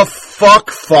the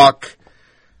fuck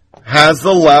has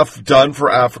the left done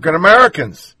for African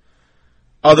Americans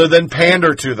other than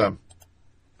pander to them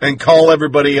and call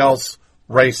everybody else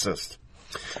racist?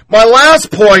 My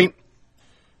last point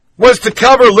was to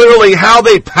cover literally how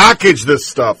they package this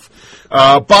stuff.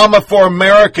 Obama for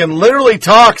American literally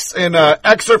talks in an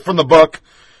excerpt from the book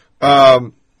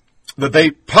that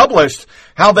they published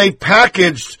how they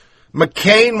packaged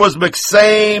McCain was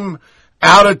McSame,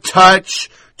 out of touch,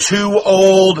 too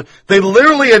old. They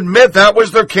literally admit that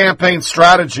was their campaign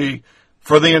strategy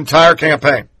for the entire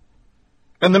campaign.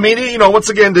 And the media, once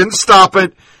again, didn't stop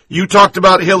it. You talked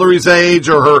about Hillary's age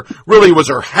or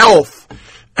her health.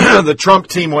 The Trump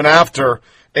team went after.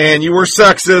 And you were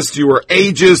sexist, you were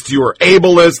ageist, you were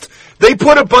ableist. They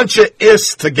put a bunch of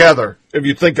ists together, if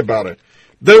you think about it.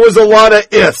 There was a lot of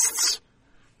ists.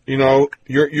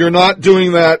 You're not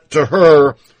doing that to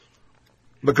her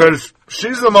because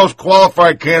she's the most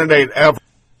qualified candidate ever.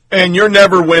 And you're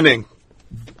never winning.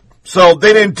 So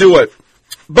they didn't do it.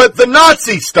 But the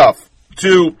Nazi stuff,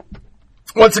 to,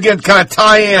 once again, kind of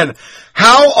tie in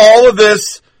how all of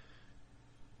this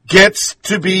gets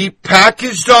to be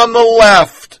packaged on the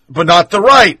left, but not the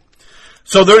right.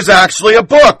 So there's actually a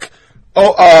book,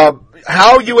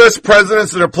 How U.S.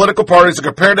 Presidents and Their Political Parties Are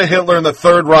Compared to Hitler and the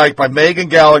Third Reich by Megan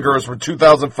Gallagher. It's from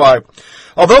 2005.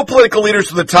 Although political leaders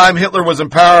from the time Hitler was in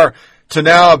power to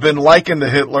now have been likened to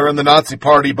Hitler and the Nazi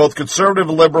Party, both conservative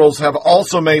and liberals have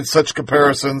also made such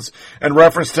comparisons and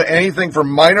reference to anything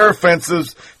from minor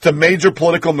offenses to major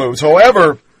political moves.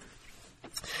 However,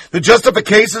 the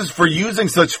justifications for using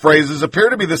such phrases appear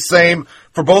to be the same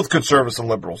for both conservatives and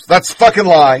liberals. That's fucking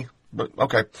lie, but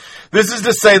okay. This is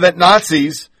to say that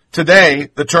Nazis, today,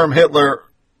 the term Hitler,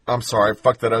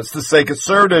 It's to say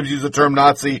conservatives use the term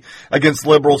Nazi against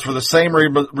liberals for the same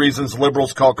reasons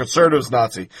liberals call conservatives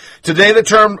Nazi. Today, the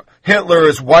term Hitler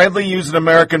is widely used in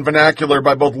American vernacular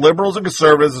by both liberals and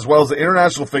conservatives, as well as the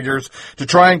international figures, to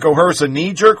try and coerce a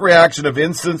knee-jerk reaction of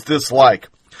instant dislike.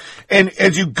 And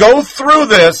as you go through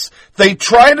this, they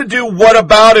try to do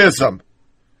whataboutism.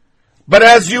 But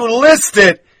as you list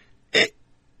it,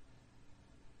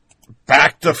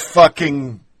 back to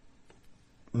fucking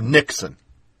Nixon.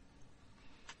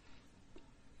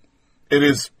 It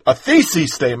is a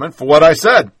thesis statement for what I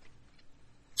said.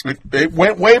 It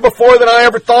went way before than I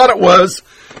ever thought it was.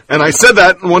 And I said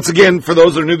that, and once again, for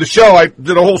those that are new to the show, I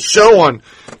did a whole show on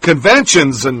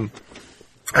conventions and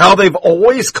how they've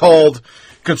always called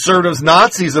conservatives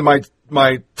Nazis in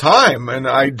my time, and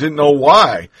I didn't know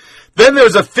why. Then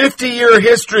there's a 50-year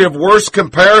history of worst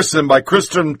comparison by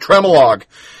Kristen Tremolog.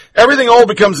 Everything old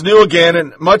becomes new again,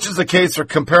 and much is the case for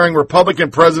comparing Republican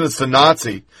presidents to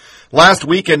Nazi. Last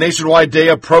week, a nationwide day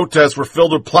of protests were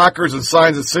filled with placards and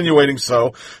signs insinuating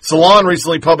so. Salon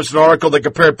recently published an article that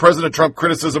compared President Trump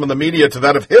criticism in the media to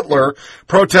that of Hitler.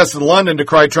 Protests in London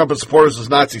decried Trump and supporters as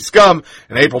Nazi scum.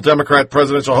 An April Democrat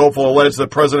presidential hopeful alleged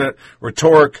that President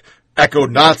rhetoric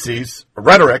echoed Nazis,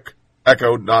 rhetoric,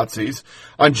 echoed Nazis.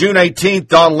 On June 18th,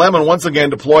 Don Lemon once again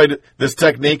deployed this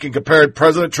technique and compared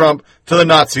President Trump to the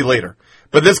Nazi leader.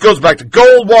 But this goes back to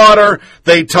Goldwater.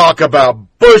 They talk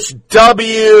about Bush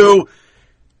W.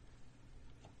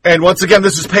 And once again,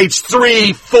 this is page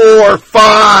 3, 4,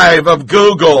 5 of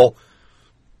Google.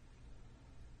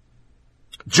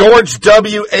 George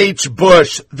W.H.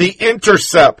 Bush, The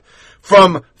Intercept,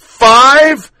 from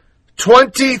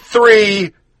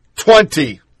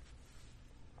 5/23/20.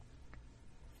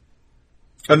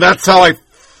 And that's how I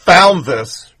found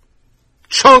this.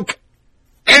 Chunk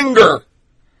Enger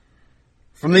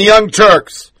from the Young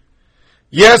Turks.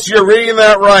 Yes, you're reading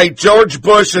that right. George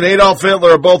Bush and Adolf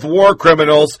Hitler are both war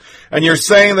criminals, and you're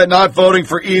saying that not voting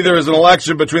for either is an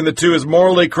election between the two is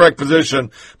morally correct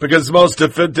position, because most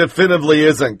definitively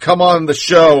isn't. Come on the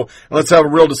show, and let's have a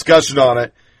real discussion on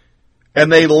it. And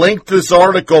they linked this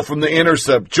article from The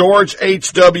Intercept. George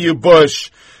H.W.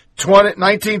 Bush,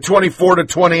 1924 to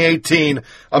 2018,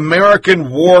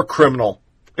 American war criminal.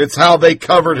 It's how they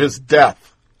covered his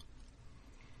death.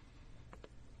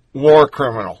 War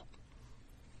criminal.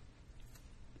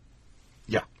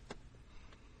 Yeah.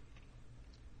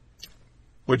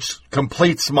 Which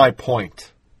completes my point.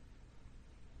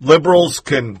 Liberals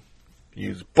can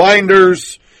use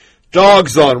binders,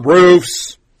 dogs on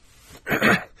roofs.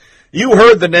 You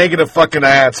heard the negative fucking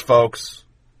ads, folks.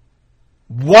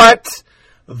 What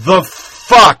the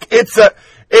fuck?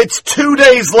 It's 2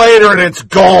 days later and it's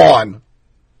gone.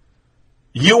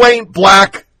 You Ain't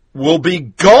Black will be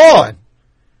gone.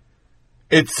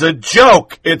 It's a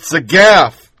joke. It's a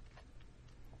gaffe.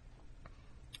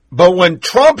 But when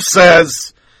Trump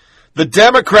says the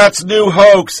Democrats' new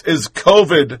hoax is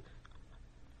COVID,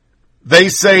 they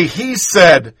say he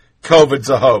said COVID's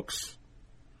a hoax.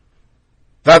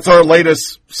 That's our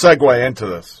latest segue into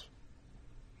this.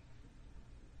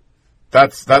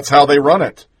 That's how they run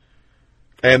it.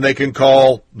 And they can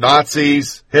call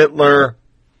Nazis, Hitler.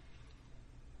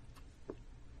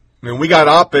 I mean, we got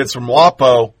op-eds from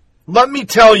WAPO. Let me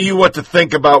tell you what to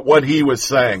think about what he was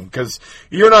saying, because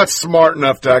you're not smart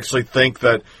enough to actually think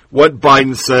that what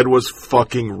Biden said was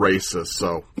fucking racist.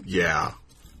 So, yeah.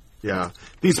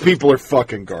 These people are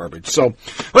fucking garbage. So,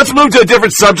 let's move to a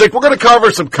different subject. We're going to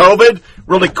cover some COVID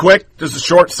really quick. Just a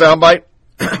short soundbite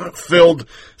filled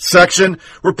section.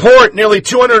 Report, nearly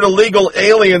 200 illegal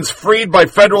aliens freed by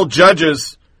federal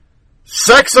judges.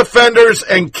 Sex offenders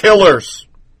and killers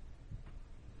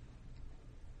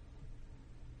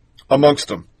amongst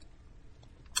them.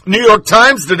 New York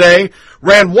Times today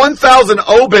ran 1,000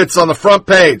 obits on the front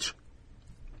page.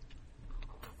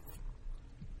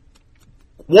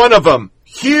 One of them,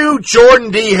 Hugh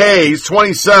Jordan D. Hayes,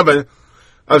 27,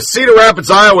 of Cedar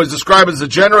Rapids, Iowa, is described as a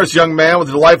generous young man with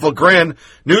a delightful grin.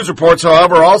 News reports,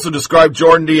 however, also describe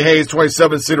Jordan D. Hayes,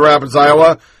 27, Cedar Rapids,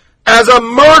 Iowa, as a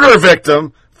murder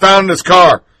victim found in his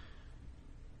car.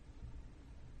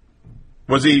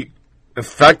 Was he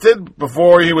infected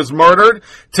before he was murdered?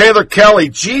 Taylor Kelly,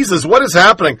 Jesus, what is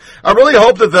happening? I really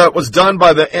hope that was done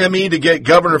by the ME to get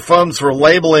governor funds for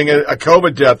labeling a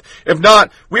COVID death. If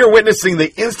not, we are witnessing the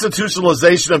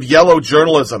institutionalization of yellow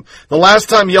journalism. The last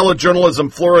time yellow journalism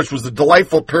flourished was the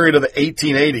delightful period of the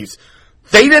 1880s.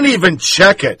 They didn't even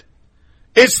check it.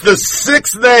 It's the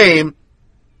sixth name.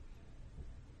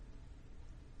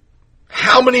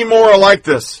 How many more are like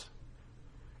this?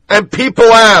 And people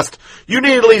asked, you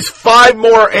need at least 5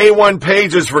 more A1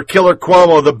 pages for Killer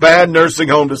Cuomo, the bad nursing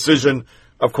home decision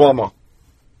of Cuomo,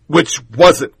 which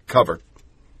wasn't covered.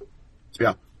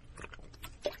 Yeah.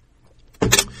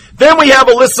 Then we have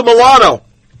Alyssa Milano.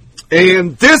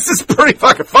 And this is pretty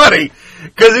fucking funny,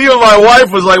 because even my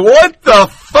wife was like, what the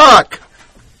fuck?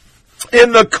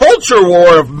 In the culture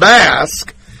war of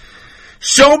mask,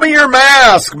 show me your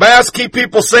mask. Masks keep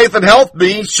people safe and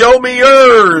healthy. Show me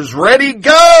yours. Ready,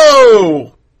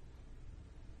 go.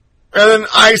 And then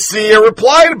I see a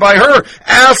reply by her.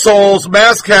 Assholes,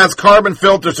 mask has carbon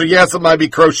filter, so yes, it might be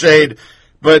crocheted,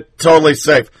 but totally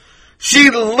safe. She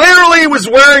literally was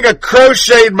wearing a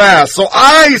crocheted mask. So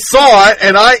I saw it,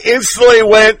 and I instantly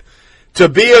went to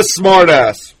be a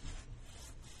smartass.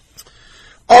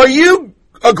 Are you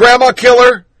a grandma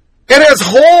killer? It has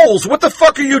holes. What the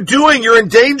fuck are you doing? You're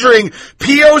endangering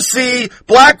POC.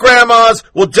 Black grandmas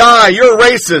will die. You're a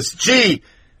racist. Gee,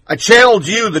 I channeled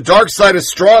you. The dark side is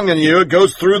strong in you. It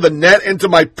goes through the net into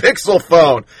my Pixel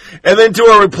phone. And then to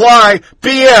a reply,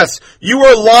 BS, you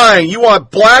are lying. You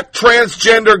want black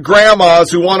transgender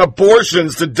grandmas who want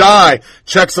abortions to die.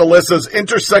 Checks Alyssa's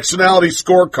intersectionality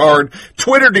scorecard,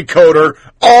 Twitter decoder,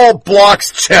 all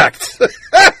blocks checked.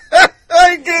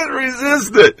 I can't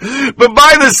resist it. But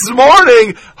by this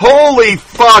morning, holy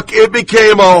fuck, it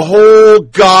became a whole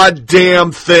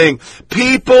goddamn thing.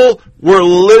 People were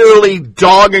literally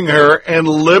dogging her, and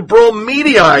liberal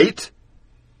Mediaite,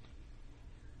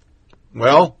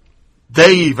 well,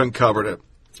 they even covered it.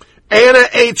 Anna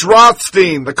H.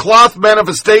 Rothstein, the cloth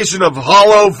manifestation of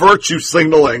hollow virtue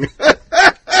signaling.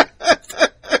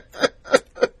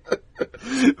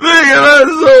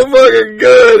 That's so fucking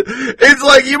good. It's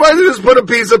like you might just put a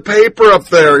piece of paper up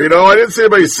there, you know. I didn't see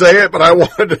anybody say it, but I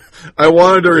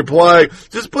wanted to reply.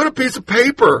 Just put a piece of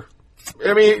paper.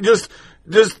 I mean, just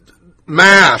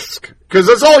mask, because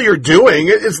that's all you're doing.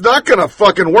 It's not gonna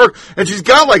fucking work. And she's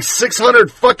got like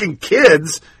 600 fucking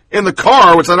kids in the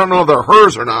car, which I don't know if they're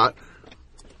hers or not.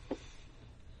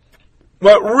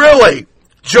 But really,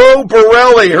 Joe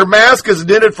Borelli, her mask is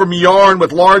knitted from yarn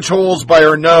with large holes by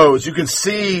her nose. You can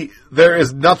see there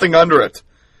is nothing under it.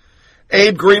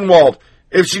 Abe Greenwald,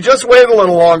 if she just waited a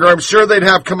little longer, I'm sure they'd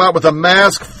have come out with a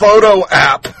mask photo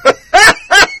app.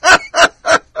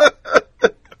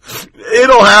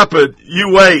 It'll happen.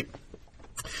 You wait.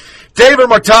 David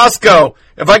Martosco,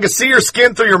 if I could see your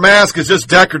skin through your mask, it's just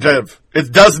decorative.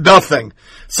 It does nothing.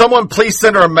 Someone please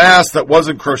send her a mask that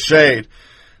wasn't crocheted.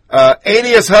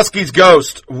 Aeneas Husky's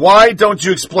Ghost, why don't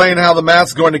you explain how the mask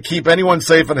is going to keep anyone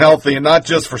safe and healthy and not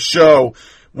just for show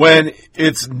when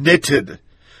it's knitted?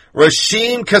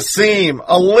 Rashim Kasim,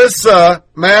 Alyssa,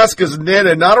 mask is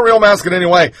knitted, not a real mask in any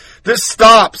way. This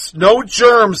stops, no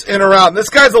germs in or out. And this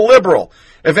guy's a liberal.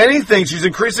 If anything, she's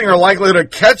increasing her likelihood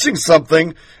of catching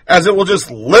something as it will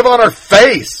just live on her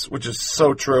face, which is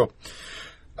so true.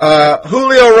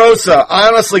 Julio Rosa, I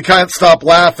honestly can't stop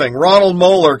laughing. Ronald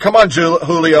Moeller, come on,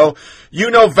 Julio. You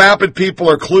know vapid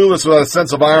people are clueless without a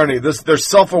sense of irony. Their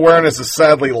self-awareness is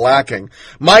sadly lacking.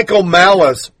 Michael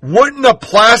Malice, wouldn't a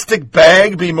plastic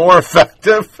bag be more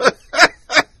effective?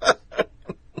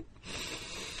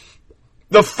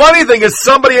 The funny thing is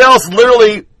somebody else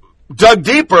literally dug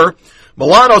deeper.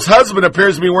 Milano's husband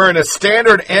appears to be wearing a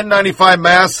standard N95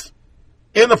 mask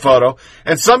in the photo,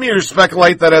 and some users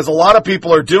speculate that, as a lot of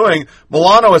people are doing,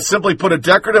 Milano has simply put a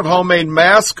decorative homemade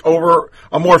mask over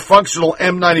a more functional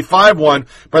M95 one.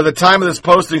 By the time of this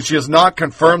posting, she has not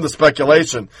confirmed the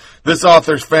speculation. This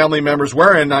author's family members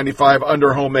wear N95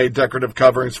 under homemade decorative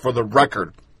coverings for the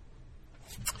record.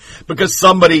 Because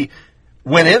somebody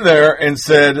went in there and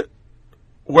said,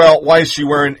 well, why is she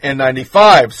wearing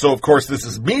N95? So, of course, this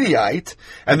is Mediaite.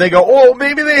 And they go, oh,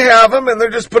 maybe they have them, and they're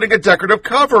just putting a decorative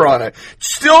cover on it.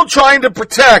 Still trying to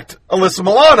protect Alyssa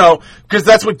Milano, because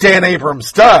that's what Dan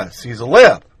Abrams does. He's a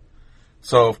lib.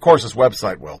 So, of course, his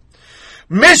website will.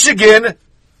 Michigan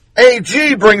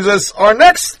AG brings us our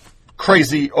next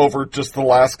crazy over just the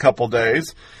last couple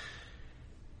days.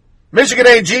 Michigan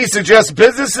AG suggests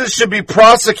businesses should be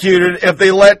prosecuted if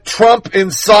they let Trump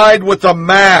inside with a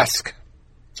mask.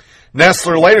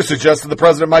 Nestler later suggested the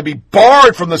president might be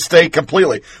barred from the state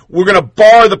completely. We're going to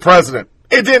bar the president.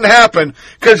 It didn't happen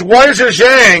because Weijia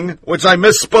Zhang, which I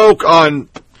misspoke on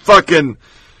fucking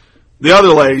the other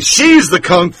lady, she's the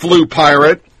Kung Flu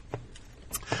pirate.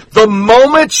 The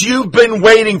moment you've been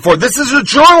waiting for, this is a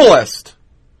journalist,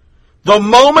 the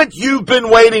moment you've been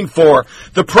waiting for,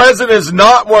 the president is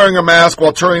not wearing a mask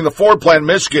while touring the Ford plant in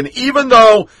Michigan, even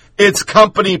though it's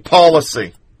company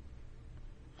policy.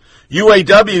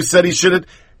 UAW said he should,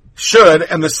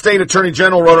 and the state attorney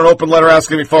general wrote an open letter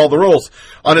asking if he followed the rules.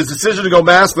 On his decision to go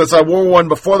maskless, I wore one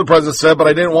before the president said, but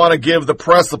I didn't want to give the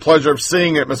press the pleasure of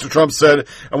seeing it, Mr. Trump said.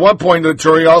 At one point, the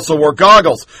attorney also wore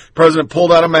goggles. The president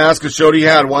pulled out a mask and showed he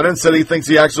had one and said he thinks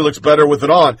he actually looks better with it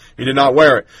on. He did not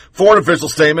wear it. Ford official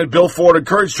statement, Bill Ford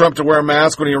encouraged Trump to wear a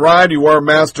mask when he arrived. He wore a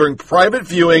mask during private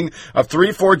viewing of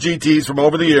 3 Ford GTs from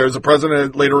over the years. The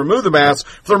president later removed the mask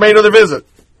for the remainder of the visit.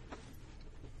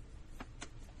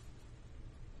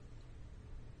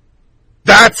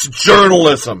 That's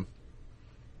journalism.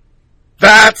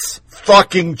 That's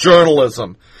fucking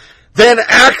journalism. Then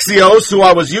Axios, who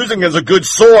I was using as a good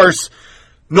source,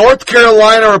 North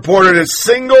Carolina reported its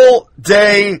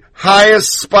single-day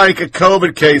highest spike of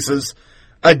COVID cases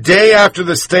a day after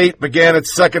the state began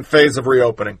its second phase of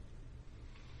reopening.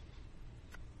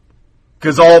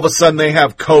 Because all of a sudden they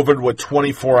have COVID with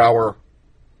 24-hour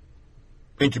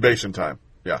incubation time.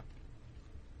 Yeah.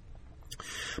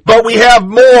 But we have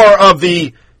more of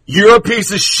the you're a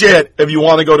piece of shit if you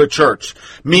want to go to church.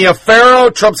 Mia Farrow,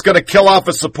 Trump's going to kill off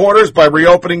his supporters by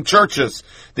reopening churches.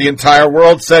 The entire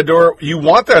world said to her, you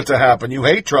want that to happen. You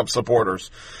hate Trump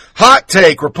supporters. Hot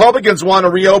take, Republicans want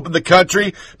to reopen the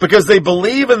country because they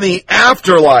believe in the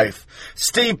afterlife.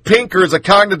 Steve Pinker is a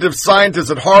cognitive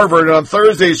scientist at Harvard, and on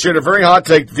Thursday he shared a very hot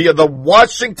take via the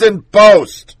Washington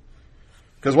Post.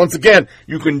 Because once again,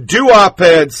 you can do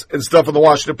op-eds and stuff in the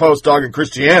Washington Post dogging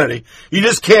Christianity. You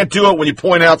just can't do it when you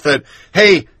point out that,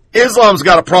 hey, Islam's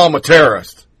got a problem with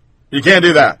terrorists. You can't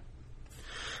do that.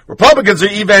 Republicans are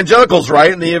evangelicals,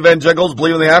 right? And the evangelicals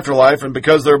believe in the afterlife, and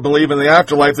because they believe in the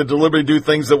afterlife, they deliberately do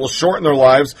things that will shorten their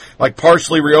lives, like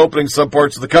partially reopening some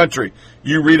parts of the country.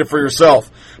 You read it for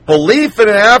yourself. Belief in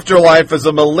an afterlife is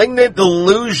a malignant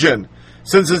delusion,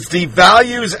 since it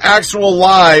devalues actual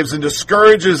lives and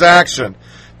discourages action.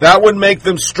 That would make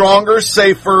them stronger,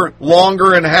 safer,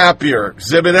 longer, and happier.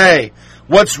 Exhibit A.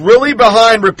 What's really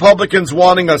behind Republicans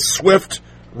wanting a swift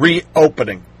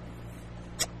reopening?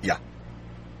 Yeah.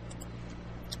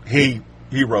 He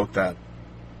wrote that.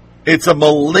 It's a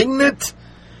malignant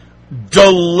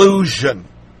delusion.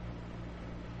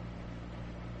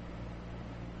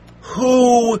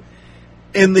 Who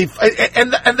in the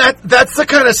and that's the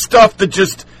kind of stuff that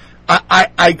just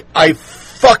I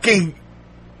fucking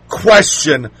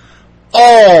question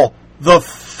all the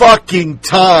fucking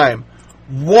time.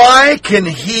 Why can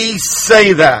he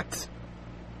say that?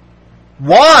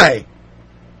 Why?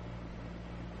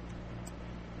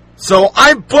 So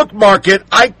I bookmark it.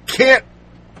 I can't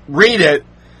read it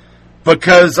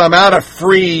because I'm out of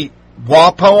free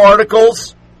WAPO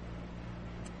articles.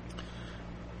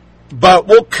 But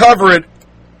we'll cover it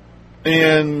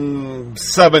in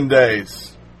 7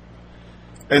 days.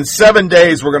 In 7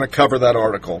 days, we're going to cover that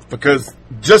article. Because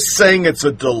just saying it's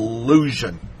a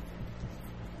delusion.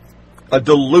 A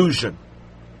delusion.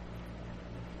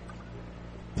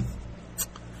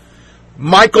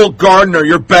 Michael Gardner,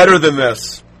 you're better than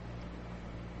this.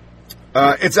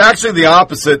 It's actually the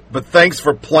opposite, but thanks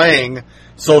for playing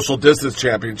Social Distance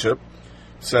Championship,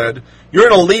 said. You're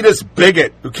an elitist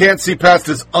bigot who can't see past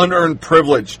his unearned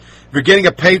privilege. If you're getting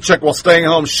a paycheck while staying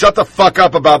home, shut the fuck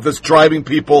up about this driving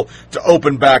people to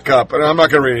open back up. And I'm not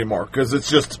going to read anymore because it's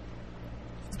just...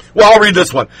 Well, I'll read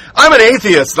this one. I'm an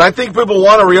atheist, and I think people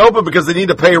want to reopen because they need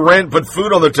to pay rent and put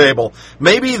food on their table.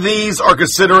 Maybe these are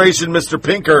consideration Mr.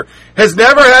 Pinker has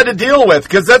never had to deal with,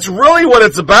 because that's really what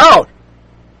it's about.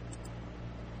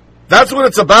 That's what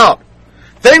it's about.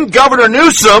 Then Governor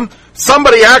Newsom,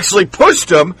 somebody actually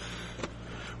pushed him,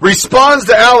 responds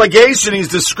to allegation he's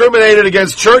discriminated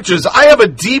against churches. I have a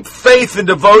deep faith and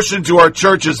devotion to our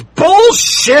churches.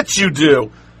 Bullshit you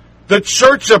do. The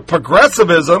Church of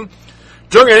Progressivism.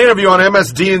 During an interview on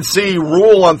MSDNC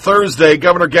Rule on Thursday,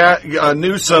 Governor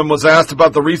Newsom was asked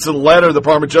about the recent letter the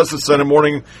Department of Justice sent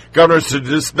warning governors to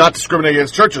not discriminate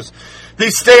against churches.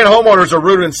 These stay-at-home orders are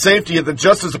rooted in safety, yet the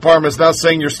Justice Department is now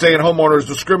saying your stay-at-home order is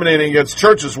discriminating against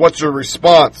churches. What's your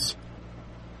response?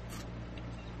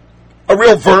 A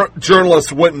real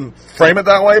journalist wouldn't frame it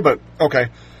that way, but okay.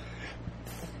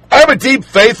 I have a deep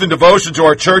faith and devotion to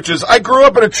our churches. I grew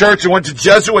up in a church and went to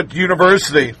Jesuit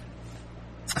University,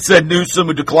 said Newsom,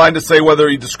 who declined to say whether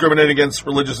he discriminated against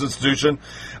religious institution.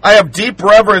 I have deep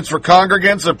reverence for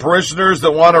congregants and parishioners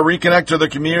that want to reconnect to their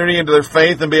community and to their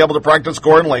faith and be able to practice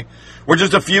accordingly. We're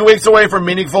just a few weeks away from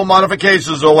meaningful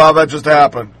modifications to allow that just to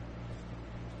happen.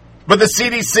 But the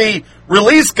CDC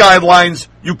released guidelines,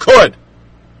 you could.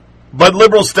 But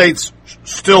liberal states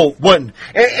still wouldn't.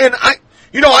 And I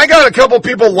got a couple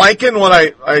people liking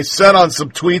what I said on some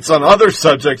tweets on other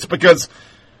subjects, because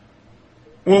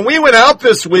when we went out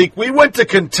this week, we went to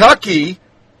Kentucky.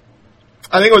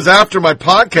 I think it was after my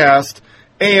podcast,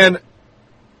 and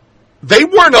they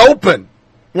weren't open.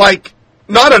 Like,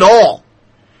 not at all.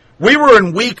 We were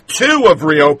in week 2 of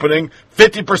reopening,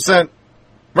 50%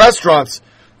 restaurants.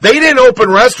 They didn't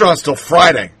open restaurants till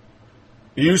Friday.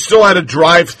 You still had a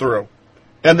drive-through.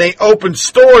 And they opened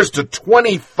stores to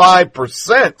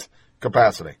 25%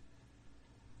 capacity.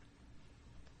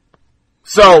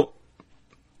 So,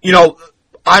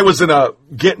 I was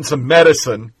getting some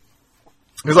medicine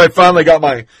because I finally got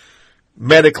my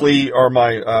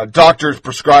my doctor's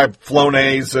prescribed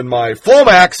Flonase and my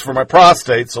Flomax for my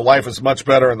prostate, so life is much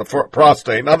better in the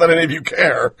prostate. Not that any of you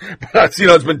care, but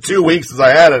it's been 2 weeks since I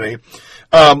had any.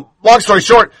 Long story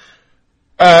short,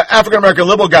 African-American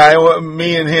liberal guy,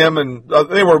 me and him, and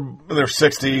they were in their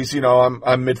 60s,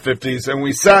 I'm mid-50s, and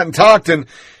we sat and talked, and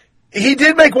he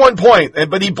did make one point,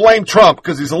 but he blamed Trump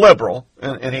because he's a liberal,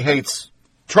 and he hates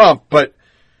Trump, but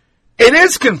it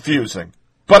is confusing.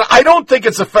 But I don't think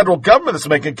it's the federal government that's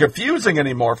making it confusing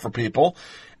anymore for people.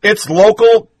 It's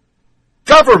local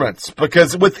governments,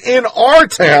 because within our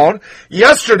town,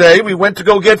 yesterday we went to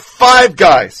go get Five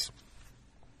Guys.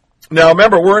 Now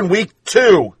remember, we're in week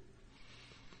 2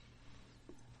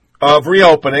 of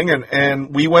reopening,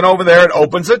 and we went over there. It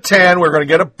opens at 10. We're going to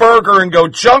get a burger and go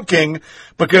junking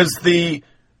because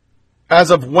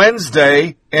as of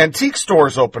Wednesday, antique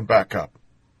stores open back up.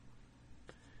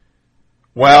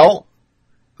 Well,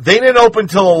 they didn't open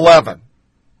till 11,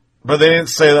 but they didn't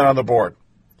say that on the board.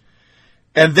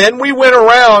 And then we went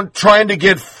around trying to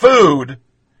get food,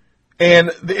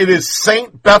 and it is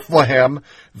St. Bethlehem,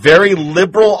 very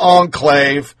liberal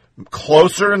enclave,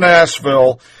 closer to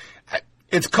Nashville.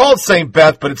 It's called St.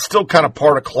 Beth, but it's still kind of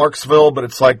part of Clarksville, but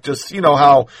it's like just, you know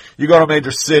how you go to a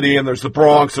major city and there's the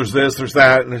Bronx, there's this, there's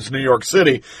that, and there's New York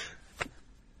City.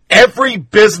 Every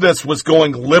business was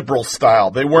going liberal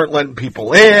style. They weren't letting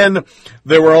people in.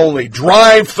 They were only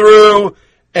drive-through,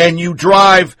 and you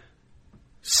drive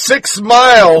 6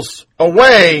 miles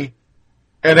away,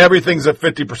 and everything's at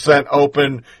 50%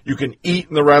 open. You can eat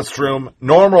in the restroom,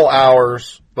 normal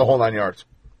hours, the whole 9 yards.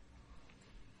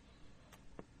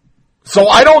 So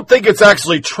I don't think it's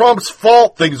actually Trump's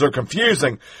fault things are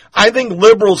confusing. I think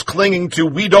liberals clinging to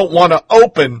we don't want to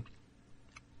open,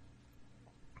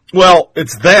 well,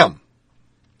 it's them.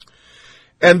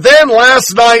 And then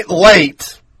last night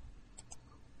late,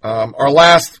 our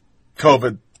last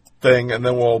COVID thing, and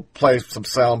then we'll play some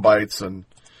sound bites and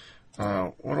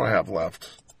what do I have left?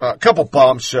 A couple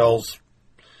bombshells,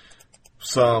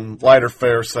 some lighter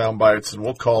fare sound bites, and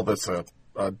we'll call this a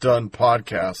done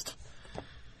podcast.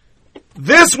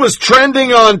 This was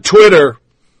trending on Twitter,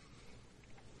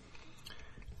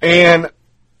 and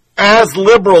as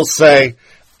liberals say,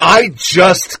 I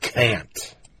just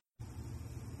can't.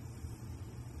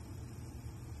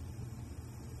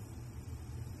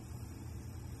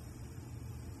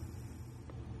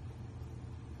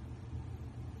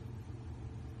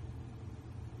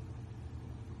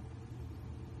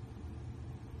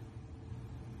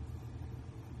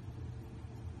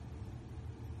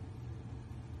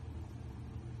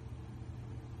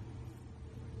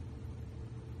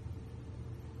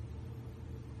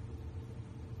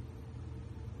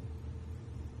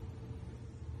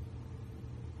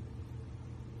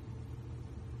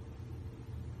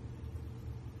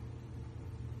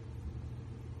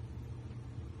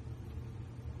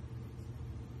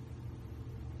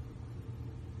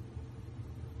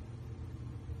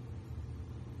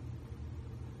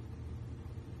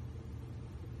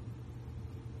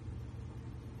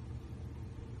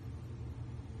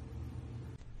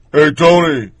 Hey,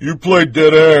 Tony, you played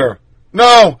dead air.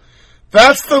 No,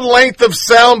 that's the length of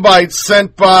soundbite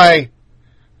sent by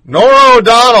Norah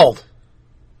O'Donnell.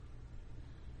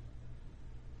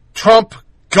 Trump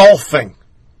golfing.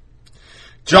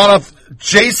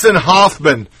 Jason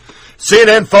Hoffman,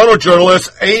 CNN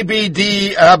photojournalist,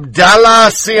 ABD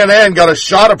Abdallah, CNN, got a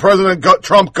shot of President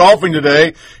Trump golfing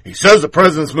today. He says the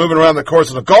president's moving around the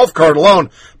course of a golf cart alone,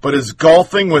 but is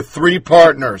golfing with 3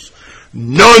 partners.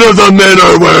 None of the men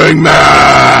are wearing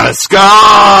masks.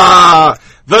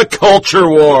 The culture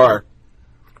war.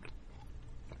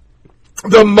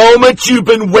 The moment you've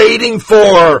been waiting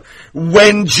for,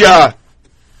 Wenja,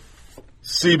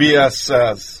 CBS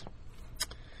says.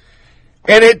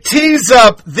 And it tees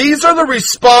up, these are the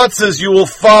responses you will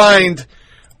find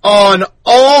on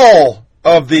all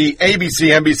of the ABC,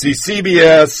 NBC,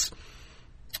 CBS,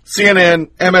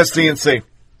 CNN, MSDNC.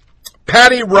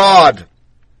 Patty Rod.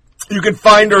 You can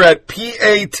find her at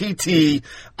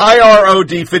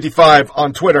PATTIROD55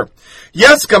 on Twitter.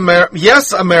 Yes,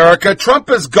 America, Trump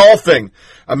is golfing.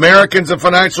 Americans in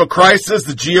financial crisis,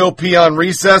 the GOP on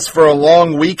recess for a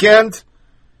long weekend.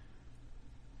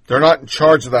 They're not in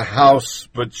charge of the House,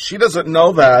 but she doesn't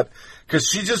know that because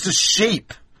she's just a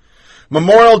sheep.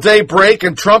 Memorial Day break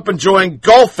and Trump enjoying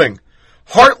golfing.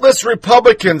 Heartless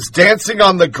Republicans dancing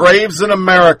on the graves in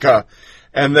America.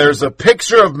 And there's a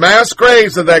picture of mass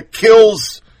graves of that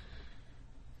Kills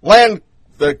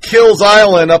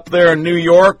Island up there in New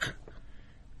York.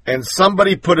 And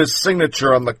somebody put his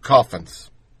signature on the coffins.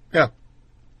 Yeah.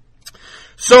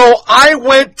 So I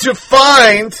went to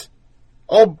find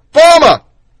Obama.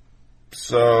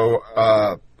 So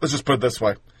let's just put it this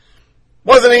way.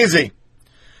 Wasn't easy.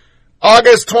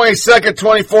 August 22nd,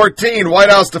 2014, White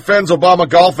House defends Obama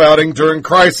golf outing during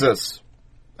crisis.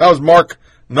 That was Mark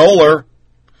Knoller.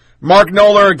 Mark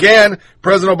Knoller again.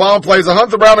 President Obama plays a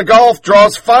 100th round of golf,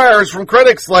 draws fires from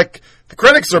critics like the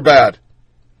critics are bad.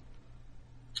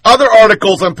 Other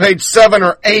articles on page 7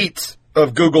 or 8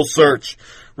 of Google search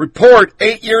report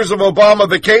 8 years of Obama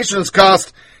vacations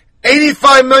cost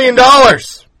 $85 million.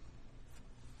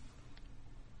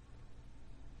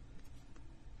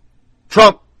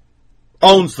 Trump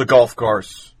owns the golf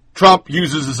course. Trump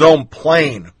uses his own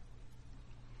plane.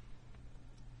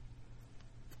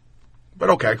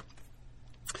 But okay.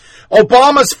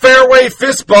 Obama's fairway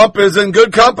fist bump is in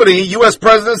good company. U.S.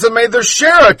 presidents have made their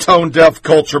share of tone-deaf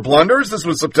culture blunders. This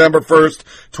was September 1st,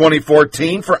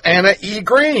 2014 for Anna E.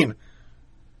 Green.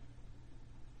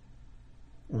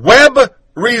 Web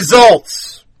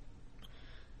results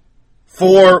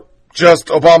for just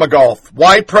Obama golf.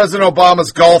 Why President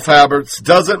Obama's golf habits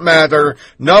doesn't matter.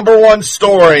 Number one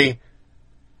story,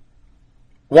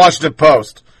 Washington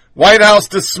Post. White House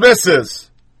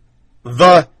dismisses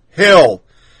The Hill.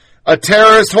 A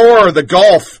terrorist horror, the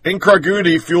golf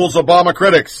incongruity fuels Obama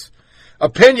critics.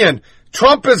 Opinion,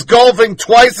 Trump is golfing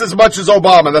twice as much as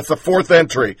Obama. That's the fourth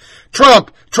entry.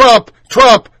 Trump.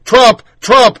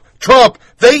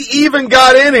 They even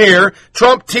got in here.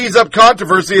 Trump tees up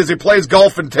controversy as he plays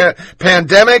golf in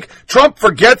pandemic. Trump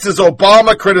forgets his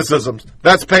Obama criticisms.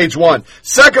 That's page one.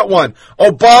 Second one,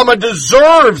 Obama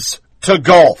deserves to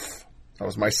golf. That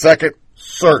was my second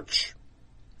search.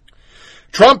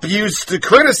 Trump used to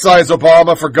criticize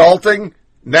Obama for golfing.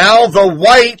 Now the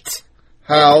White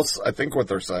House, I think what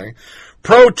they're saying,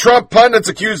 pro-Trump pundits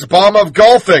accuse Obama of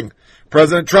golfing.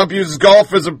 President Trump uses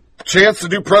golf as a chance to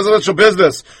do presidential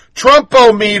business.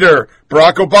 Trump-o-meter.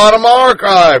 Barack Obama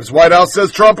archives. White House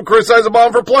says Trump will criticize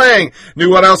Obama for playing.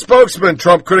 New White House spokesman.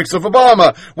 Trump critics of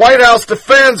Obama. White House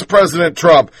defends President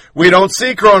Trump. We don't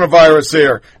see coronavirus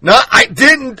here. No, I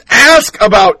didn't ask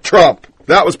about Trump.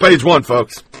 That was page one,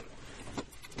 folks.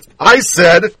 I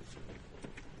said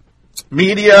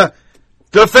media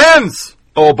defends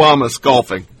Obama's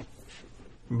golfing.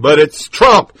 But it's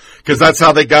Trump, because that's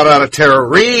how they got out of Tara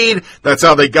Reid. That's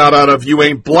how they got out of You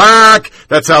Ain't Black.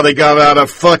 That's how they got out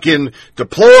of fucking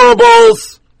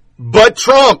deplorables. But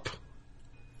Trump.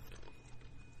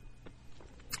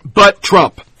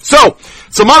 So,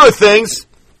 some other things.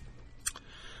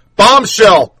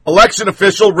 Bombshell. Election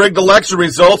official rigged election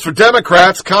results for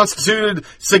Democrats constituted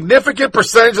significant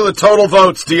percentage of the total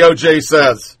votes, DOJ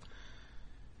says.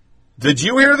 Did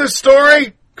you hear this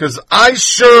story? Because I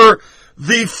sure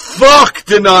the fuck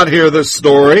did not hear this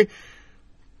story.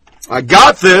 I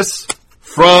got this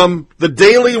from the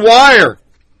Daily Wire,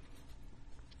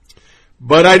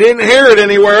 but I didn't hear it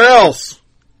anywhere else.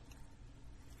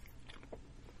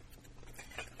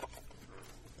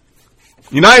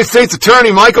 United States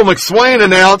Attorney Michael McSwain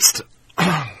announced,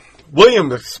 William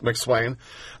McSwain,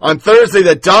 on Thursday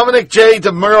that Dominic J.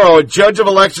 DeMuro, a judge of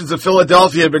elections in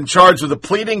Philadelphia, had been charged with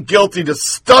pleading guilty to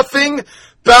stuffing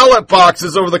ballot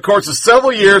boxes over the course of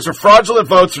several years for fraudulent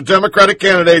votes for Democratic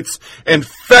candidates in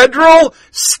federal,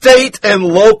 state, and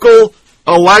local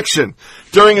election.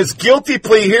 During his guilty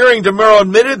plea hearing, DeMuro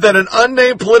admitted that an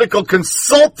unnamed political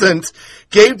consultant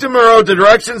gave DeMuro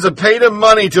directions and paid him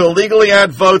money to illegally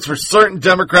add votes for certain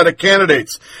Democratic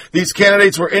candidates. These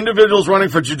candidates were individuals running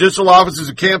for judicial offices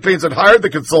and campaigns that hired the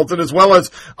consultant, as well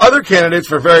as other candidates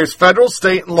for various federal,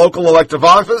 state, and local elective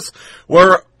office,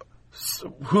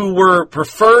 who were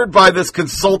preferred by this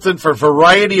consultant for a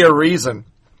variety of reasons.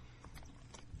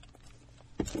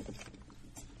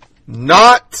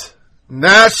 Not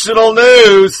national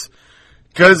news,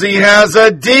 because he has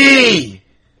a D.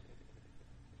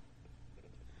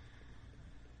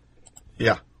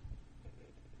 Yeah.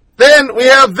 Then we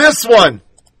have this one.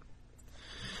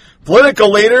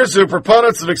 Political leaders who are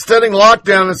proponents of extending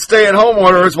lockdown and stay-at-home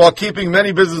orders while keeping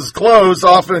many businesses closed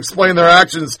often explain their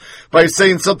actions by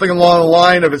saying something along the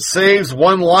line of, "It saves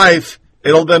one life,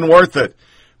 it'll been worth it."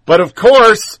 But of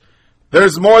course,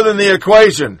 there's more than the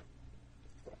equation.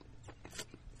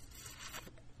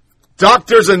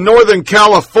 Doctors in Northern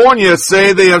California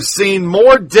say they have seen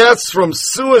more deaths from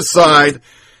suicide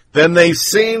than they've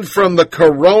seen from the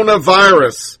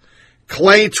coronavirus.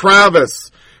 Clay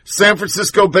Travis. San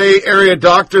Francisco Bay Area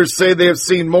doctors say they have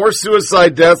seen more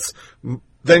suicide deaths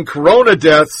than corona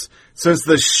deaths since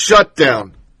the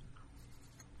shutdown.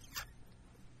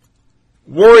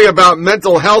 Worry about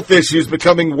mental health issues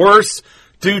becoming worse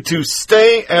due to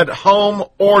stay-at-home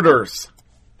orders.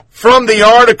 From the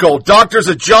article, doctors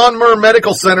at John Muir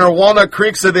Medical Center in Walnut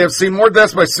Creek said they have seen more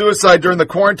deaths by suicide during the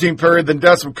quarantine period than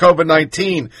deaths from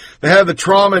COVID-19. The head of the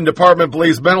trauma department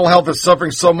believes mental health is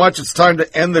suffering so much it's time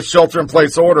to end the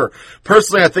shelter-in-place order.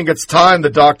 Personally, I think it's time, the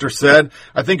doctor said.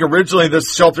 I think originally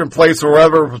this shelter-in-place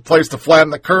order was placed to flatten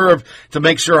the curve to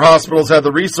make sure hospitals have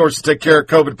the resources to take care of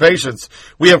COVID patients.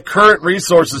 We have current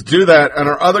resources to do that, and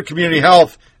our other community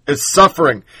health is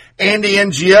suffering. Andy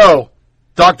NGO,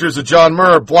 doctors at John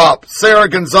Muir, BLOP. Sarah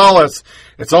Gonzalez.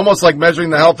 It's almost like measuring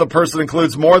the health of a person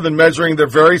includes more than measuring their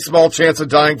very small chance of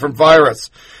dying from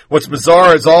virus. What's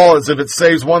bizarre is if it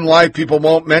saves one life, people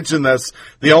won't mention this.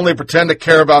 They only pretend to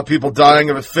care about people dying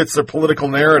if it fits their political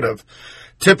narrative.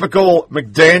 Typical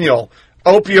McDaniel.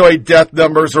 Opioid death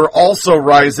numbers are also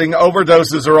rising.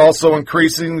 Overdoses are also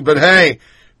increasing. But hey,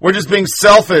 we're just being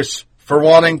selfish for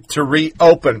wanting to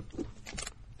reopen.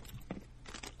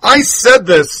 I said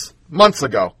this months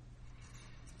ago.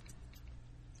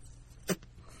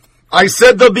 I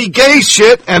said there'll be gay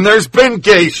shit, and there's been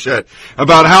gay shit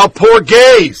about how poor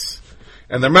gays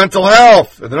and their mental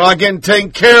health, and they're not getting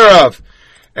taken care of.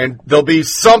 And there'll be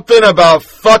something about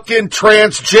fucking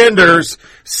transgenders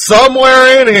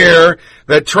somewhere in here,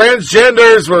 that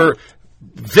transgenders were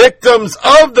victims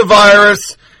of the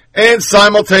virus and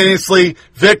simultaneously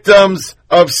victims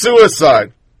of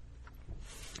suicide.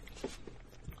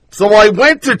 So I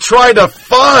went to try to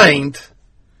find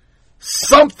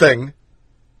something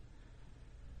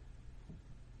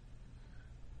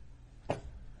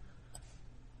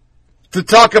to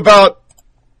talk about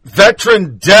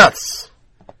veteran deaths.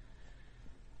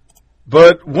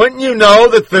 But wouldn't you know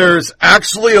that there's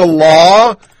actually a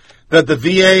law that the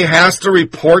VA has to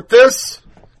report this?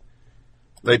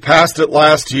 They passed it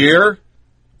last year,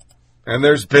 and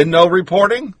there's been no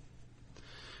reporting.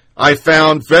 I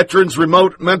found veterans'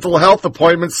 remote mental health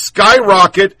appointments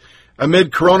skyrocket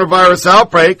amid coronavirus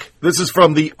outbreak. This is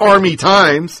from the Army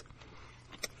Times.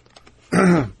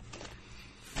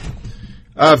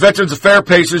 Veterans Affairs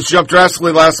patients jumped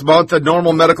drastically last month, and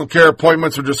normal medical care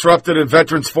appointments were disrupted and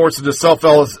veterans forced into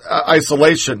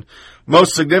self-isolation.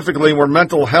 Most significantly were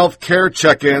mental health care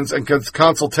check-ins and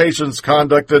consultations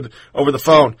conducted over the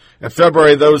phone. In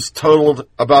February, those totaled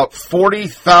about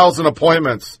 40,000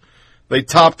 appointments. They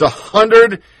topped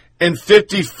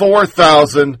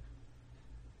 154,000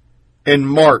 in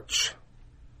March.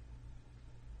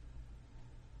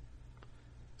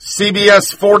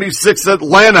 CBS 46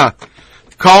 Atlanta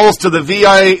calls to the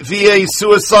VA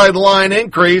suicide line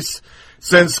increase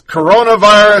since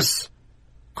coronavirus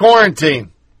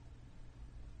quarantine.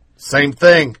 Same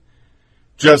thing,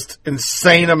 just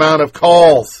insane amount of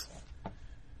calls.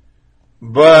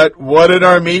 But what did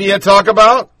our media talk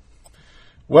about?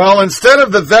 Well, instead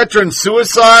of the veteran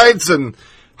suicides and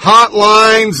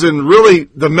hotlines and really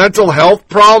the mental health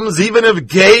problems, even of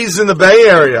gays in the Bay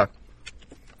Area,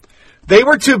 they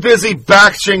were too busy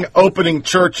bashing opening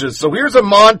churches. So here's a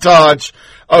montage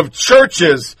of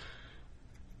churches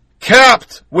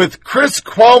capped with Chris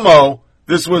Cuomo.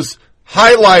 This was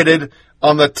highlighted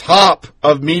on the top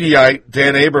of Mediaite,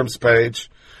 Dan Abrams' page.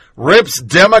 Rips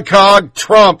demagogue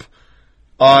Trump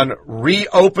on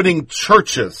reopening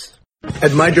churches.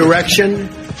 At my direction,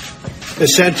 the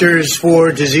Centers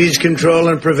for Disease Control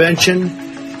and Prevention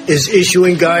is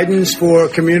issuing guidance for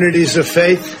communities of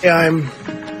faith. I'm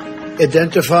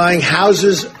identifying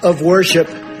houses of worship,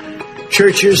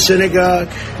 churches, synagogue,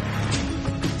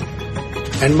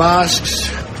 and mosques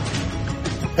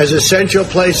as essential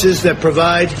places that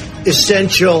provide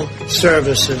essential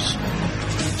services.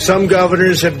 Some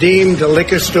governors have deemed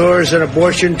liquor stores and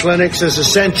abortion clinics as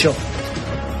essential,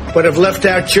 but have left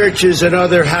out churches and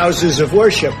other houses of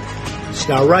worship. It's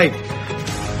not right.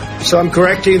 So I'm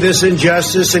correcting this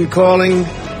injustice and calling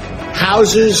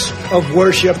houses of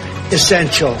worship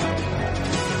essential.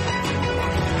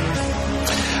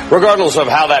 Regardless of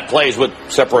how that plays with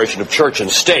separation of church and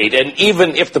state, and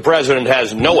even if the president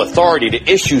has no authority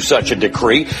to issue such a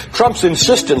decree, Trump's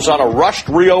insistence on a rushed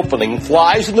reopening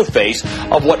flies in the face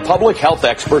of what public health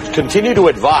experts continue to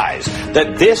advise,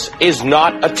 that this is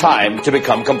not a time to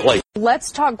become complacent.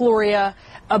 Let's talk, Gloria,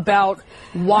 about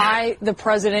why the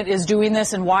president is doing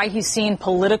this and why he's seeing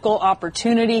political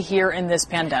opportunity here in this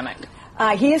pandemic.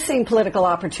 He is seeing political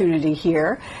opportunity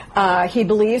here. He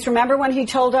believes, remember when he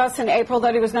told us in April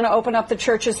that he was going to open up the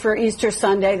churches for Easter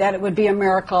Sunday, that it would be a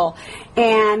miracle.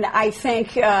 And I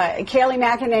think Kayleigh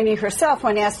McEnany herself,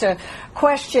 when asked a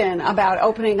question about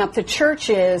opening up the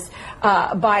churches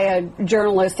by a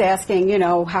journalist asking, you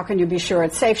know, how can you be sure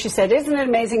it's safe? She said, isn't it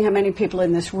amazing how many people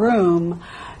in this room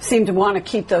seem to want to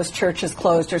keep those churches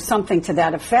closed, or something to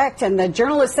that effect. And the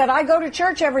journalist said, I go to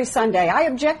church every Sunday. I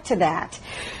object to that.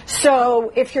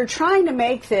 So if you're trying to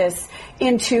make this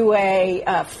into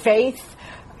a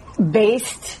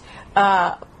faith-based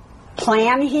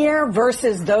plan here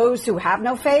versus those who have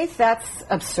no faith, that's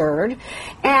absurd.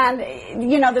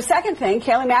 And, you know, the second thing,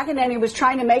 Kayleigh McEnany was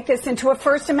trying to make this into a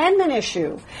First Amendment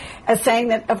issue, as saying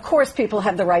that, of course, people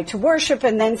have the right to worship,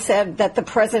 and then said that the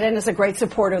president is a great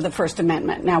supporter of the First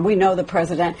Amendment. Now, we know the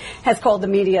president has called the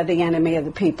media the enemy of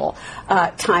the people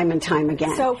time and time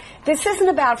again. So this isn't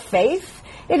about faith.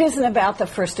 It isn't about the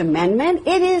First Amendment.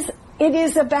 It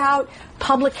is about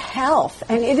public health,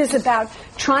 and it is about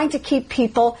trying to keep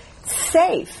people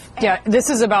safe. Yeah, this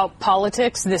is about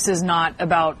politics. This is not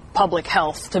about public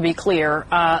health, to be clear.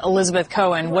 Elizabeth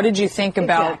Cohen, what did you think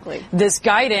about this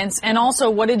guidance? And also,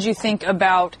 what did you think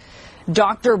about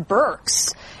Dr.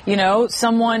 Birx, you know,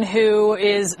 someone who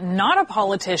is not a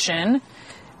politician,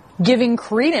 giving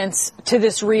credence to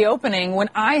this reopening when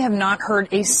I have not heard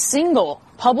a single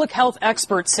public health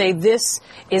experts say this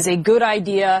is a good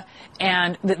idea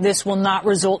and that this will not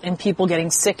result in people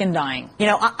getting sick and dying. You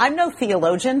know, I'm no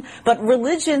theologian, but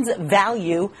religions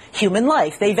value human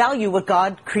life. They value what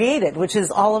God created, which is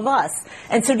all of us.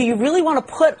 And so do you really want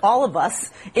to put all of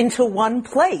us into one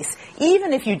place,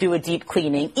 even if you do a deep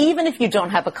cleaning, even if you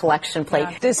don't have a collection plate?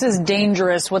 Yeah, this is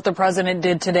dangerous, what the president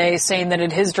did today, saying that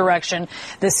at his direction,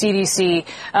 the CDC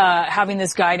having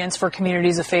this guidance for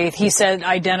communities of faith. He said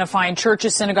identifying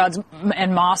churches, synagogues,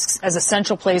 and mosques as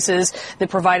essential places that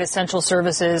provide essential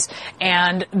services,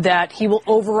 and that he will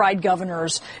override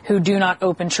governors who do not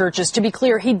open churches. To be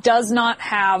clear, he does not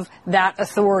have that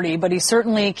authority, but he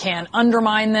certainly can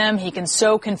undermine them. He can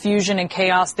sow confusion and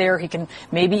chaos there. He can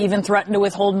maybe even threaten to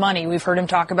withhold money. We've heard him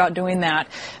talk about doing that.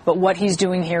 But what he's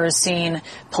doing here is seeing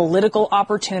political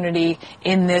opportunity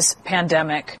in this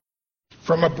pandemic.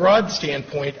 From a broad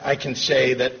standpoint, I can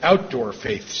say that outdoor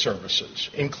faith services,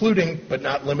 including but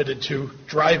not limited to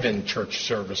drive-in church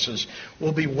services,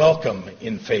 will be welcome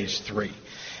in Phase 3.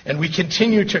 And we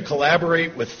continue to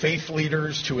collaborate with faith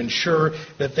leaders to ensure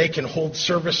that they can hold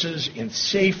services in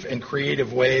safe and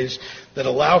creative ways that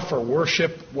allow for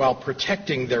worship while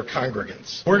protecting their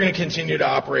congregants. We're going to continue to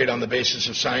operate on the basis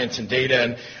of science and data,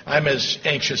 and I'm as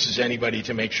anxious as anybody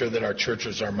to make sure that our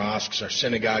churches, our mosques, our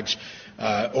synagogues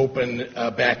open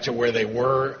back to where they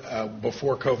were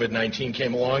before COVID-19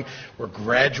 came along. We're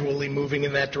gradually moving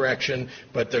in that direction,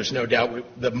 but there's no doubt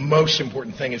the most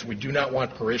important thing is we do not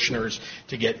want parishioners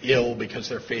to get ill because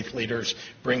their faith leaders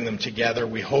bring them together.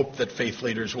 We hope that faith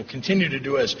leaders will continue to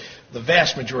do as the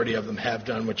vast majority of them have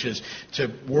done, which is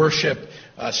to worship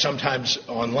sometimes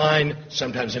online,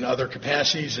 sometimes in other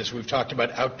capacities, as we've talked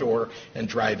about, outdoor and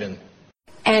drive-in.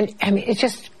 And I mean, it's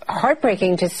just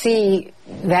heartbreaking to see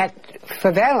that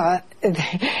favela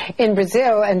in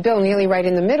Brazil, and Bill Neely right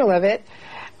in the middle of it.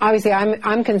 Obviously,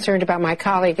 I'm concerned about my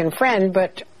colleague and friend,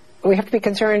 but we have to be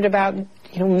concerned about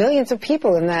millions of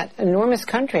people in that enormous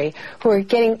country who are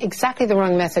getting exactly the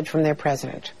wrong message from their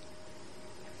president.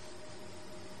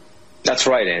 That's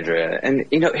right, Andrea. And,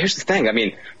 here's the thing. I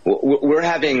mean, we're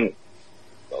having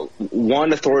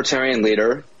one authoritarian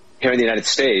leader here in the United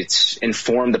States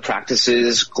inform the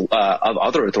practices of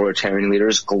other authoritarian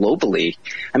leaders globally.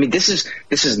 I mean, this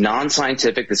is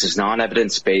non-scientific, this is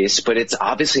non-evidence-based, but it's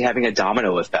obviously having a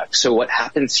domino effect. So what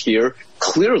happens here,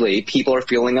 clearly people are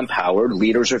feeling empowered,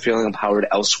 leaders are feeling empowered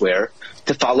elsewhere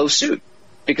to follow suit.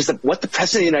 Because what the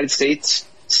President of the United States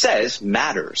says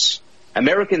matters.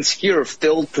 Americans here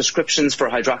filled prescriptions for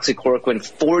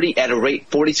hydroxychloroquine at a rate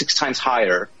 46 times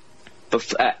higher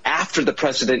after the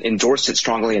president endorsed it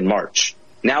strongly in March.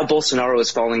 Now Bolsonaro is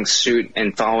following suit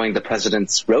and following the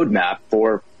president's roadmap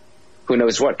for who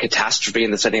knows what, catastrophe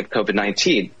in the setting of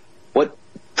COVID-19. What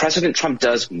President Trump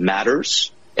does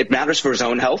matters. It matters for his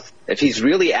own health. If he's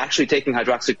really actually taking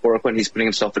hydroxychloroquine, he's putting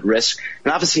himself at risk.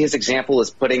 And obviously his example is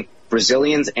putting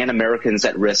Brazilians and Americans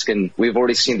at risk, and we've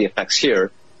already seen the effects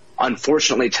here.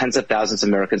 Unfortunately, tens of thousands of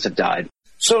Americans have died.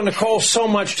 So, Nicole, so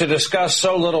much to discuss,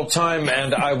 so little time,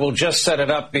 and I will just set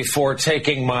it up before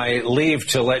taking my leave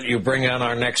to let you bring on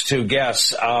our next two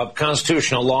guests.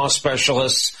 Constitutional law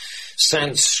specialists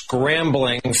sent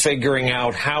scrambling, figuring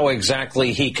out how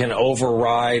exactly he can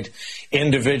override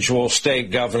individual state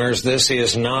governors. This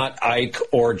is not Ike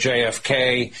or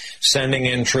JFK sending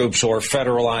in troops or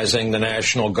federalizing the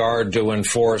National Guard to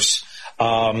enforce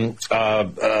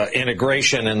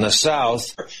integration in the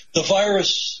South. The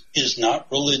virus is not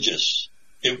religious.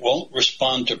 It won't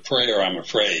respond to prayer, I'm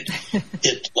afraid.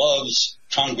 It loves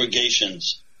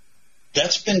congregations.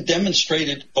 That's been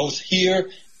demonstrated both here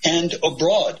and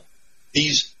abroad.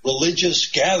 These religious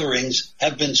gatherings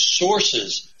have been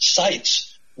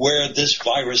sites where this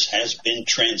virus has been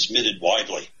transmitted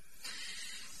widely.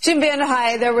 Jim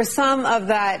VandeHei, there was some of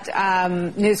that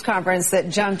news conference that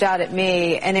jumped out at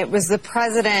me, and it was the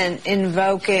president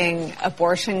invoking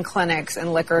abortion clinics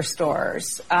and liquor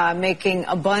stores, making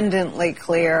abundantly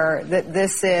clear that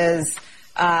this is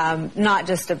not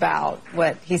just about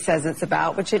what he says it's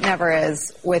about, which it never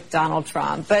is with Donald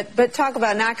Trump. But talk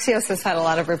about, and Axios has had a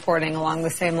lot of reporting along the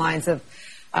same lines of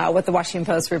what the Washington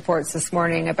Post reports this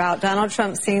morning about Donald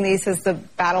Trump seeing these as the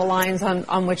battle lines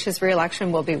on which his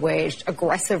reelection will be waged.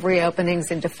 Aggressive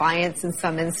reopenings in defiance in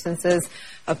some instances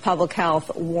of public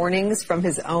health warnings from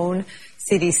his own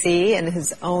CDC and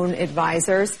his own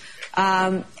advisors.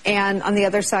 And on the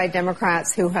other side,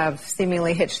 Democrats who have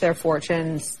seemingly hitched their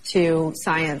fortunes to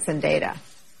science and data.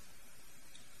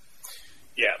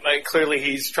 Yeah, clearly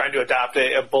he's trying to adopt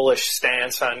a bullish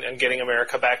stance on getting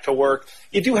America back to work.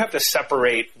 You do have to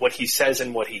separate what he says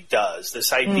and what he does.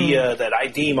 This idea that I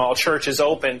deem all churches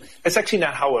open, that's actually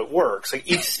not how it works. Like,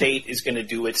 each state is going to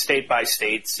do it state by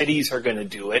state. Cities are going to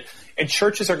do it, and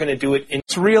churches are going to do it.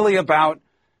 It's really about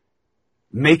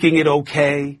making it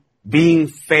okay, being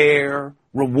fair,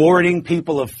 rewarding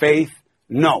people of faith.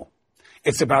 No,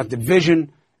 it's about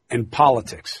division and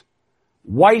politics.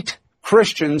 White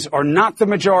Christians are not the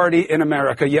majority in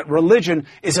America, yet religion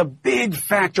is a big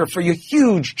factor for a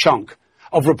huge chunk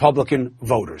of Republican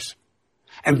voters.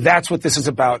 And that's what this is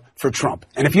about for Trump.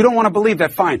 And if you don't want to believe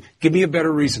that, fine. Give me a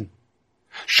better reason.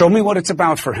 Show me what it's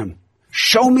about for him.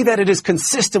 Show me that it is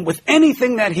consistent with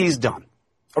anything that he's done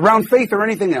around faith or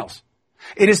anything else.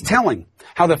 It is telling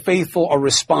how the faithful are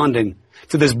responding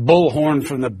to this bullhorn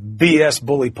from the BS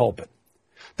bully pulpit.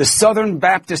 The Southern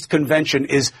Baptist Convention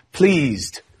is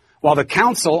pleased, while the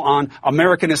Council on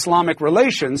American Islamic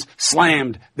Relations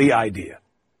slammed the idea.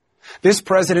 This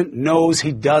president knows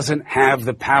he doesn't have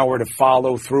the power to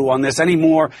follow through on this any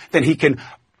more than he can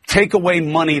take away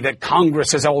money that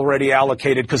Congress has already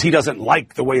allocated because he doesn't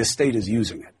like the way his state is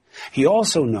using it. He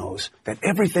also knows that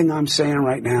everything I'm saying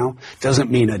right now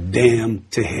doesn't mean a damn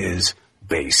to his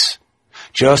base.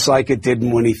 Just like it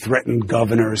didn't when he threatened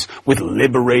governors with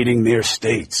liberating their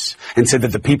states and said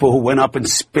that the people who went up and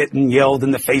spit and yelled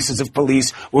in the faces of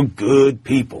police were good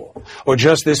people. Or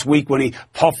just this week when he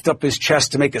puffed up his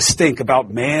chest to make a stink about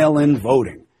mail-in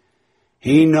voting.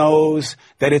 He knows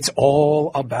that it's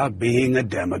all about being a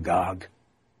demagogue.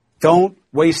 Don't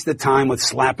waste the time with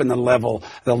slapping the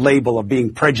label of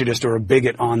being prejudiced or a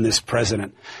bigot on this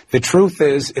president. The truth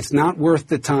is, it's not worth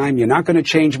the time. You're not going to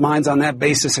change minds on that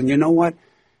basis. And you know what?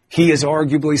 He is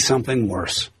arguably something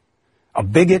worse. A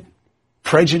bigot,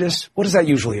 prejudice, what is that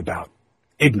usually about?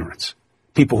 Ignorance.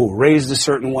 People who are raised a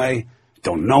certain way,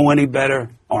 don't know any better,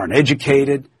 aren't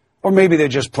educated, or maybe they're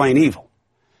just plain evil.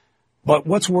 But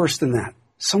what's worse than that?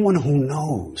 Someone who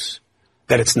knows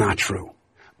that it's not true.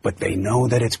 But they know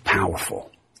that it's powerful.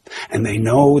 And they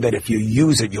know that if you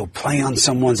use it, you'll play on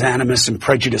someone's animus and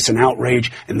prejudice and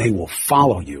outrage, and they will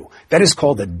follow you. That is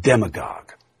called a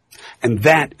demagogue. And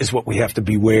that is what we have to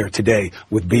beware today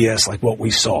with BS like what we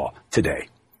saw today.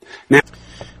 Now,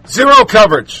 zero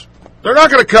coverage. They're not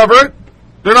going to cover it.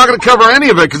 They're not going to cover any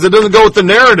of it because it doesn't go with the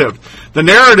narrative. The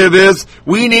narrative is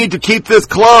we need to keep this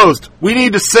closed. We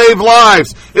need to save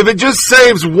lives. If it just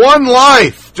saves one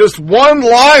life, just one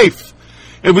life,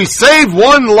 if we save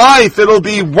one life, it'll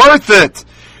be worth it.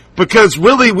 Because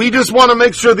really, we just want to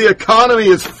make sure the economy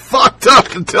is fucked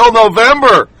up until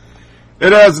November.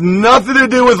 It has nothing to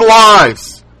do with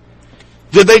lives.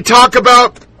 Did they talk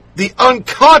about the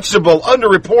unconscionable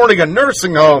underreporting of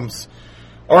nursing homes?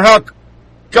 Or how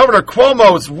Governor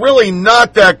Cuomo is really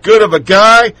not that good of a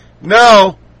guy?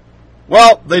 No.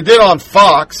 Well, they did on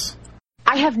Fox.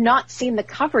 I have not seen the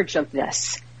coverage of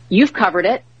this. You've covered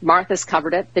it. Martha's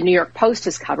covered it. The New York Post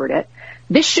has covered it.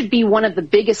 This should be one of the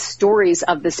biggest stories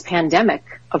of this pandemic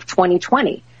of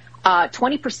 2020.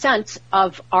 20%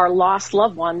 of our lost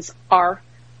loved ones are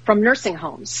from nursing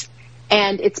homes.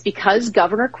 And it's because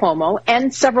Governor Cuomo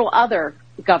and several other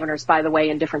governors, by the way,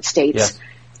 in different states,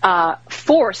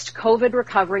 forced COVID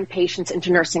recovering patients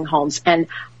into nursing homes. And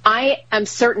I am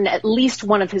certain at least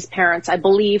one of his parents, I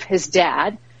believe his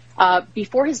dad,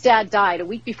 before his dad died, a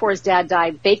week before his dad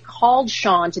died, they called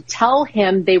Sean to tell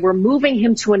him they were moving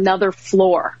him to another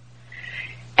floor.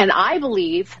 And I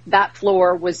believe that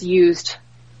floor was used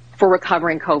for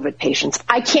recovering COVID patients.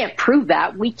 I can't prove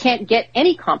that. We can't get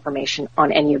any confirmation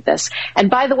on any of this. And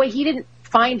by the way, he didn't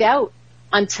find out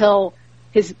until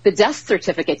the death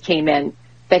certificate came in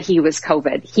that he was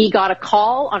COVID. He got a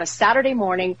call on a Saturday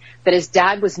morning that his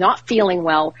dad was not feeling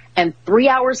well, and 3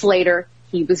 hours later,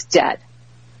 he was dead.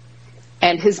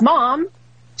 And his mom,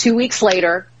 2 weeks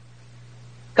later,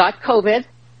 got COVID,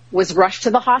 was rushed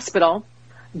to the hospital,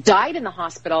 died in the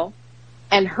hospital,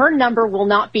 and her number will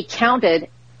not be counted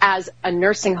as a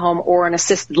nursing home or an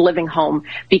assisted living home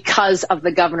because of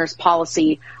the governor's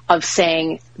policy of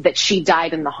saying that she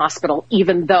died in the hospital,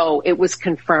 even though it was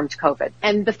confirmed COVID.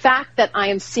 And the fact that I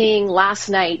am seeing last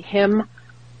night him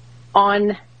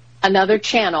on another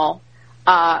channel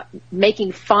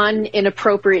making fun,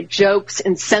 inappropriate jokes,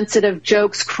 insensitive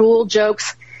jokes, cruel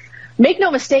jokes. Make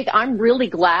no mistake, I'm really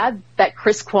glad that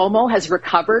Chris Cuomo has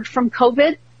recovered from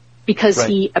COVID because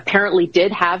he apparently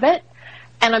did have it.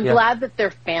 And I'm glad that their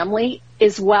family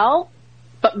is well,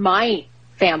 but my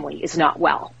family is not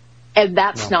well. And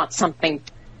that's not something.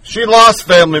 She lost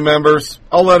family members.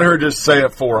 I'll let her just say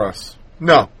it for us.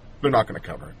 No, they're not going to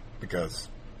cover it because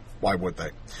why would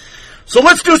they? So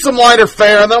let's do some lighter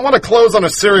fare, and I want to close on a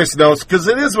serious note because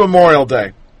it is Memorial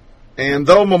Day. And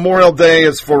though Memorial Day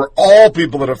is for all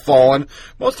people that have fallen,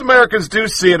 most Americans do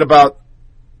see it about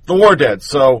the war dead.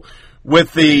 So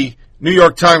with the New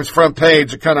York Times front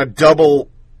page, it kind of double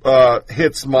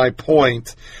hits my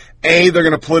point. A, they're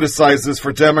going to politicize this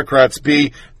for Democrats.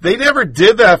 B, they never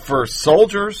did that for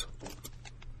soldiers.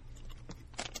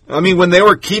 I mean, when they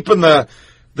were keeping the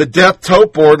death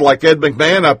tote board like Ed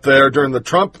McMahon up there during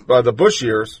the Bush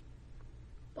years,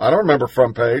 I don't remember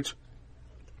front page.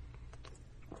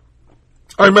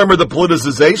 I remember the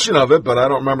politicization of it, but I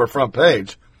don't remember front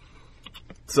page.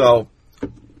 So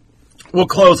we'll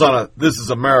close on This Is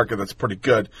America that's pretty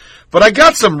good. But I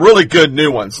got some really good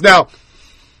new ones. Now,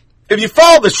 if you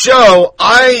follow the show,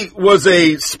 I was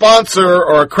a sponsor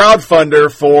or a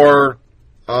crowdfunder for,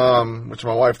 which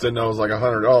my wife didn't know was like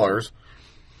 $100,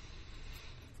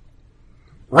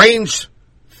 Range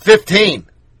 15.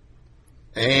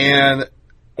 And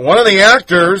one of the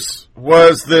actors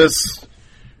was this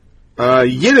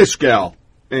Yiddish gal,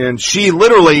 and she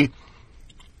literally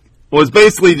was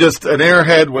basically just an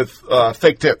airhead with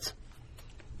fake tits.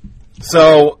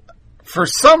 So for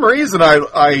some reason,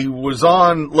 I was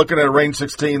on looking at a Range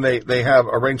 16. They have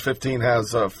a Range 15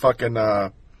 has a fucking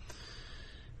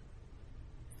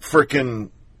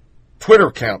freaking Twitter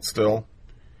account still.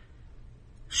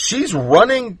 She's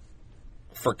running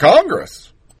for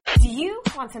Congress. Do you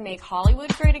want to make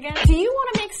Hollywood great again? Do you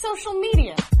want to make social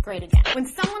media great again? When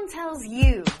someone tells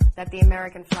you that the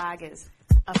American flag is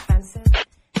offensive,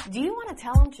 do you want to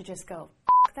tell them to just go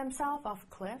f*** themselves off a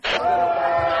cliff?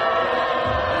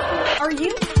 Are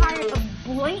you tired of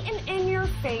blatant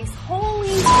in-your-face, holy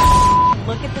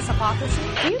look at this hypocrisy?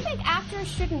 Do you think actors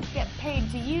shouldn't get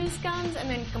paid to use guns and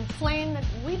then complain that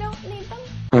we don't need them?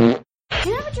 Do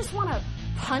you ever just want to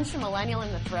punch a millennial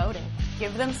in the throat and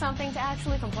give them something to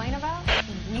actually complain about?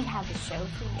 We have a show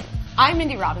for you. I'm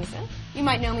Mindy Robinson. You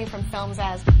might know me from films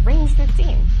as Range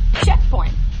 15,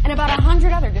 Checkpoint, and about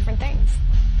 100 other different things.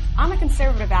 I'm a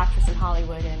conservative actress in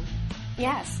Hollywood, and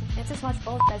yes, it's as much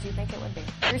bullshit as you think it would be.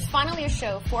 There's finally a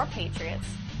show for patriots,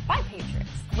 by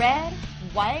patriots. Red,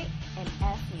 white, and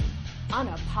F-U.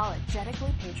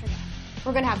 Unapologetically patriotic.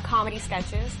 We're going to have comedy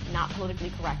sketches, not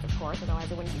politically correct, of course,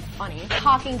 otherwise it wouldn't be funny.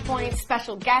 Talking points,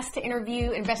 special guests to interview,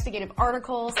 investigative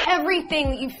articles, everything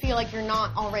that you feel like you're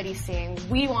not already seeing,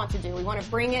 we want to do. We want to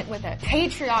bring it with a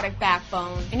patriotic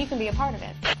backbone, and you can be a part of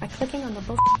it by clicking on the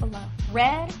bullshit below.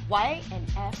 Red, white, and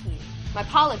F-U. My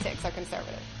politics are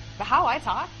conservative, but how I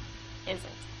talk isn't.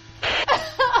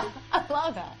 I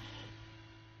love that.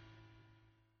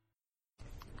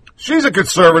 She's a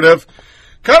conservative.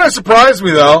 Kind of surprised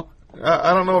me, though.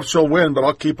 I don't know if she'll win, but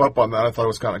I'll keep up on that. I thought it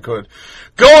was kind of good.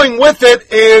 Going with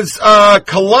it is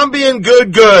Colombian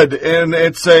Good, and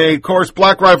it's of course,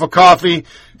 Black Rifle Coffee,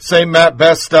 same Matt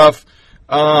Best stuff.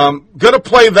 Gonna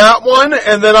play that one,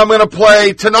 and then I'm gonna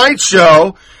play tonight's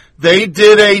show. They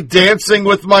did a Dancing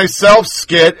with Myself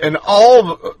skit, and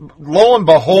lo and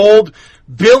behold,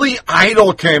 Billy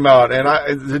Idol came out,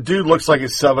 and the dude looks like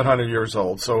he's 700 years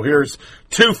old. So here's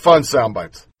 2 fun sound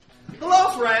bites. Hello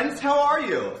friends, how are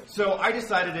you? So I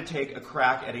decided to take a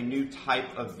crack at a new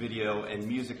type of video and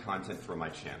music content for my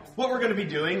channel. What we're going to be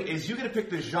doing is you get to pick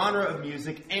the genre of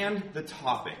music and the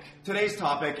topic. Today's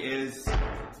topic is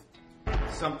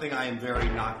something I am very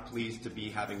not pleased to be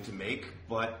having to make,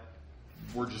 but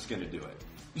we're just going to do it.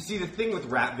 You see, the thing with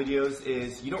rap videos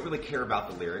is you don't really care about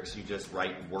the lyrics. You just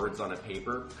write words on a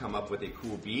paper, come up with a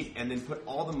cool beat, and then put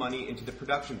all the money into the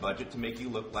production budget to make you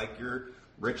look like you're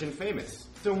rich and famous.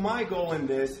 So my goal in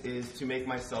this is to make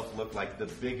myself look like the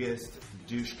biggest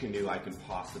douche canoe I can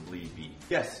possibly be.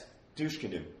 Yes, douche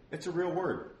canoe. It's a real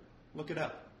word. Look it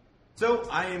up. So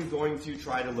I am going to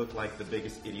try to look like the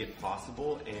biggest idiot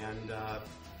possible and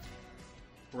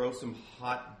throw some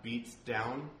hot beats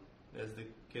down, as the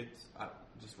kids.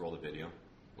 Just roll the video.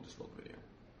 We'll just roll the video.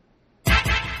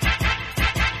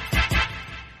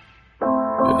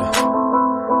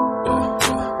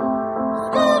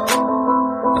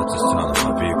 That's the sound of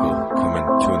my vehicle coming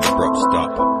to an abrupt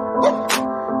stop.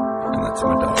 And that's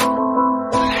my dog.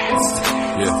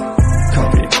 Yeah.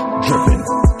 Coffee, dripping,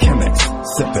 Chemex,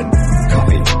 sipping.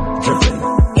 Coffee, dripping,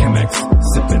 Chemex,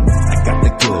 sipping. I got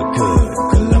the good,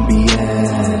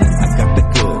 Colombian. I got the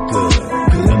good,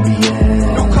 Colombian.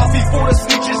 No coffee for the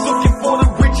snitches, looking for the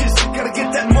riches. Gotta get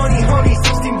that money, honey,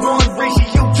 16-1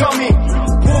 ratio dummy.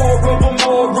 More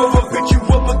of a bitch, you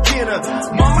a beginner.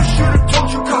 Mama should've told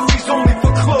you coffee's only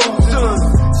for closers.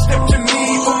 Step to me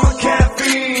for my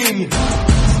caffeine.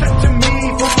 Step to me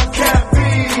for my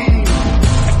caffeine.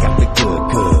 I got the good,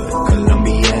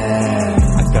 Colombian.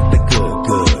 I got the good,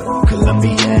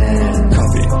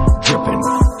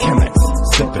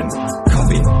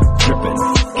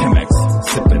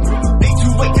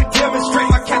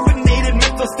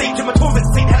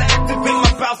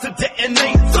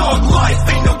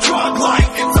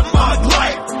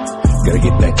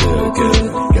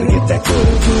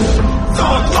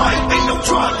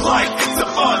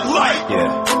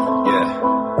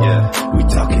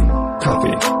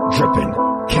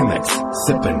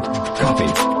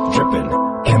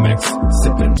 chemist,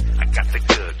 sipping. I got the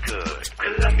good, good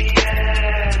Colombian.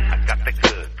 I got the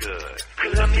good, good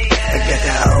Colombian. I got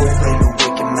that old baby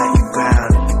waking like you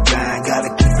grind. Gotta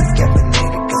keep it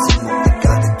caffeinated cause you know I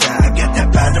got the time. I got that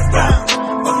pound of brown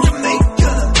from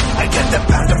Jamaica. I got that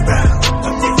pound of brown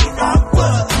from Nicaragua.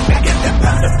 I got that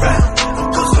pound of brown from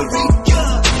Costa Rica.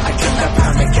 I got that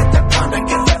pound, I got that pound, I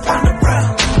got that pound of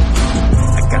brown.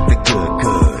 I got the good,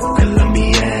 good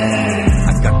Colombian.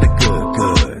 I got the good,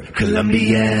 good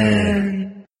Colombian.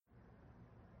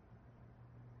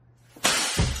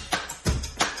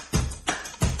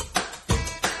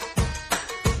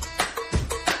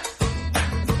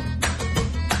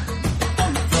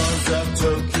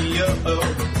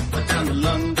 Down to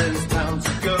London's town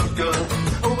to go.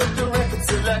 With the record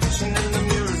selection and the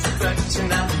music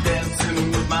reflection, I'm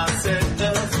dancing with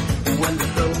myself. When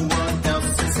there's no one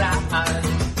else inside,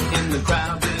 in the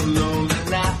crowded lonely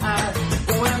night.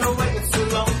 When I wait too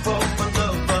long for my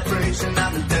love vibration,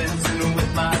 I'm dancing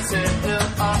with myself.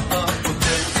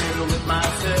 Dancing with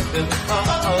myself.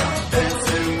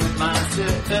 Dancing with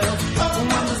myself.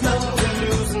 When there's nothing to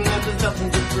lose and there's nothing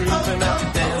to prove, and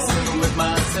I'm dancing with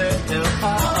myself.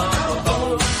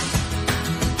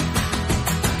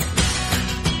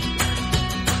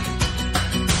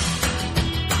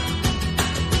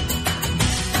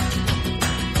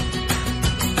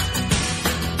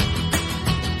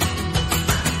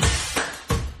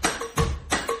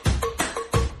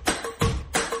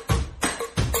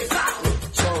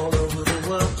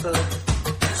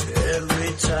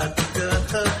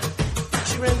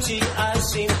 I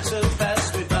seem to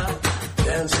pass me by,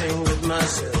 dancing with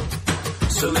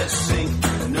myself. So let's sing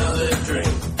another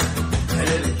drink, and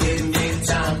it'll give me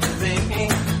time to think.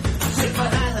 If I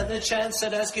had the chance,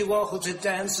 I'd ask you all to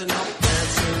dance, and I'll be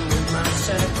dancing with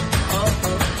myself.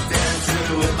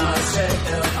 Dancing with myself.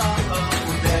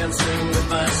 Dancing with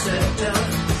myself.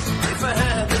 If I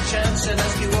had the chance, I'd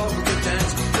ask you all to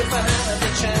dance. If I had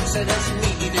the chance, I'd ask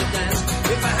me to dance.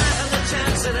 If I had the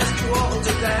chance, I'd ask you all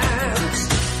to dance.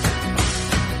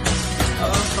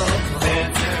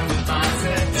 Dancing with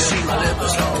myself. See my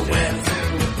lips all wet.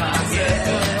 Dancing with myself. Yeah.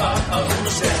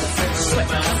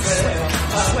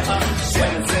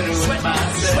 Dancing with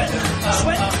myself.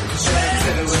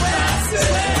 Dancing with myself.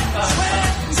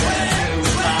 Dancing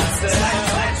with myself.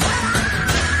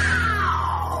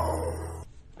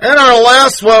 And our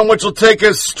last one, which will take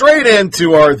us straight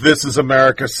into our This Is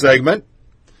America segment.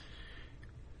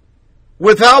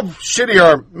 With how shitty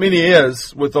our media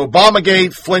is, with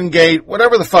Obamagate, Flynngate,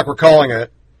 whatever the fuck we're calling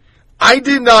it, I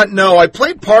did not know. I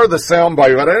played part of the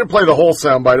soundbite, but I didn't play the whole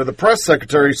soundbite of the press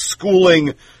secretary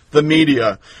schooling the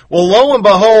media. Well, lo and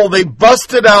behold, they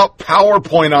busted out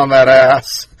PowerPoint on that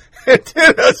ass and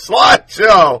did a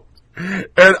slideshow.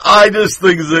 And I just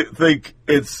think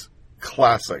it's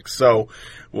classic. So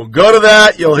we'll go to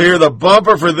that. You'll hear the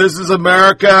bumper for This Is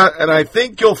America, and I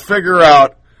think you'll figure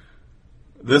out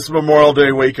this Memorial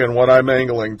Day weekend what I'm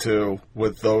angling to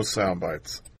with those sound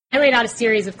bites. I laid out a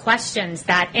series of questions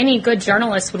that any good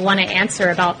journalist would want to answer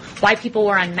about why people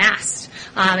were unmasked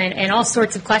and all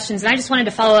sorts of questions. And I just wanted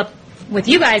to follow up with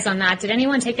you guys on that. Did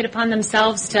anyone take it upon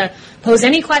themselves to pose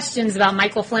any questions about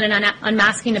Michael Flynn and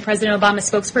unmasking the President Obama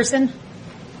spokesperson?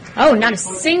 Oh, not a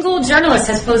single journalist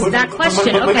has posed that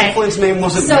question. Okay.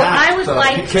 So I would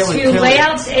like to lay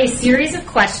out a series of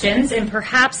questions, and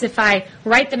perhaps if I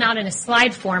write them out in a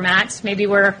slide format, maybe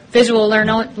we're visual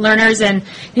learners, and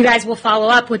you guys will follow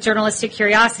up with journalistic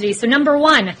curiosity. So number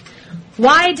one,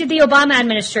 why did the Obama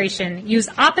administration use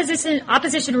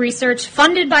opposition research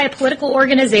funded by a political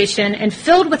organization and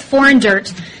filled with foreign dirt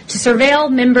to surveil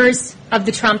members of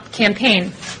the Trump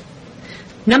campaign?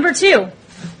 Number two,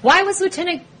 why was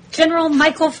Lieutenant General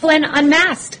Michael Flynn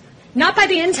unmasked? Not by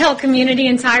the intel community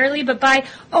entirely, but by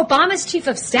Obama's chief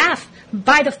of staff,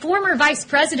 by the former Vice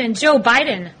President Joe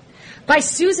Biden, by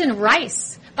Susan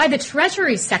Rice, by the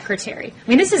Treasury Secretary. I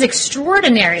mean, this is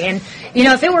extraordinary. And, you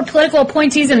know, if it were political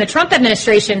appointees in the Trump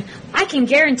administration, I can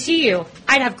guarantee you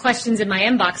I'd have questions in my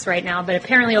inbox right now, but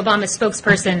apparently Obama's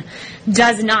spokesperson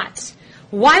does not.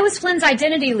 Why was Flynn's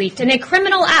identity leaked? In a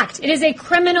criminal act. It is a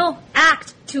criminal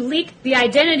act to leak the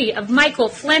identity of Michael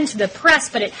Flynn to the press,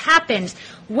 but it happened.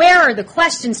 Where are the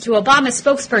questions to Obama's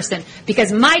spokesperson?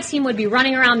 Because my team would be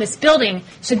running around this building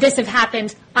should this have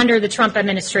happened under the Trump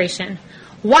administration.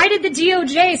 Why did the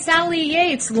DOJ, Sally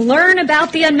Yates, learn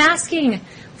about the unmasking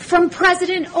from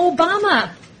President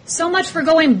Obama? So much for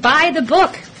going by the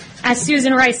book, as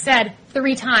Susan Rice said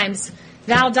 3 times.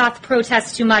 Thou doth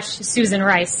protest too much, Susan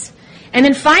Rice. And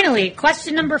then finally,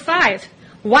 question number 5.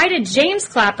 Why did James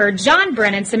Clapper, John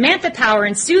Brennan, Samantha Power,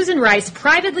 and Susan Rice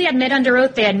privately admit under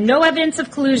oath they had no evidence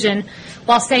of collusion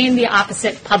while saying the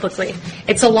opposite publicly?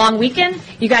 It's a long weekend.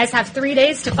 You guys have 3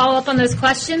 days to follow up on those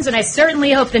questions, and I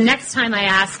certainly hope the next time I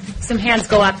ask, some hands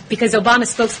go up, because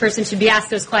Obama's spokesperson should be asked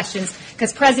those questions,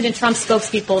 because President Trump's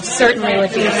spokespeople certainly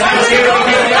would be.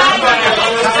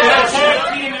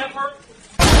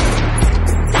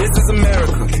 This is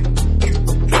America.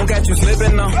 Don't catch you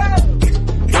slipping now.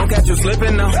 Don't catch you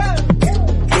slipping now.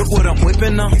 Look what I'm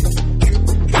whipping now.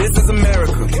 This is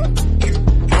America.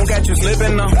 Don't catch you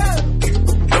slipping now.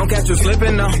 Don't catch you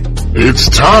slipping now. It's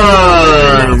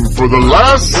time for the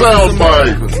last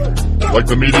soundbite. Like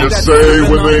the media say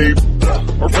when they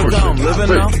are pushing fake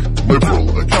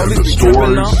liberal agenda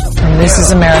stories. This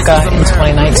is America in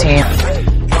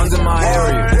 2019. Guns in my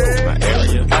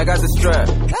area. I got the strap.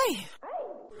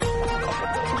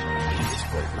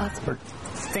 We're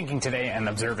thinking today and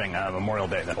observing Memorial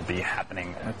Day that'll be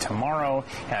happening tomorrow.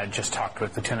 I just talked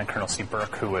with Lieutenant Colonel Steve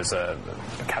Burke, who was a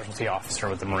casualty officer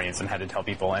with the Marines and had to tell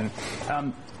people. And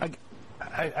I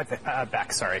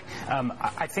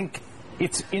think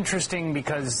it's interesting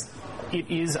because it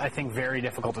is, I think, very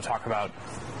difficult to talk about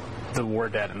the war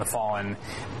dead and the fallen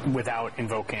without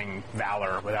invoking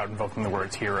valor, without invoking the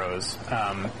words heroes.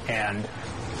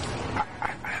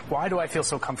 Why do I feel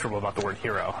so comfortable about the word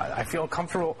hero? I feel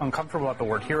uncomfortable about the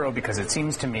word hero because it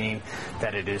seems to me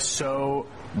that it is so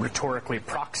rhetorically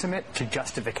proximate to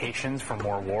justifications for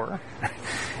more war.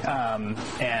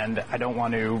 And I don't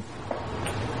want to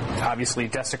obviously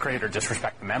desecrate or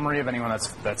disrespect the memory of anyone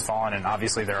that's fallen, and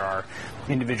obviously there are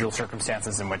individual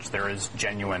circumstances in which there is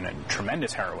genuine and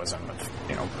tremendous heroism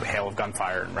of, hail of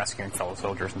gunfire and rescuing fellow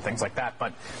soldiers and things like that.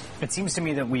 But it seems to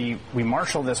me that we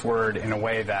marshal this word in a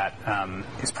way that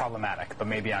is problematic, but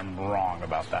maybe I'm wrong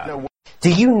about that. Do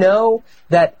you know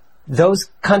that those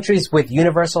countries with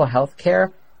universal health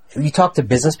care, you talk to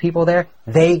business people there,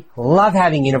 they love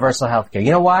having universal health care.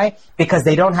 You know why? Because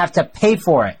they don't have to pay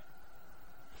for it.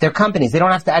 They're companies. They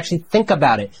don't have to actually think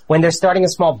about it. When they're starting a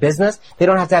small business, they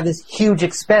don't have to have this huge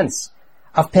expense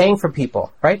of paying for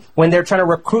people, right? When they're trying to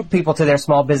recruit people to their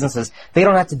small businesses, they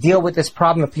don't have to deal with this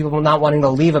problem of people not wanting to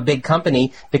leave a big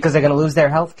company because they're going to lose their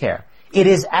health care. It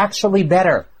is actually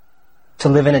better to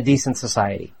live in a decent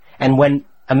society. And when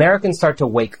Americans start to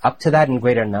wake up to that in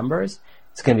greater numbers,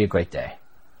 it's going to be a great day.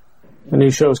 The new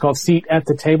show is called Seat at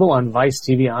the Table on Vice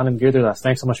TV. Anand Giridharadas.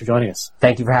 Thanks so much for joining us.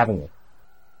 Thank you for having me.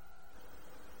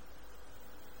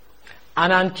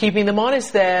 And I'm keeping them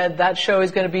honest there. That show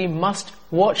is going to be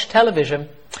must-watch television.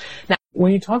 Now,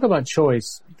 when you talk about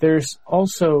choice, there's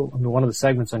also one of the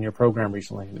segments on your program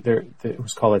recently. It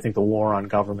was called, I think, The War on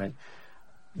Government.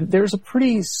 There's a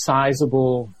pretty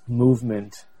sizable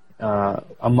movement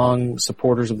among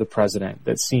supporters of the president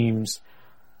that seems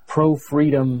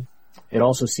pro-freedom. It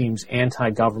also seems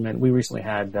anti-government. We recently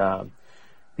had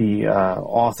the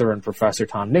author and professor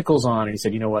Tom Nichols on, and he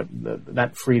said, you know what,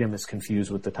 that freedom is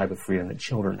confused with the type of freedom that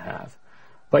children have.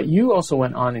 But you also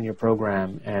went on in your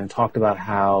program and talked about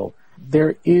how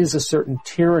there is a certain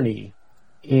tyranny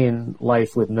in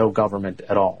life with no government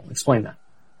at all. Explain that.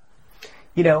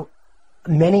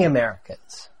 Many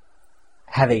Americans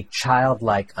have a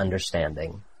childlike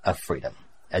understanding of freedom,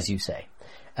 as you say.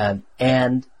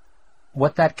 And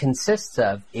what that consists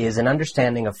of is an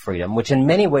understanding of freedom, which in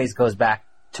many ways goes back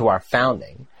to our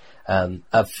founding,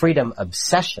 of freedom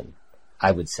obsession,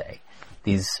 I would say,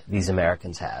 these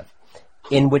Americans have,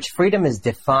 in which freedom is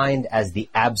defined as the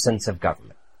absence of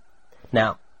government.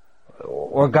 Now,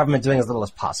 or government doing as little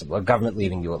as possible, or government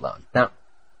leaving you alone. Now,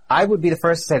 I would be the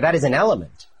first to say that is an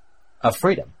element of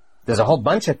freedom. There's a whole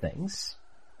bunch of things,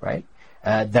 right,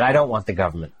 that I don't want the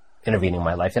government intervening in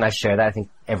my life, and I share that. I think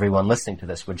everyone listening to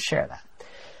this would share that.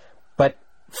 But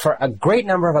for a great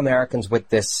number of Americans with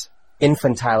this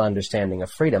infantile understanding of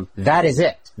freedom, that is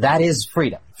it. That is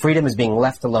freedom. Freedom is being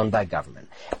left alone by government.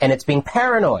 And it's being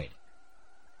paranoid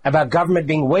about government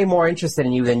being way more interested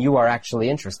in you than you are actually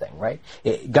interesting, right?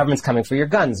 Government's coming for your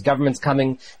guns. Government's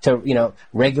coming to,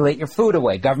 regulate your food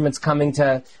away. Government's coming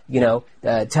to,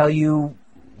 tell you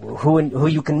who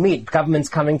you can meet. Government's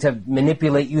coming to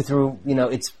manipulate you through,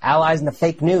 its allies in the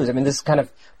fake news. I mean, this kind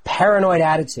of paranoid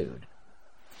attitude.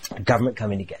 Government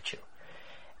coming to get you.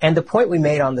 And the point we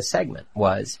made on the segment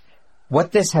was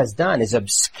what this has done is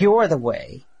obscure the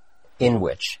way in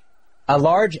which a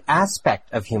large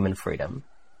aspect of human freedom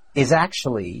is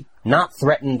actually not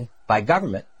threatened by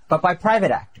government, but by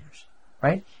private actors,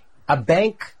 right? A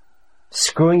bank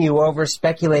screwing you over,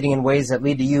 speculating in ways that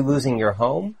lead to you losing your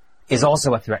home is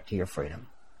also a threat to your freedom.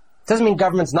 Doesn't mean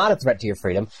government's not a threat to your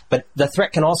freedom, but the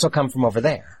threat can also come from over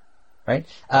there, right?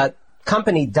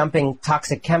 company dumping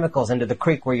toxic chemicals into the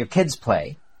creek where your kids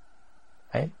play,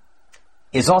 right,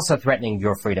 is also threatening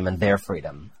your freedom and their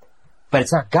freedom. But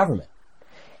it's not government.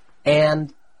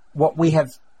 And what we have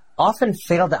often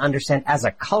failed to understand as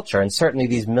a culture, and certainly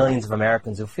these millions of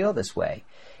Americans who feel this way,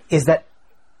 is that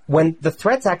when the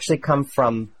threats actually come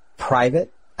from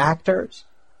private actors,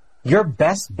 your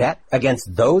best bet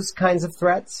against those kinds of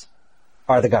threats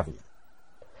are the government.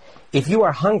 If you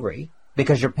are hungry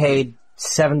because you're paid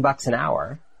 $7 an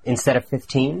hour instead of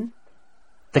 15,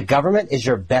 the government is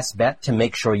your best bet to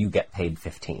make sure you get paid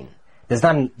 15. There's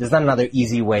not another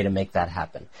easy way to make that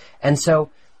happen. And so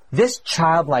this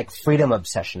childlike freedom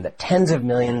obsession that tens of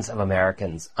millions of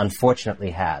Americans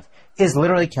unfortunately have is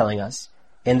literally killing us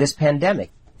in this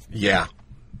pandemic. Yeah.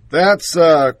 That's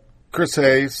Chris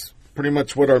Hayes, pretty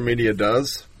much what our media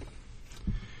does.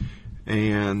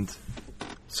 And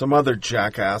some other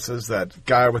jackasses, that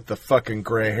guy with the fucking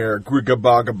gray hair,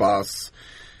 Grigabagabas,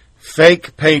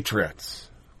 fake patriots.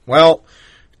 Well,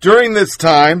 during this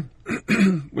time,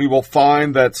 we will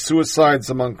find that suicides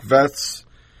among vets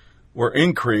were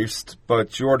increased,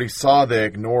 but you already saw they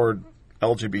ignored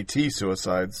LGBT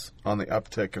suicides on the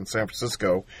uptick in San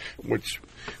Francisco, which,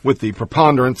 with the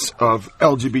preponderance of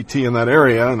LGBT in that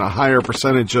area and a higher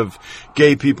percentage of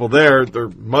gay people there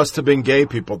must have been gay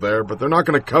people there, but they're not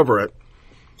going to cover it,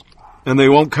 and they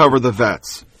won't cover the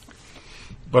vets.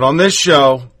 But on this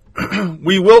show,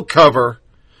 we will cover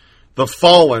the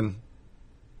fallen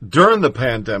during the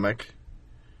pandemic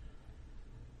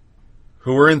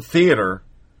who were in theater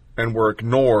and were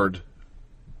ignored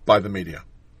by the media.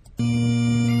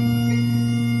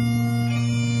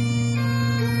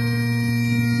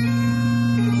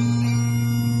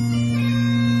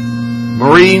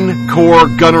 Marine Corps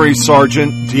Gunnery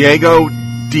Sergeant Diego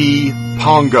D.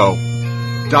 Pongo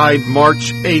died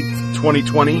March 8th,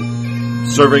 2020,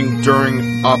 serving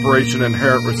during Operation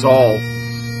Inherent Resolve.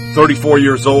 34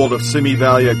 years old, of Simi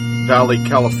Valley,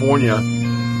 California,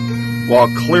 while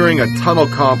clearing a tunnel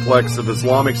complex of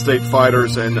Islamic State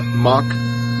fighters in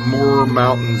Makmur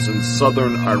Mountains in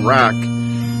southern Iraq.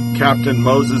 Captain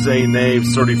Moses A.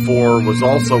 Naves, 34, was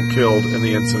also killed in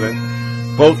the incident.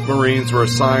 Both Marines were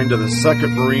assigned to the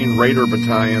 2nd Marine Raider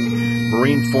Battalion,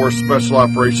 Marine Force Special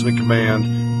Operations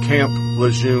Command, Camp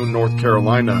Lejeune, North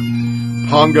Carolina.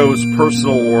 Pongo's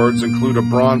personal awards include a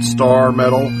Bronze Star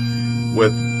Medal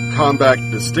with Combat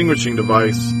Distinguishing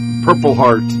Device, Purple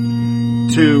Heart,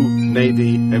 2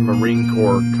 Navy and Marine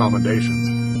Corps commendations.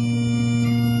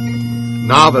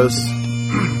 Navas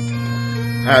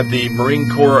had the Marine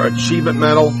Corps Achievement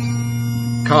Medal,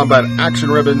 Combat Action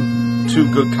Ribbon,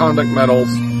 2 Good Conduct Medals,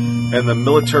 and the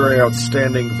Military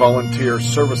Outstanding Volunteer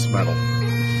Service Medal,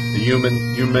 the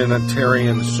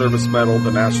Humanitarian Service Medal,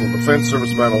 the National Defense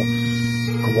Service Medal,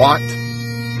 GWAT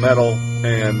Medal,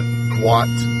 and GWAT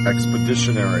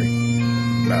Expeditionary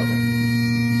Medal.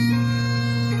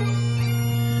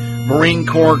 Marine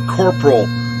Corps Corporal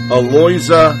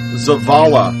Aloysia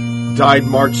Zavala died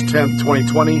March 10th,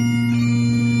 2020.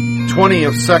 20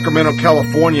 of Sacramento,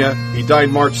 California. He died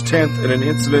March 10th in an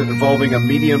incident involving a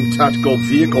medium tactical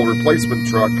vehicle replacement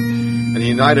truck in the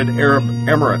United Arab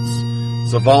Emirates.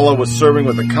 Zavala was serving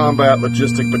with the Combat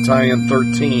Logistic Battalion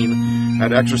 13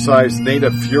 and exercised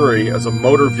Native Fury as a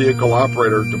motor vehicle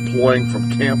operator deploying from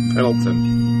Camp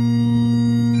Pendleton.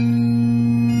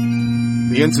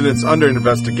 The incident's under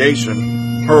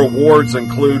investigation. Her awards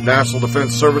include National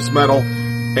Defense Service Medal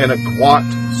and a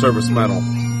GWAT Service Medal.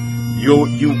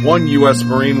 One U.S.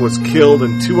 Marine was killed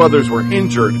and 2 others were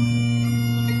injured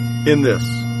in this.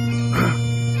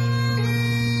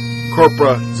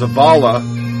 Corporal Zavala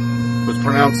was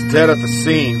pronounced dead at the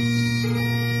scene.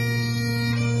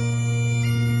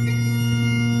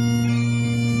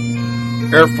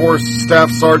 Air Force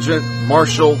Staff Sergeant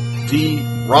Marshall D.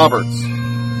 Roberts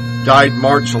died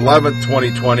March 11,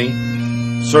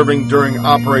 2020, serving during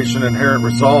Operation Inherent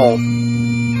Resolve.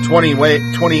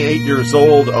 28 years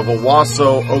old, of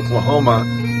Owasso, Oklahoma.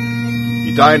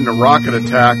 He died in a rocket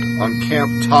attack on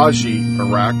Camp Taji,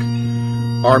 Iraq.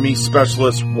 Army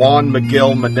Specialist Juan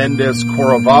Miguel Menendez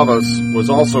Coravavas was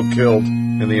also killed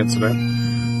in the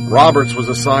incident. Roberts was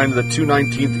assigned to the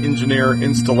 219th Engineer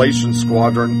Installation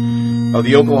Squadron of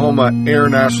the Oklahoma Air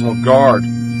National Guard.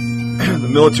 The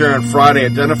military on Friday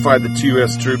identified the 2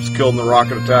 U.S. troops killed in the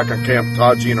rocket attack on Camp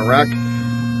Taji in Iraq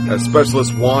as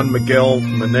Specialist Juan Miguel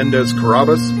Menendez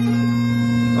Coravas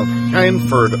of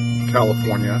Hanford,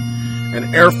 California,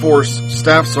 and Air Force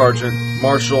Staff Sergeant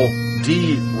Marshall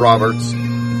D. Roberts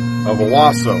of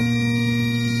Owasso.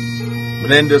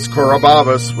 Menendez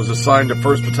Coravas was assigned to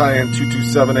 1st Battalion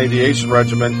 227 Aviation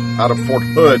Regiment out of Fort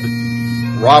Hood,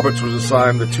 Roberts was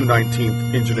assigned the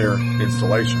 219th Engineer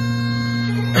Installation.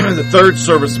 The third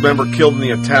service member killed in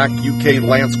the attack, UK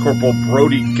Lance Corporal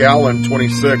Brodie Gallen,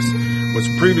 26, was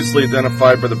previously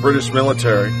identified by the British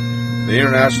military. The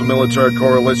International Military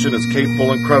Coalition is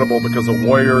capable and credible because of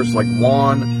warriors like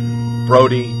Juan,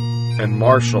 Brodie, and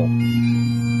Marshall.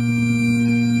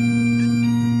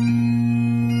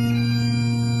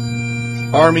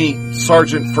 Army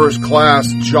Sergeant First Class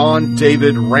John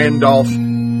David Randolph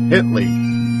Hitley,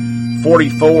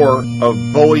 44,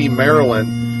 of Bowie,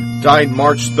 Maryland, died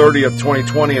March 30th,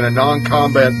 2020 in a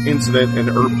non-combat incident in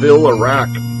Erbil, Iraq.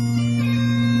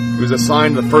 He was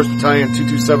assigned to the 1st Battalion,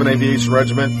 227 Aviation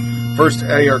Regiment, 1st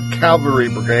Air Cavalry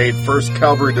Brigade, 1st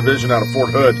Cavalry Division out of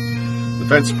Fort Hood. The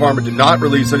Defense Department did not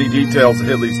release any details of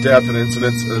Hitley's death, and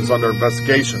incidents is under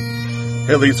investigation.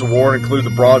 Hitley's award include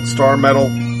the Broad Star Medal,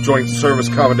 Joint Service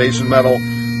Commendation Medal,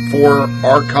 4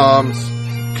 ARCOM's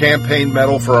Campaign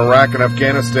Medal for Iraq and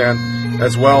Afghanistan,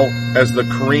 as well as the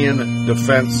Korean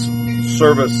Defense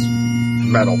Service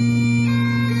Medal.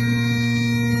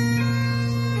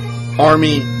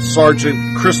 Army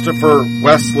Sergeant Christopher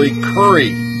Wesley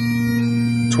Curry,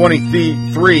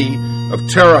 23, of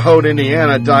Terre Haute,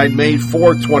 Indiana, died May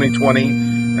 4, 2020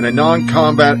 in a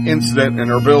non-combat incident in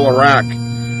Erbil, Iraq.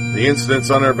 The incident's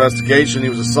under investigation. He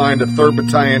was assigned to 3rd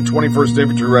Battalion, 21st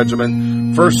Infantry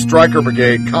Regiment, 1st Stryker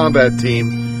Brigade Combat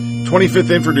Team,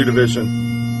 25th Infantry Division,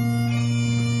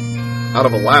 out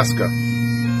of Alaska.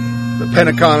 The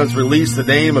Pentagon has released the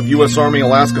name of U.S. Army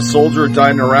Alaska soldier who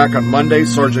died in Iraq on Monday.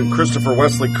 Sergeant Christopher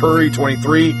Wesley Curry,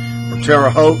 23, from Terre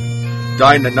Haute,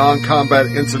 died in a non-combat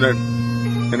incident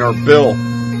in Erbil.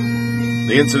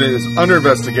 The incident is under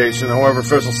investigation. However,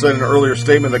 officials said in an earlier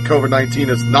statement that COVID-19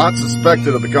 is not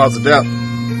suspected of the cause of death.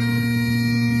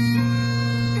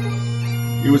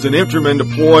 He was an infantryman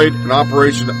deployed in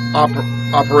Operation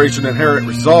Inherent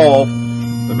Resolve,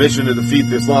 the mission to defeat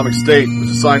the Islamic State. He was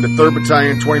assigned to 3rd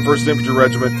Battalion, 21st Infantry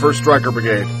Regiment, 1st Stryker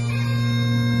Brigade.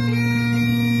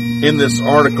 In this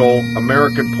article,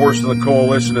 American portion of the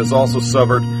coalition has also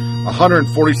suffered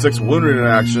 146 wounded in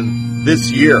action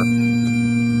this year,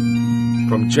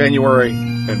 from January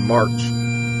and March.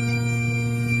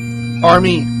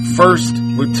 Army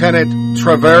 1st Lieutenant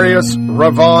Travarius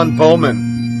Ravon Bowman,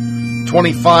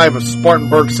 25, of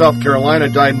Spartanburg, South Carolina,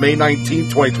 died May 19,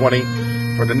 2020,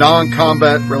 for the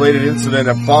non-combat related incident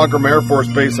at Bagram Air Force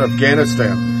Base,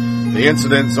 Afghanistan. The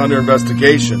incident is under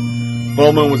investigation.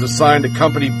 Bowman was assigned to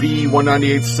Company B,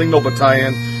 198th Signal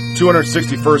Battalion,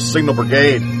 261st Signal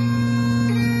Brigade.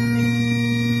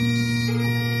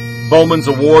 Bowman's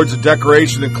awards and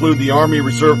decoration include the Army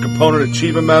Reserve Component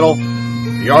Achievement Medal,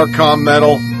 the ARCOM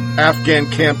Medal,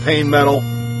 Afghan Campaign Medal.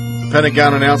 The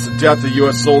Pentagon announced the death of a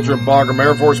U.S. soldier in Bagram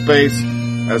Air Force Base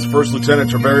as First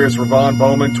Lieutenant Travarius Ravon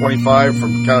Bowman, 25,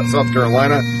 from South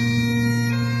Carolina,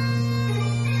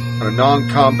 in a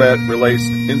non-combat related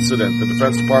incident. The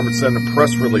Defense Department said in a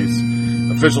press release.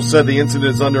 Officials said the incident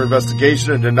is under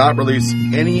investigation and did not release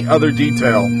any other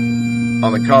detail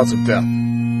on the cause of death.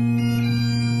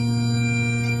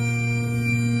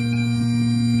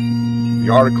 The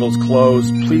article is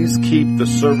closed. Please keep the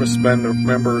service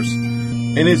members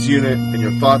in his unit in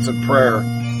your thoughts and prayer,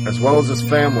 as well as his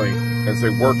family, as they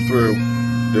work through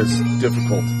this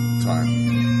difficult time.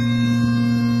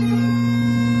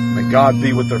 May God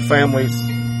be with their families.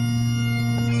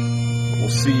 We'll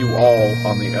see you all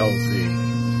on the LZ.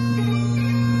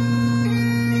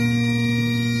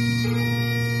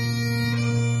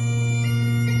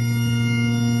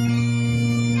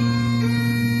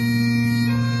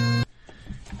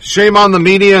 Shame on the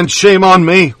media and shame on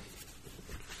me.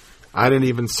 I didn't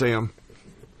even see them.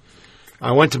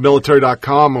 I went to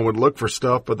military.com and would look for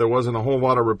stuff, but there wasn't a whole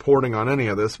lot of reporting on any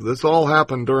of this. This all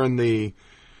happened during the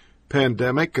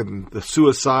pandemic, and the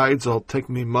suicides, it'll take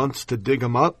me months to dig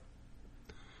them up.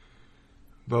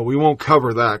 But we won't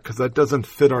cover that because that doesn't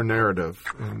fit our narrative.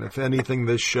 And if anything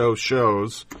this show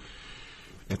shows,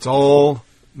 it's all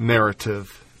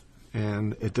narrative,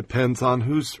 and it depends on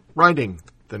who's writing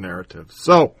the narrative.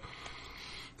 So,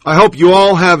 I hope you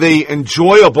all have a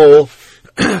enjoyable,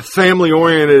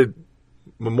 family-oriented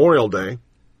Memorial Day.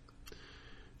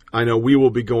 I know we will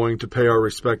be going to pay our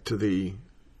respect to the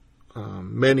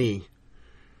many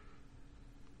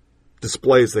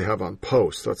displays they have on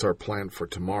post. That's our plan for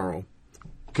tomorrow.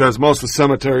 Because most of the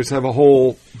cemeteries have a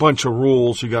whole bunch of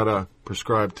rules you got to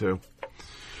prescribe to.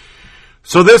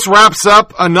 So this wraps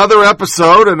up another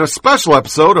episode and a special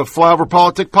episode of Flyover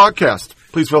Politic Podcast.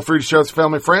 Please feel free to share with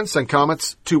family and friends. Send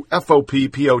comments to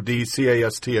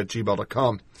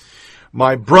foppodcast@gmail.com.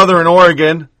 My brother in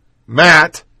Oregon,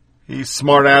 Matt, He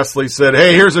smart-assly said,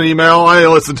 hey, here's an email. I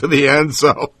listened to the end,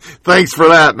 so thanks for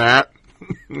that, Matt.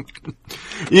 You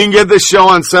can get this show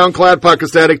on SoundCloud, Pocket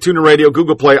Static, TuneIn Radio,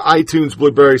 Google Play, iTunes,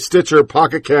 Blueberry, Stitcher,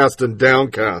 Pocket Cast, and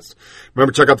Downcast.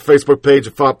 Remember, check out the Facebook page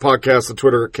at FOP Podcast, the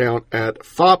Twitter account at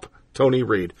FOP Tony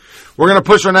Reed. We're going to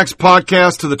push our next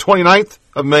podcast to the 29th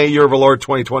of May, year of our Lord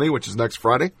 2020, which is next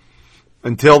Friday.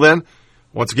 Until then,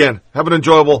 once again, have an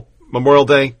enjoyable Memorial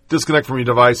Day. Disconnect from your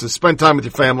devices. Spend time with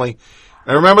your family.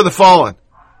 And remember the fallen,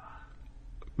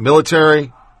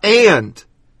 military and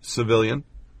civilian.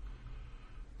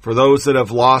 For those that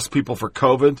have lost people for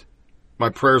COVID, my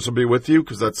prayers will be with you,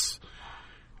 because that's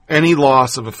any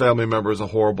loss of a family member is a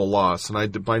horrible loss. And I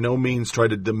by no means try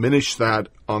to diminish that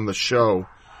on the show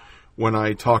when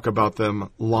I talk about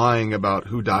them lying about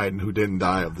who died and who didn't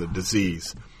die of the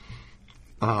disease.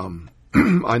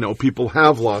 I know people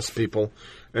have lost people,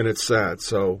 and it's sad.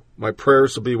 So my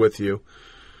prayers will be with you.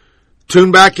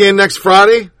 Tune back in next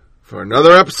Friday for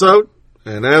another episode.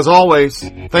 And as always,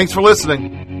 thanks for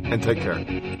listening, and take care.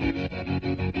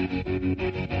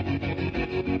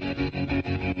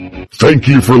 Thank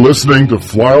you for listening to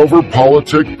Flyover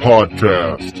Politic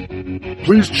Podcast.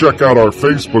 Please check out our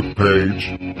Facebook page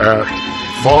at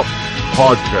FOP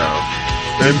Podcast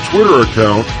and Twitter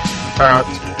account at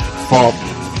FOP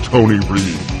Tony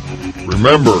Reed.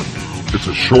 Remember, it's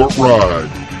a short ride.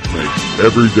 Make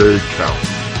every day count.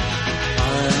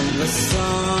 I'm the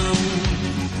sun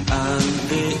and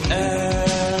the air.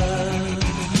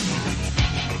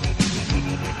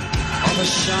 All the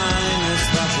shyness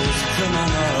that is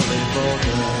criminally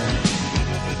vulgar.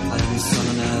 I'm sun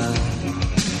and air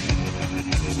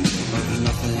of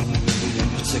nothing really in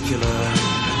particular.